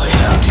this. I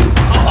have to.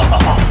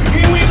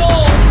 Here we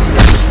go!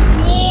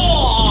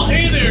 Oh,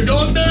 hey there,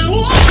 DogDay! Oh,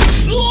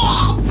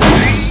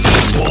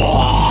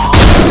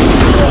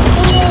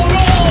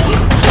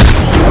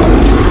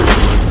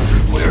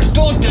 no! Where's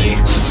DogDay? I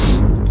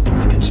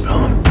can smell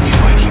him. He's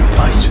right here,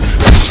 guys.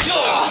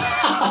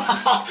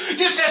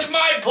 This is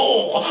my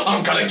pool!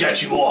 I'm gonna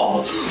get you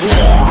all.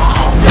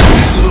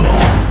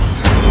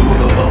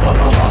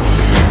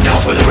 Now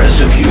for the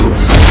rest of you.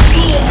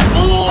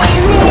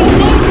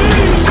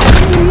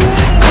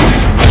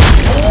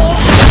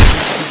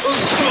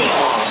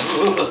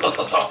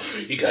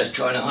 You guys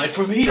trying to hide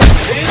from me?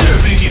 Hey there,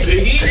 Piggy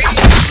Piggy!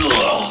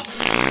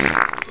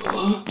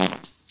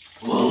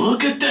 Well,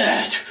 look at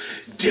that!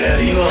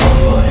 Daddy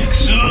long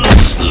legs!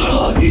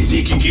 You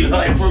think you can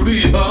hide from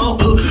me, huh?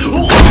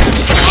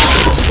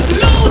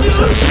 No,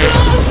 dude,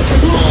 stop!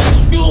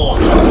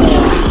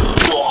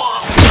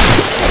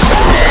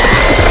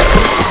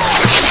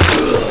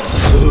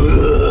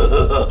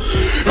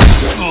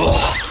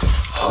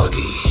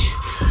 Huggy,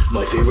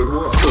 my favorite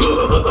word.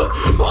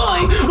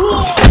 Bye!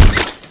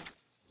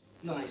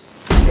 Nice.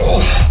 Oh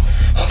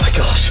my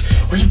gosh,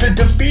 we've been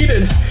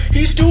defeated.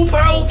 He's too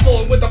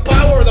powerful. With the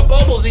power of the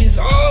bubbles, he's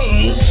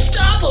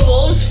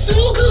unstoppable.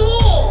 So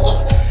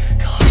cool.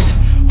 Guys,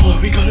 what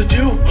are we gonna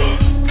do?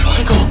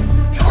 Triangle,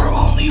 you're our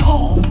only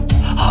hope.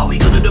 How are we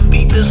gonna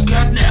defeat this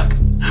Catnap?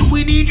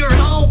 We need your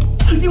help.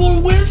 Your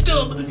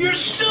wisdom. You're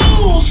so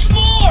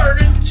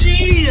smart and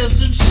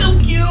genius and so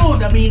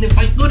cute. I mean, if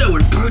I could, I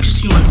would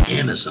purchase you on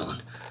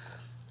Amazon.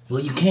 Well,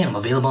 you can. I'm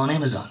available on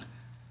Amazon.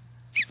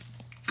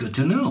 Good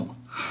to know.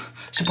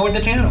 Support the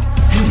channel.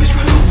 Hey, Mr.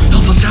 Triangle,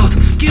 help us out.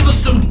 Give us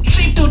some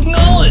ShapeDude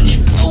knowledge.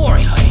 Don't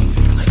worry, honey.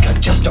 I got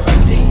just the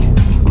right thing.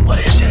 What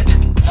is it?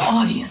 The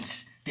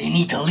audience. They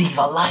need to leave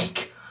a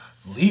like.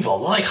 Leave a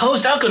like? How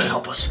is that gonna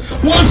help us?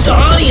 Once the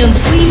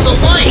audience leaves a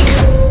like,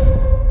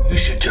 you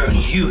should turn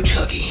huge,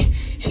 Huggy.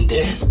 And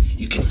then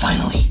you can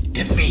finally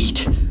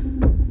defeat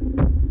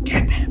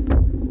Catnap.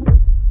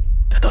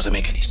 That doesn't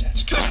make any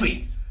sense. Trust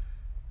me.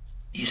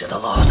 These are the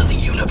laws of the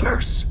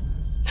universe.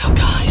 Now,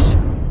 guys,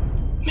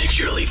 make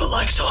sure to leave a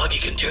like so Huggy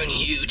can turn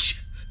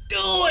huge.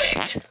 Do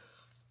it!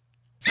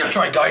 That's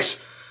right, guys.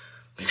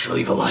 Make sure to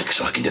leave a like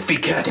so I can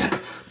defeat Catnap.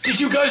 Did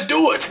you guys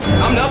do it?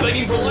 I'm not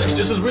begging for likes.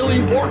 This is really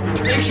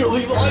important. Make sure to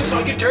leave a like so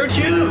I can turn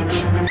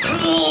huge.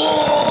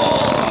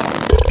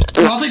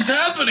 Nothing's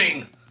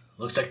happening.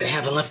 Looks like they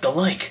haven't left a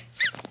like.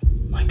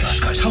 My gosh,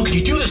 guys, how could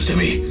you do this to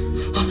me?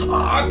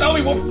 I thought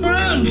we were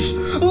friends.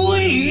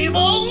 Leave a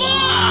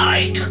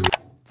like.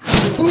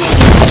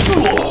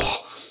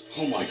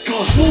 Oh my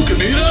gosh, look at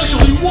me, it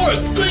actually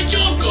worked! Great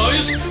job,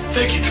 guys!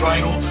 Thank you,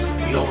 Triangle.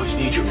 We always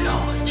need your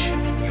knowledge.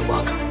 You're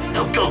welcome.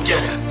 Now go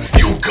get it.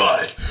 You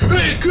got it.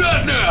 Hey,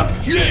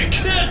 Catnap! Yay,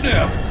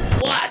 Catnap!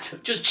 What?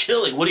 Just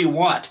chilling. What do you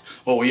want?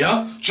 Oh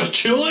yeah? Just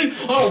chilling?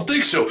 I don't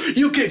think so.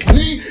 You kicked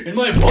me and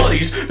my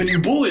buddies, and you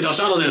bullied us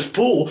out of this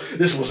pool.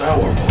 This was our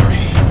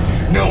party.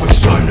 Now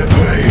it's time to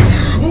pay.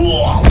 Get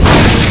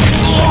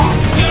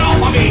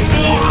off of me!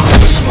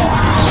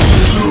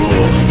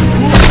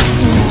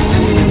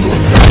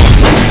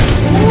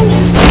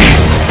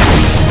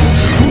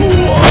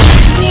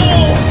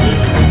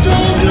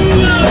 Don't do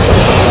that!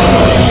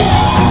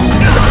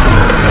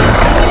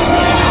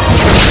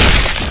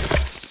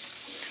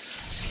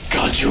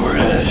 Got your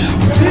head.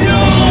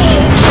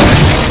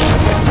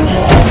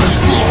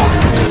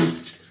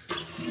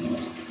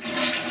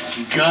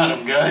 Got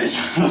him,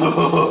 guys.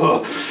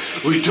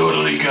 We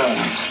totally got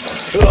him.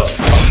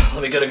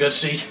 Let me get a good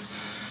seat.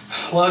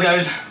 Well,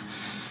 guys,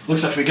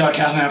 looks like we got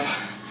CATNAP.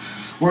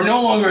 We're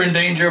no longer in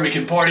danger. We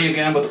can party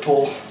again with the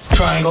pool.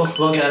 Triangle,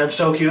 look at him,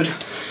 so cute.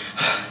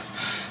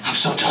 I'm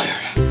so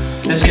tired.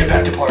 Let's get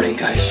back to partying,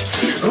 guys.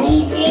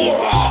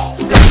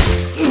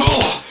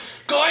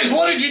 Guys,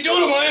 what did you do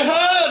to my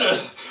head?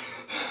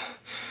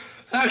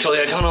 Actually,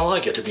 I kind of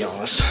like it, to be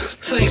honest.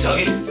 Thanks,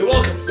 Huggy. You're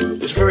welcome.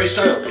 It's very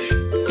stylish.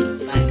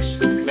 Thanks.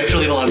 Make sure to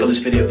leave a like on this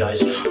video,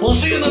 guys. We'll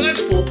see you in the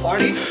next pool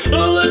party.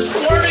 Let's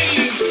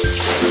party!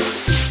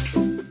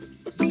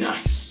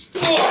 Nice.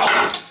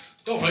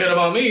 Don't forget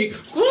about me.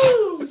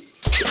 Woo!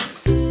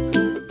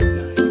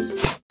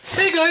 Nice.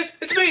 Hey guys,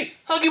 it's me,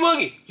 Huggy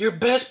Wuggy, your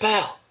best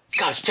pal.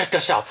 Guys, check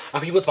this out.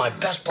 I'm here with my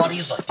best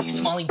buddies like these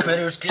smiling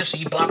critters,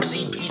 Kissy,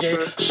 Boxy,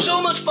 PJ.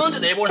 So much fun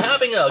today. We're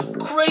having a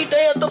great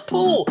day at the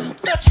pool.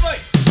 That's right.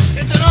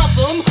 It's an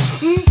awesome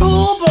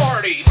pool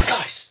party.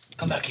 Guys,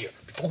 come back here.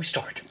 Before we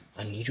start,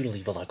 I need you to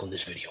leave a like on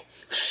this video.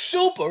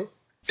 Super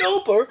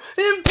duper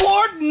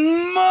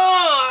important.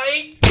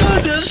 My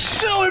goodness,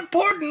 so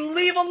important.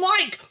 Leave a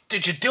like.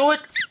 Did you do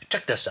it?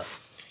 Check this out.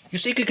 You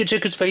see Kika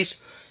Chicken's face?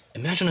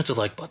 Imagine it's a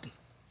like button.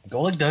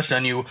 Go like this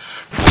and you...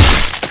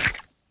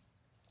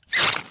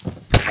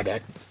 My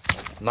bad.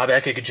 My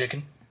bad, Kika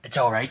Chicken. It's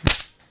alright.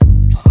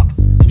 Shut up.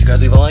 Did you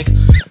guys leave a like?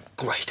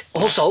 Great.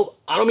 Also,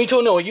 I don't mean to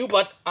annoy you,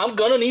 but I'm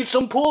gonna need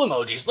some pool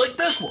emojis like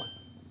this one.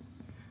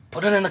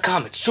 Put it in the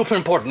comments. Super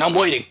important. I'm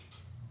waiting.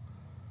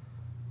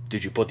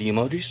 Did you put the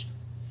emojis?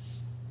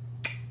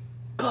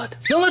 Good.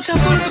 Now let's have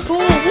fun at the pool.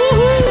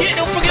 Woohoo! Yeah,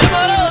 don't forget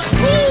about us.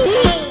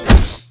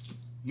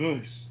 Woo!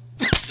 Nice.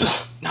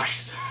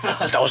 Nice.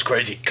 That was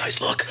crazy. Guys,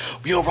 look.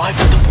 We arrived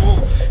at the pool.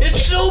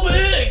 It's so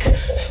big.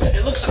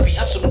 It looks like we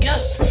have some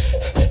guests.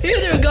 Hey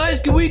there,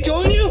 guys. Can we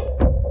join you?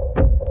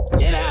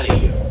 Get out of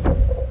here.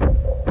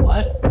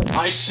 What?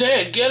 I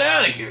said get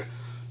out of here.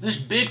 This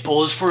big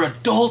pool is for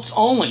adults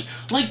only.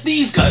 Like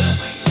these guys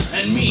over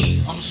here. And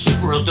me. I'm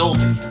super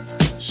adulty.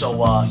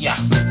 So, yeah.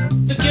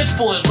 The kids'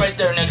 pool is right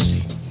there next to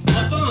you.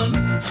 Have fun.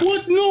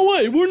 What? No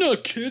way. We're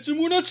not kids and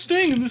we're not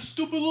staying in this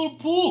stupid little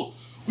pool.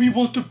 We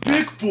want the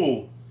big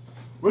pool.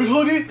 Right,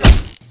 Huggy?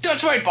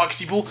 That's right,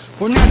 Boxy Pool.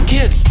 We're not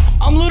kids.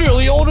 I'm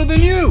literally older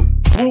than you.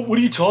 What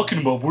are you talking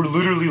about? We're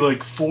literally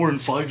like 4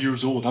 and 5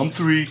 years old. I'm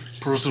 3,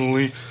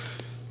 personally.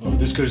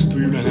 This guy's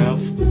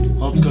 3.5.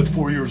 Hub's got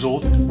 4 years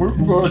old. We're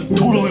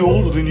totally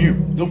older than you.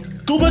 Now,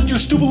 go back to your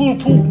stupid little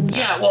pool.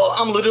 Yeah, well,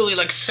 I'm literally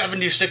like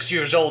 76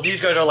 years old. These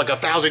guys are like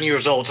 1,000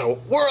 years old, so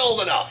we're old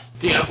enough.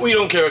 Yeah, we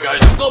don't care,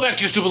 guys. Go back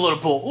to your stupid little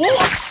pool. Ooh.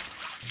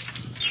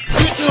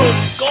 You too.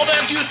 Go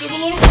back to your stupid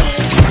little pool.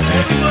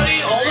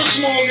 Everybody, all the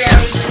small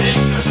guys,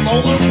 in your small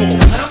little pool.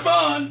 Have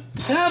fun.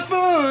 Have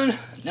fun.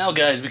 Now,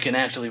 guys, we can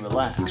actually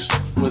relax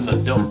with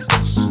adults.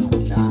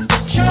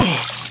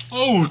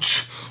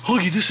 Ouch.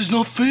 Huggy, this is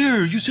not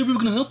fair. You said we were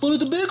gonna have fun at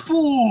the big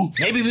pool.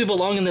 Maybe we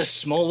belong in this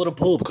small little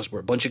pool because we're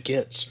a bunch of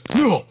kids.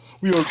 No,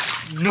 we are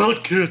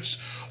not kids.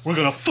 We're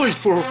gonna fight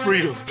for our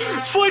freedom.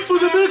 Fight for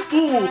the big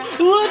pool.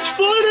 Let's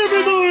fight,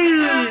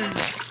 everybody.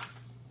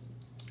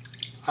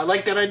 I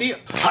like that idea.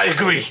 I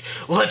agree.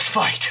 Let's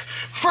fight.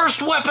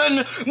 First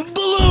weapon,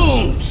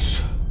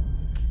 balloons.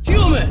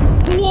 Human,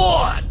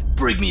 what?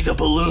 Bring me the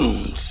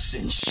balloons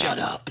and shut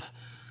up.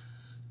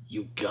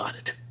 You got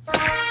it.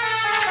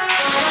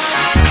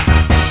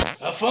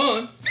 Have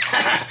fun.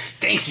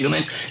 Thanks,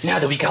 human. Now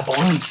that we got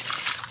balloons,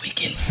 we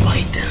can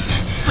fight them.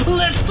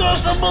 Let's throw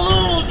some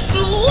balloons.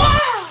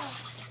 Wow!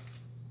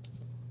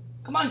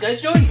 Come on,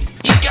 guys, join me.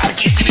 You got it,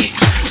 GCBs.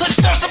 Let's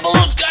throw some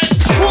balloons, guys.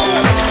 Let's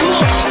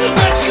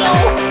go.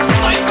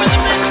 Fight for the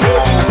big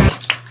pool.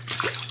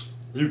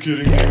 Are you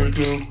kidding me right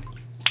now?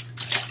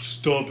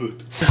 Stop it.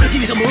 Give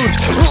me some balloons. I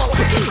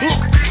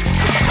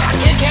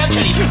can't catch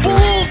any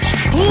balloons.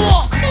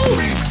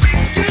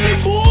 Get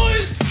it,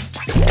 boys.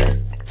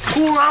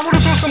 Ooh, I want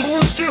to throw some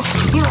balloons too.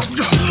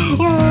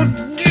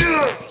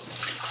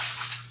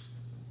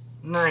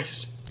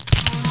 Nice.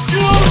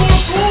 Get out of our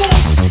pool!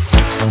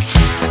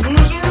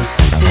 Losers!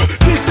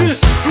 Take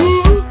this!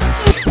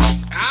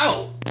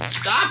 Ow!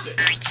 Stop it!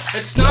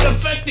 It's not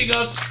affecting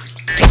us.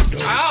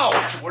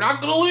 Ouch! We're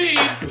not gonna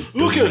leave.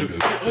 Look at them!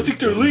 I think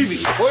they're leaving.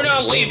 We're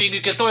not leaving.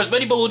 You can throw as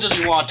many balloons as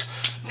you want.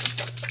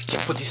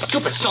 Put these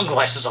stupid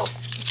sunglasses on.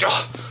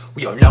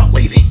 We are not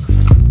leaving.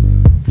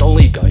 Don't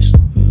leave, guys.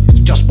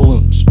 It's just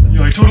balloons.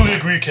 Yeah, I totally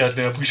agree,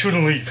 CATNAP. We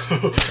shouldn't leave.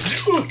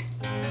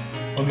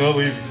 I'm not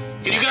leaving.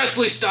 Can you guys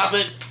please stop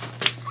it?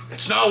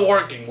 It's not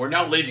working. We're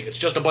not leaving. It's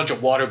just a bunch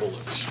of water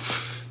balloons.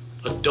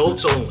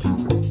 Adults only.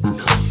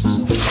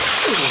 Nice.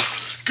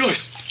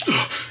 Guys,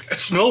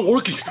 it's not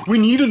working. We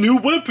need a new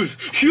weapon.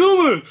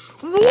 Human!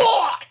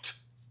 What?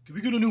 Can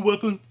we get a new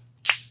weapon?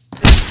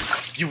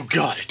 You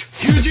got it.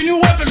 Here's your new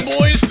weapon,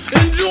 boys.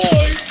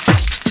 Enjoy!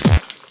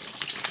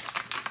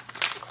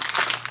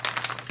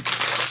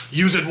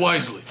 Use it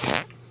wisely.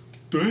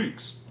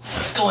 Thanks.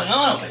 What's going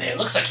on over there?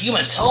 Looks like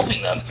humans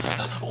helping them.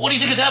 What do you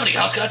think is happening,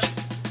 Hopscotch?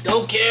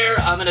 Don't care.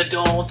 I'm an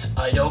adult.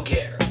 I don't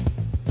care.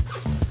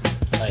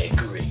 I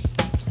agree.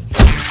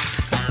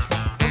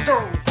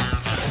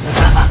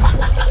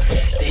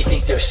 They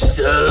think they're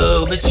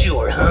so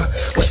mature, huh?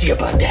 We'll see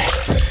about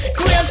that.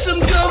 Grab some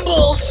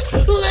gumballs!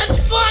 Let's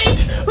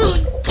fight!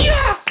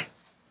 Yeah!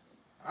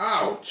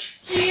 Ouch.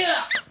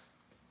 Yeah!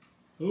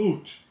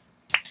 Ouch.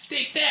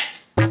 Take that!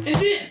 And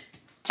this!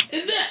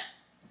 And that!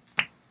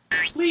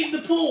 Leave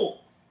the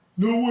pool!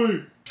 No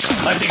way.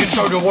 I think it's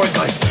starting to work,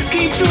 guys.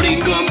 Keep shooting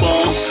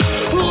gumballs!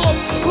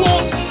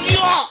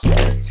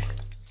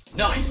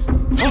 Nice.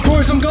 I'm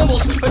throwing some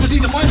gumballs. I just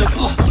need to find them.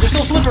 Oh, they're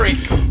so slippery.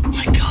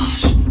 My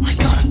gosh, I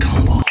got a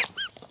gumball.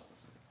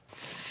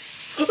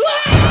 It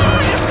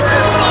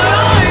burns my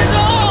eyes!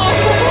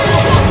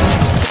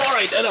 Oh! All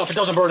right, enough. It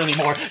doesn't burn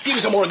anymore. Give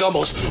me some more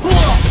gumballs.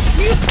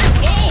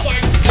 Oh my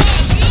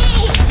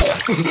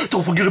gosh, no!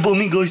 Don't forget about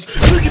me, guys.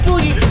 Boogie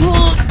boogie!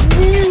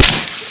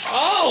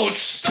 Ouch!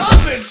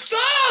 Stop it!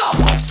 Stop!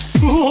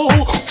 Oh,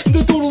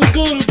 they totally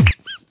got him.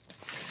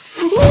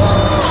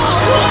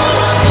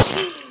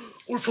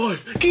 We're fine.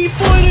 Keep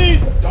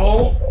fighting!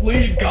 Don't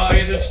leave,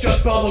 guys. It's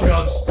just bubble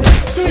gums.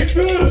 Take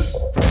this.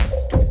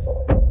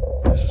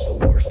 This is the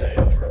worst day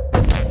ever.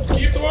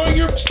 Keep throwing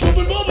your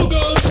stupid bubble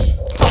gums.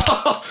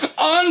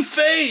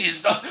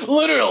 Unfazed.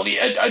 Literally,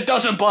 it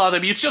doesn't bother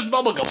me. It's just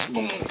bubble gums.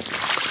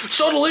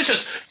 So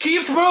delicious.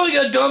 Keep throwing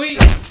it, dummy.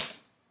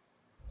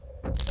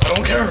 I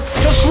don't care.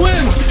 Just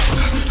swim.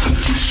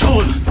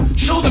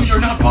 Show them you're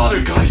not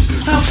bothered, guys.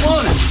 Have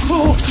fun.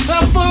 Oh,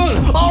 have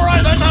fun. All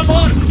right, let's have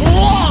fun.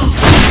 Oh,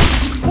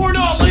 we're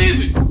not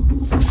leaving.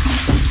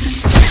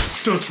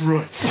 That's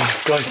right.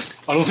 Guys,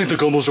 I don't think the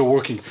gumballs are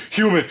working.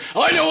 Human.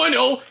 I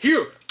know.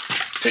 Here,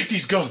 take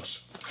these guns.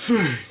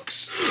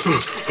 Thanks.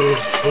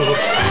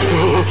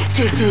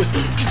 Take this.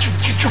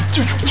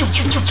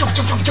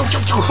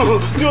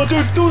 No,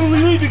 they're totally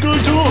leaving,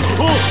 guys.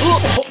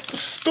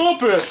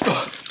 Stop it.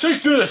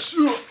 Take this.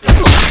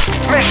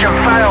 Mission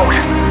failed.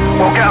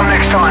 We'll get them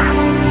next time.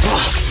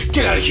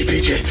 Get out of here,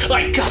 PJ.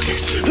 I got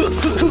this.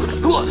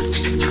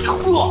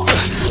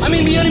 I'm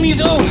in the enemy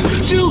zone.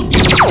 Shoot.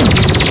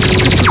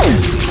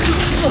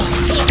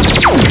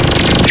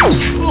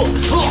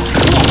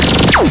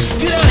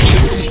 Get out of here.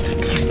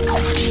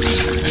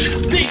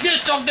 Take this,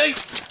 DogDay.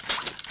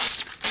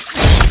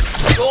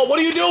 Oh, what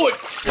are you doing?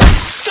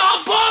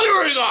 Stop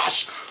bothering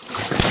us.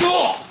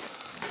 Oh.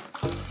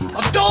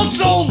 Adults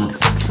only.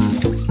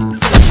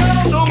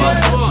 So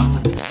much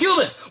fun.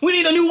 Human, we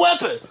need a new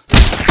weapon.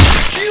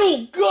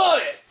 You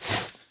got it.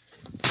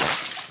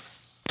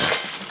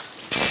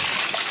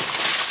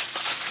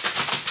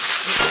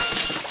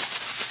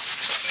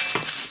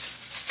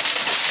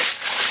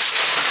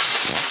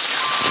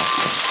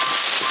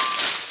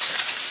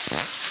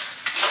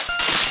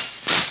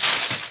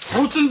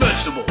 Fruits and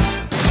vegetables.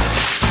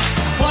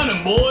 Find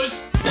them,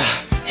 boys.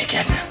 Hey,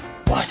 CATNAP.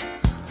 What?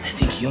 I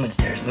think Human's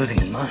there is losing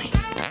his mind.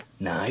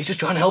 Nah, he's just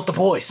trying to help the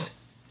boys.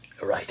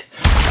 You're right.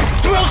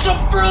 Throw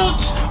some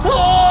fruits.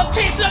 Oh,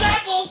 take some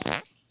apples.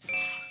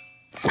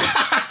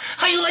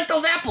 How you like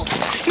those apples?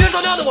 Here's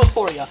another one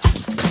for you.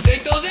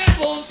 Take those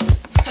apples.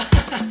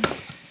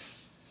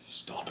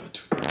 Stop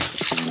it.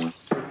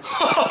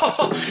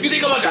 You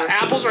think a bunch of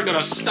apples are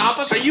gonna stop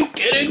us? Are you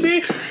kidding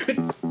me?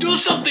 Do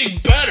something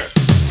better.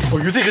 Oh,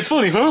 you think it's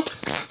funny, huh?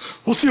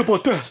 We'll see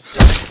about that.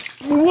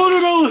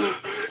 Watermelon!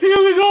 Here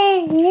we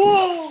go!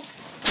 Whoa!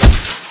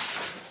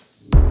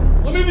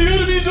 I'm in the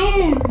enemy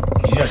zone!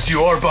 Yes,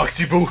 you are,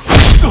 Boxy Boo.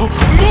 No!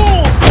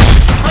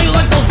 How you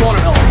like those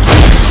watermelons?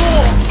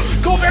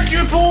 Oh, go back to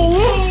your pool.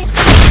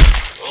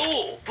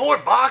 Oh, poor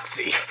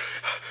Boxy.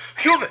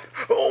 Human,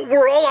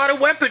 we're all out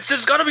of weapons.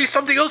 There's gotta be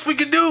something else we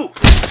can do.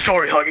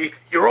 Sorry, Huggy.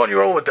 You're on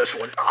your own with this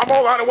one. I'm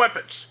all out of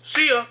weapons.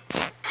 See ya.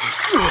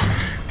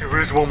 There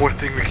is one more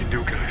thing we can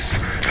do, guys.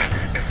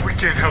 If we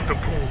can't have the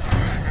pool,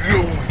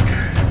 no one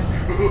can.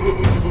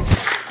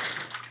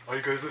 Are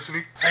you guys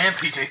listening? I am,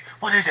 PJ.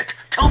 What is it?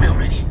 Tell me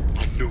already.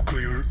 A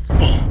nuclear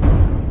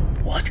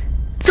bomb. What?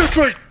 That's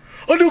right!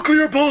 A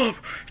nuclear bomb!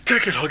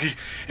 Take it, Huggy,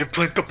 and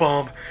plant the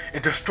bomb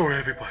and destroy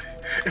everybody.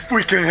 If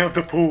we can't have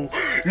the pool,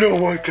 no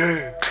one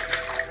can.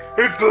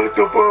 And plant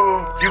the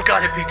bomb! You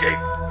got it, PJ.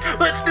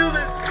 Let's do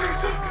this.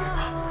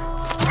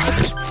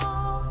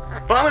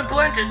 Bomb and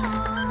planted.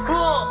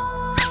 Oh.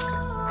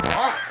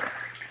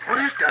 What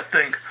is that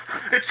thing?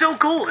 It's so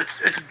cool.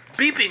 It's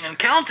beeping and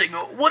counting.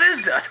 What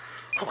is that?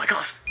 Oh my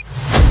gosh.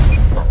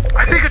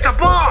 I think it's a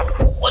bomb.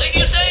 What did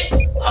you say?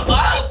 A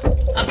bomb?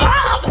 A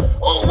bomb?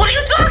 What are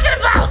you talking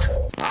about?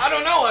 I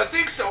don't know. I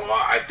think so.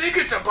 I think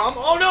it's a bomb.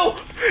 Oh no!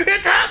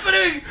 It's happening!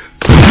 happening?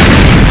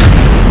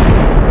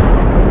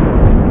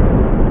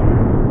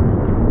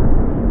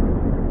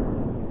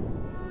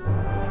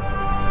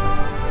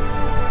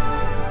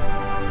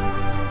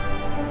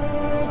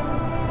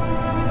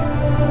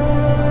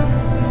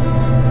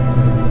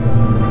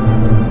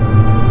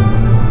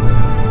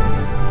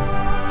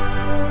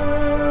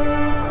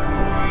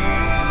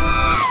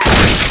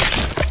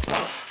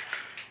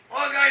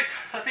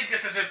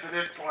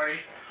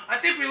 I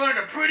think we learned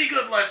a pretty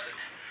good lesson.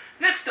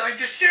 Next time,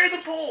 just share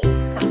the poll. See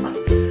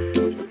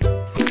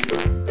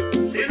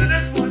you in the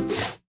next one.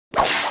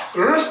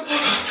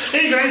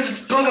 Hey guys, it's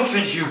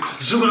Bellafin here.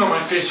 Zooming on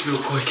my face real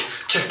quick.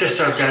 Check this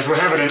out, guys. We're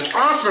having an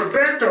awesome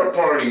birthday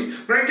party.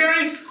 Right,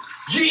 guys?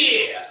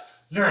 Yeah!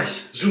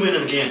 Nice. Zoom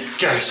in again.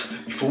 Guys,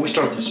 before we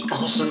start this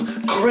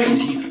awesome,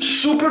 crazy,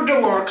 super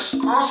deluxe,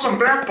 awesome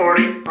bath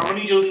party, I'm gonna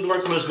need you to leave a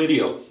like on this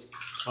video.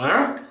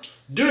 Alright?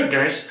 Do it,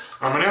 guys.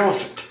 I'm an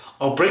elephant.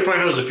 I'll break my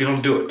nose if you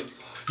don't do it.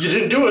 You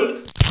didn't do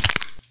it.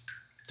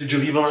 Did you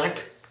leave a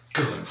like?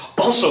 Good.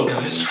 Also,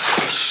 guys,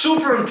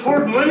 super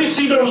important. Let me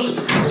see those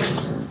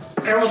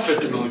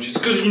elephant emojis.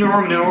 Because you know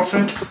I'm an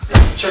elephant.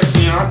 Check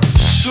me out.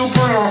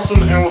 Super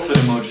awesome elephant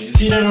emoji. You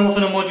see that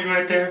elephant emoji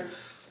right there?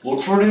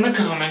 Look for it in the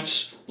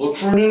comments. Look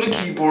for it in the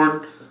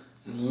keyboard.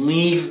 And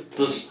leave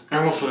this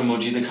elephant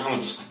emoji in the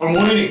comments. I'm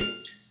waiting.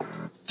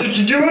 Did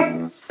you do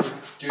it?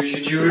 Did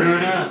you do it or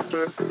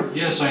not?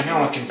 Yes, I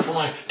know I can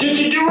fly. Did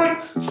you do it?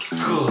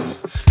 Good.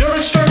 Now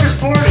let's start this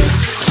party.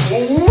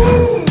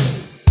 Woo!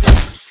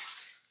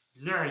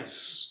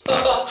 Nice.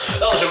 That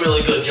was a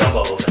really good jump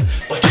over.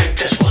 But check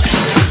this one out.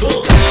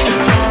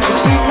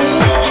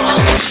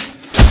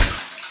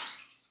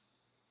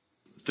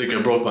 I think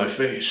I broke my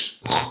face.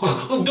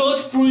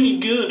 That's pretty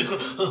good.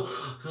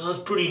 That's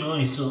pretty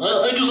nice.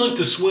 I just like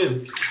to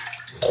swim.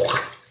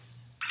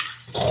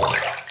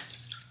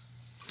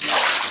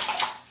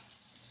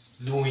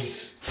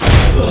 Noise.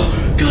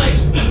 Guys!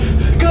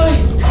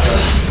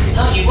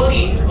 Huggy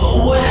Wuggy,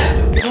 what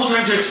happened? No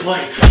time to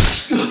explain.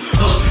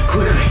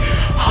 Quickly,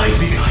 hide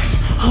me,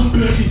 guys. I'm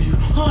begging you,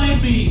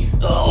 hide me.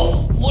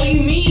 Oh, what do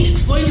you mean?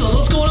 Explain to us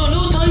what's going on.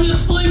 No time to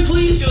explain,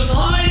 please. Just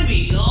hide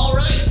me. All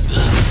right.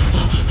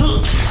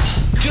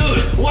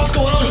 Dude, what's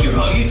going on here,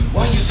 Huggy?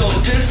 Why are you so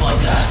intense like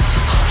that?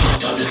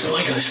 No time to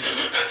explain, guys.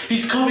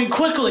 He's coming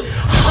quickly.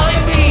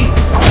 Hide me.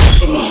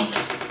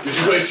 Did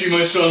you guys see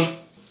my son?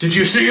 Did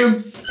you see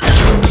him?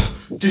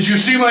 Did you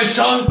see my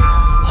son?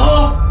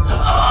 Huh?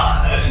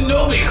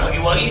 No, Big Huggy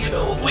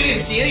Wuggy. We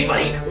didn't see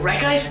anybody. Right,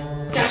 guys?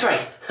 That's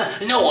right.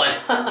 No one.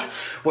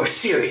 We're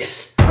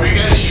serious. Are you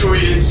guys sure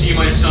you didn't see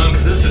my son?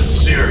 Because this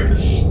is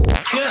serious.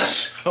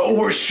 Yes,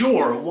 we're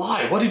sure.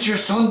 Why? What did your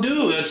son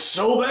do? That's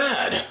so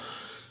bad.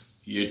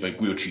 He ate my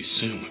grilled cheese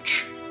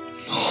sandwich.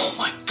 Oh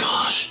my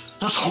gosh.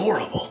 That's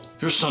horrible.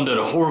 Your son did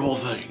a horrible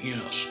thing,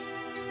 yes.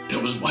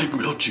 It was my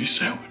grilled cheese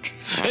sandwich.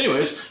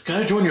 Anyways, can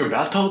I join your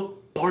bathtub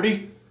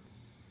party?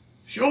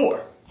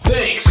 Sure.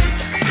 Thanks.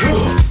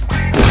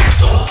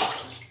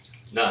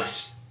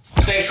 Nice.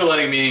 Thanks for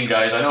letting me in,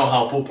 guys. I know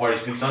how pool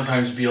parties can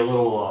sometimes be a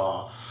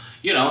little,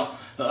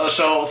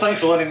 so thanks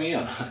for letting me in.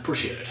 I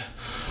appreciate it.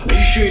 Are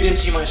you sure you didn't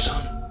see my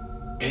son?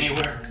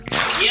 Anywhere?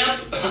 Yep.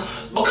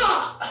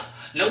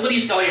 Nobody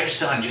saw your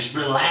son. Just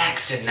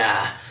relax and,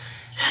 have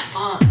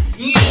fun.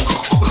 Yeah.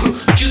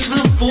 Just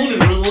have fun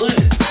and relax.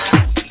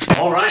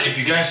 Alright, if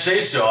you guys say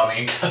so, I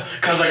mean,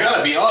 cause I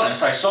gotta be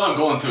honest, I saw him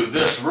going through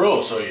this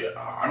road, so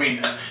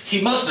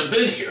he must have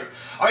been here.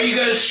 Are you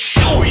guys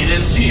sure you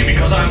didn't see him?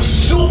 Because I'm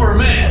super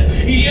mad.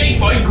 He ate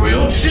my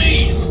grilled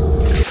cheese.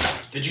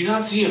 Did you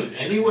not see him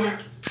anywhere?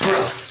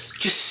 Bro,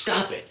 just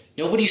stop it.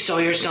 Nobody saw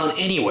your son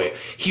anywhere.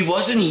 He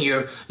wasn't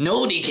here.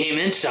 Nobody came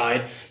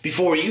inside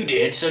before you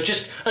did, so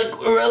just,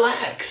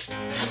 relax.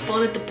 Have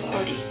fun at the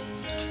party.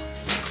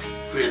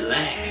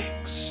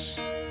 Relax.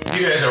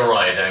 You guys are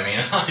right. I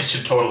mean, I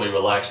should totally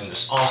relax in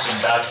this awesome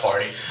bath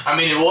party. I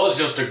mean, it was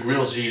just a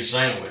grilled cheese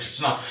sandwich. It's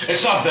not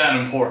that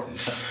important.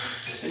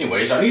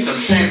 Anyways, I need some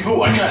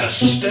shampoo. I got a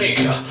steak.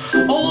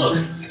 Oh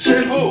look,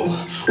 shampoo.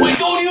 Wait,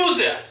 don't use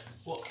that.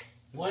 Well,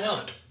 why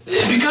not?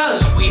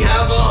 Because we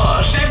have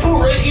shampoo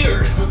right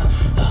here.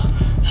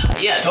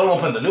 Yeah, don't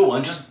open the new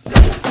one. Just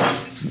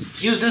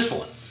use this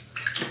one.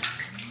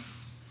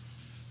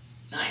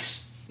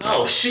 Nice.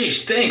 Oh,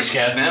 sheesh, thanks,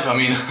 CATNAP. I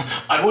mean,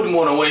 I wouldn't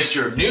want to waste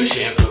your new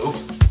shampoo.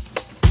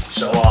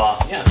 So,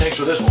 yeah, thanks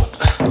for this one.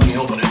 Let me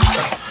open it.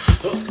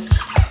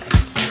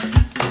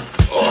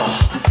 Oh,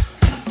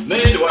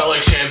 man, do I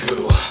like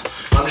shampoo.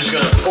 I'm just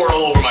gonna pour it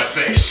all over my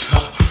face.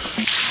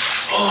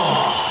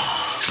 Oh,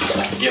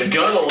 you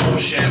gotta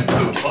love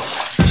shampoo.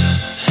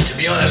 To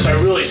be honest, I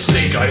really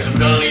stink, guys. I'm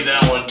gonna need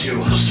that one,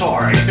 too.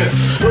 Sorry. I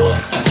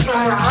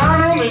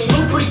don't know, man. You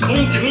look pretty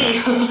clean to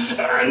me.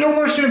 No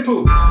more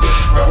shampoo.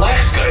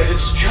 Relax, guys.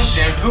 It's just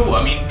shampoo.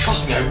 I mean,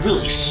 trust me, I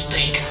really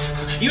stink.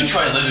 You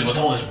try living with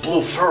all this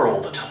blue fur all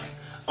the time.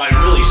 I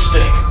really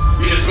stink.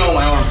 You should smell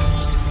my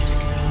armpits.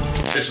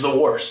 It's the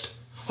worst.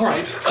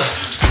 Alright.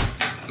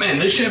 Man,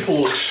 this shampoo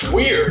looks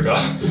weird.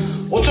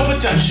 What's up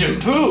with that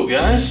shampoo,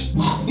 guys?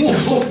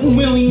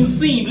 Well, you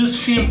see, this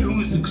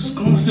shampoo is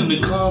exclusive to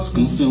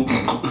Costco, so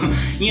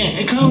yeah,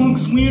 it kind of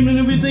looks weird and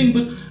everything,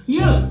 but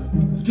yeah,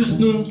 it's just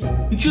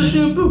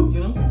shampoo,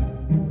 you know?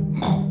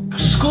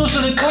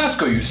 Exclusive to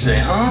Costco, you say,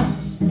 huh?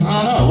 I don't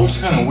know, it looks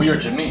kind of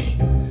weird to me.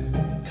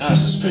 Kind of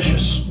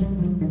suspicious.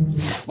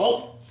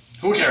 Well,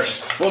 who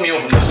cares? Let me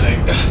open this thing.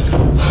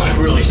 I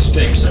really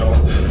stink, so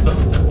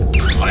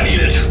I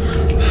need it.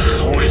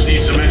 Always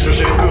need some extra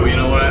shampoo, you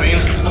know what I mean?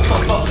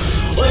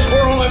 Let's pour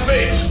it on my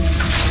face.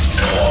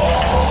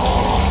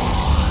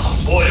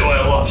 Oh, boy, do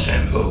I love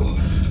shampoo.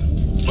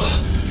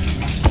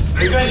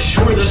 Are you guys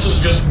sure this is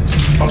just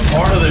a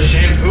part of the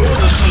shampoo?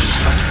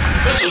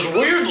 This is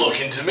weird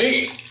looking to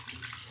me.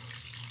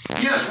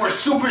 Yes, we're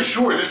super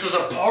sure this is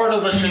a part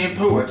of the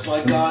shampoo. It's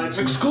like, it's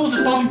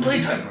exclusive Bobby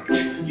Playtime merch.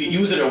 You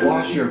use it to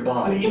wash your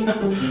body.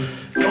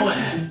 Go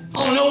ahead.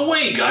 Oh, no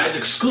way, guys.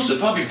 Exclusive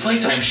Bobby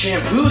Playtime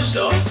shampoo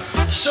stuff.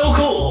 So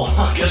cool.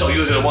 I guess I'll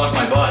use it to wash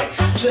my body.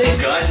 Thanks,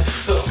 guys.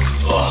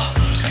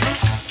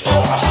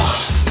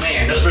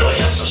 Man, this really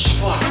hits the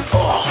spot.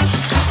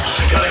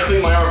 I gotta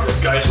clean my armpits,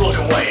 guys. Look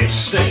away. It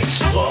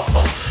stinks.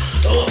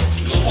 Oh,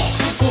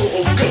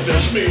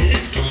 goodness me.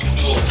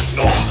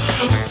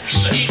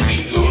 Save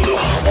me.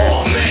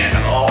 Oh, man.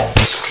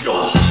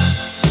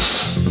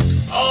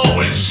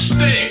 Oh, it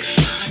stinks.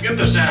 Get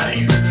this out of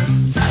here.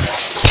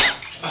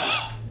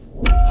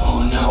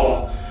 Oh,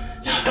 no.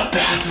 Not the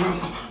bathroom.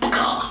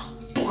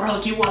 Poor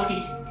Huggy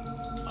Wuggy.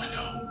 I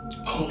know.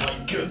 Oh, my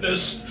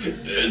goodness.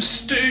 It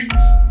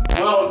stinks.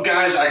 Well,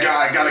 guys, I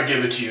gotta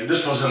give it to you.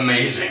 This was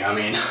amazing. I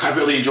mean, I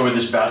really enjoyed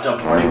this bathtub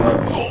party,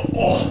 but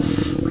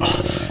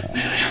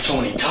man, I had so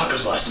many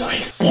tacos last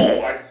night.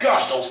 Oh my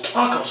gosh, those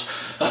tacos.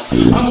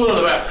 I'm going to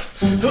the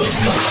bathroom.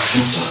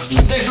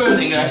 Thanks for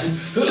everything, guys.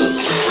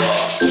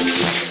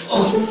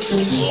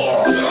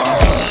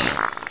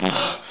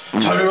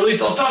 Time to release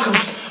those tacos.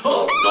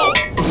 Oh, no.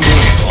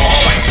 Oh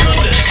my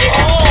goodness.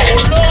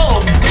 Oh, no.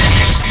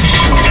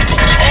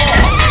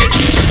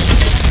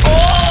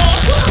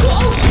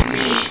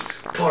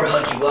 Poor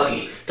Huggy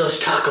Wuggy. Those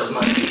tacos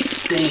must be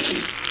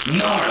stinky.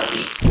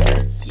 Gnarly.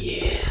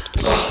 Yeah.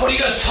 What are you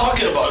guys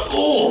talking about?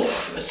 Oh,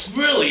 it's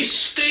really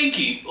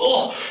stinky.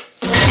 Oh.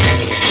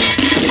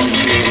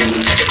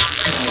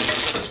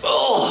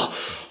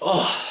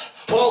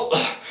 Well,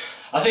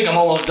 I think I'm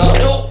almost done.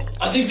 No,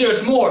 I think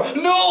there's more.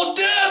 No,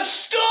 Dad,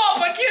 stop!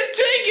 I can't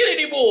take it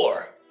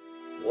anymore.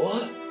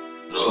 What?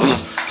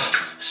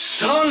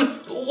 Son,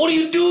 what are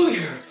you doing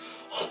here?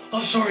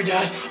 I'm sorry,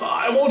 Dad.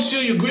 I won't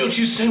steal your grilled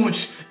cheese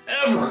sandwich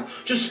ever.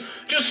 Just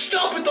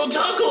stop with the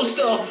taco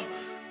stuff.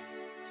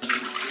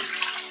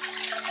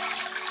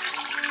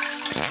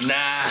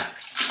 Nah,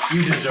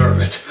 you deserve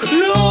it.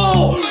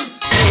 No!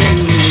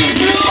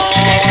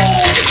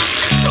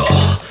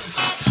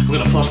 I'm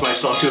gonna flush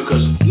myself too,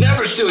 cause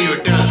never steal your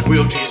dad's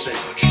grilled cheese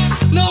sandwich.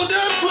 No,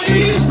 Dad,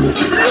 please! No!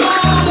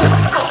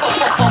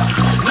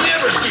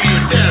 Never steal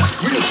your dad's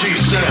grilled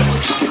cheese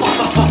sandwich.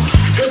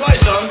 Goodbye,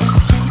 son.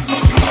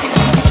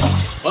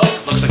 Well,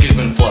 looks like he's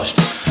been flushed.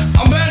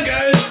 I'm back,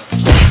 guys.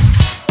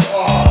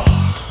 Oh.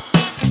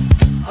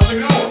 How's it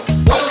going?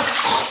 Well,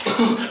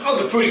 that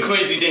was a pretty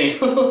crazy day.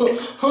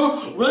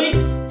 Huh? Right?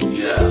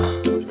 Yeah.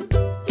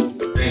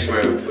 Thanks for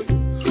everything.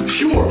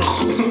 Sure.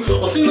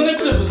 I'll see you in the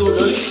next episode,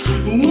 guys.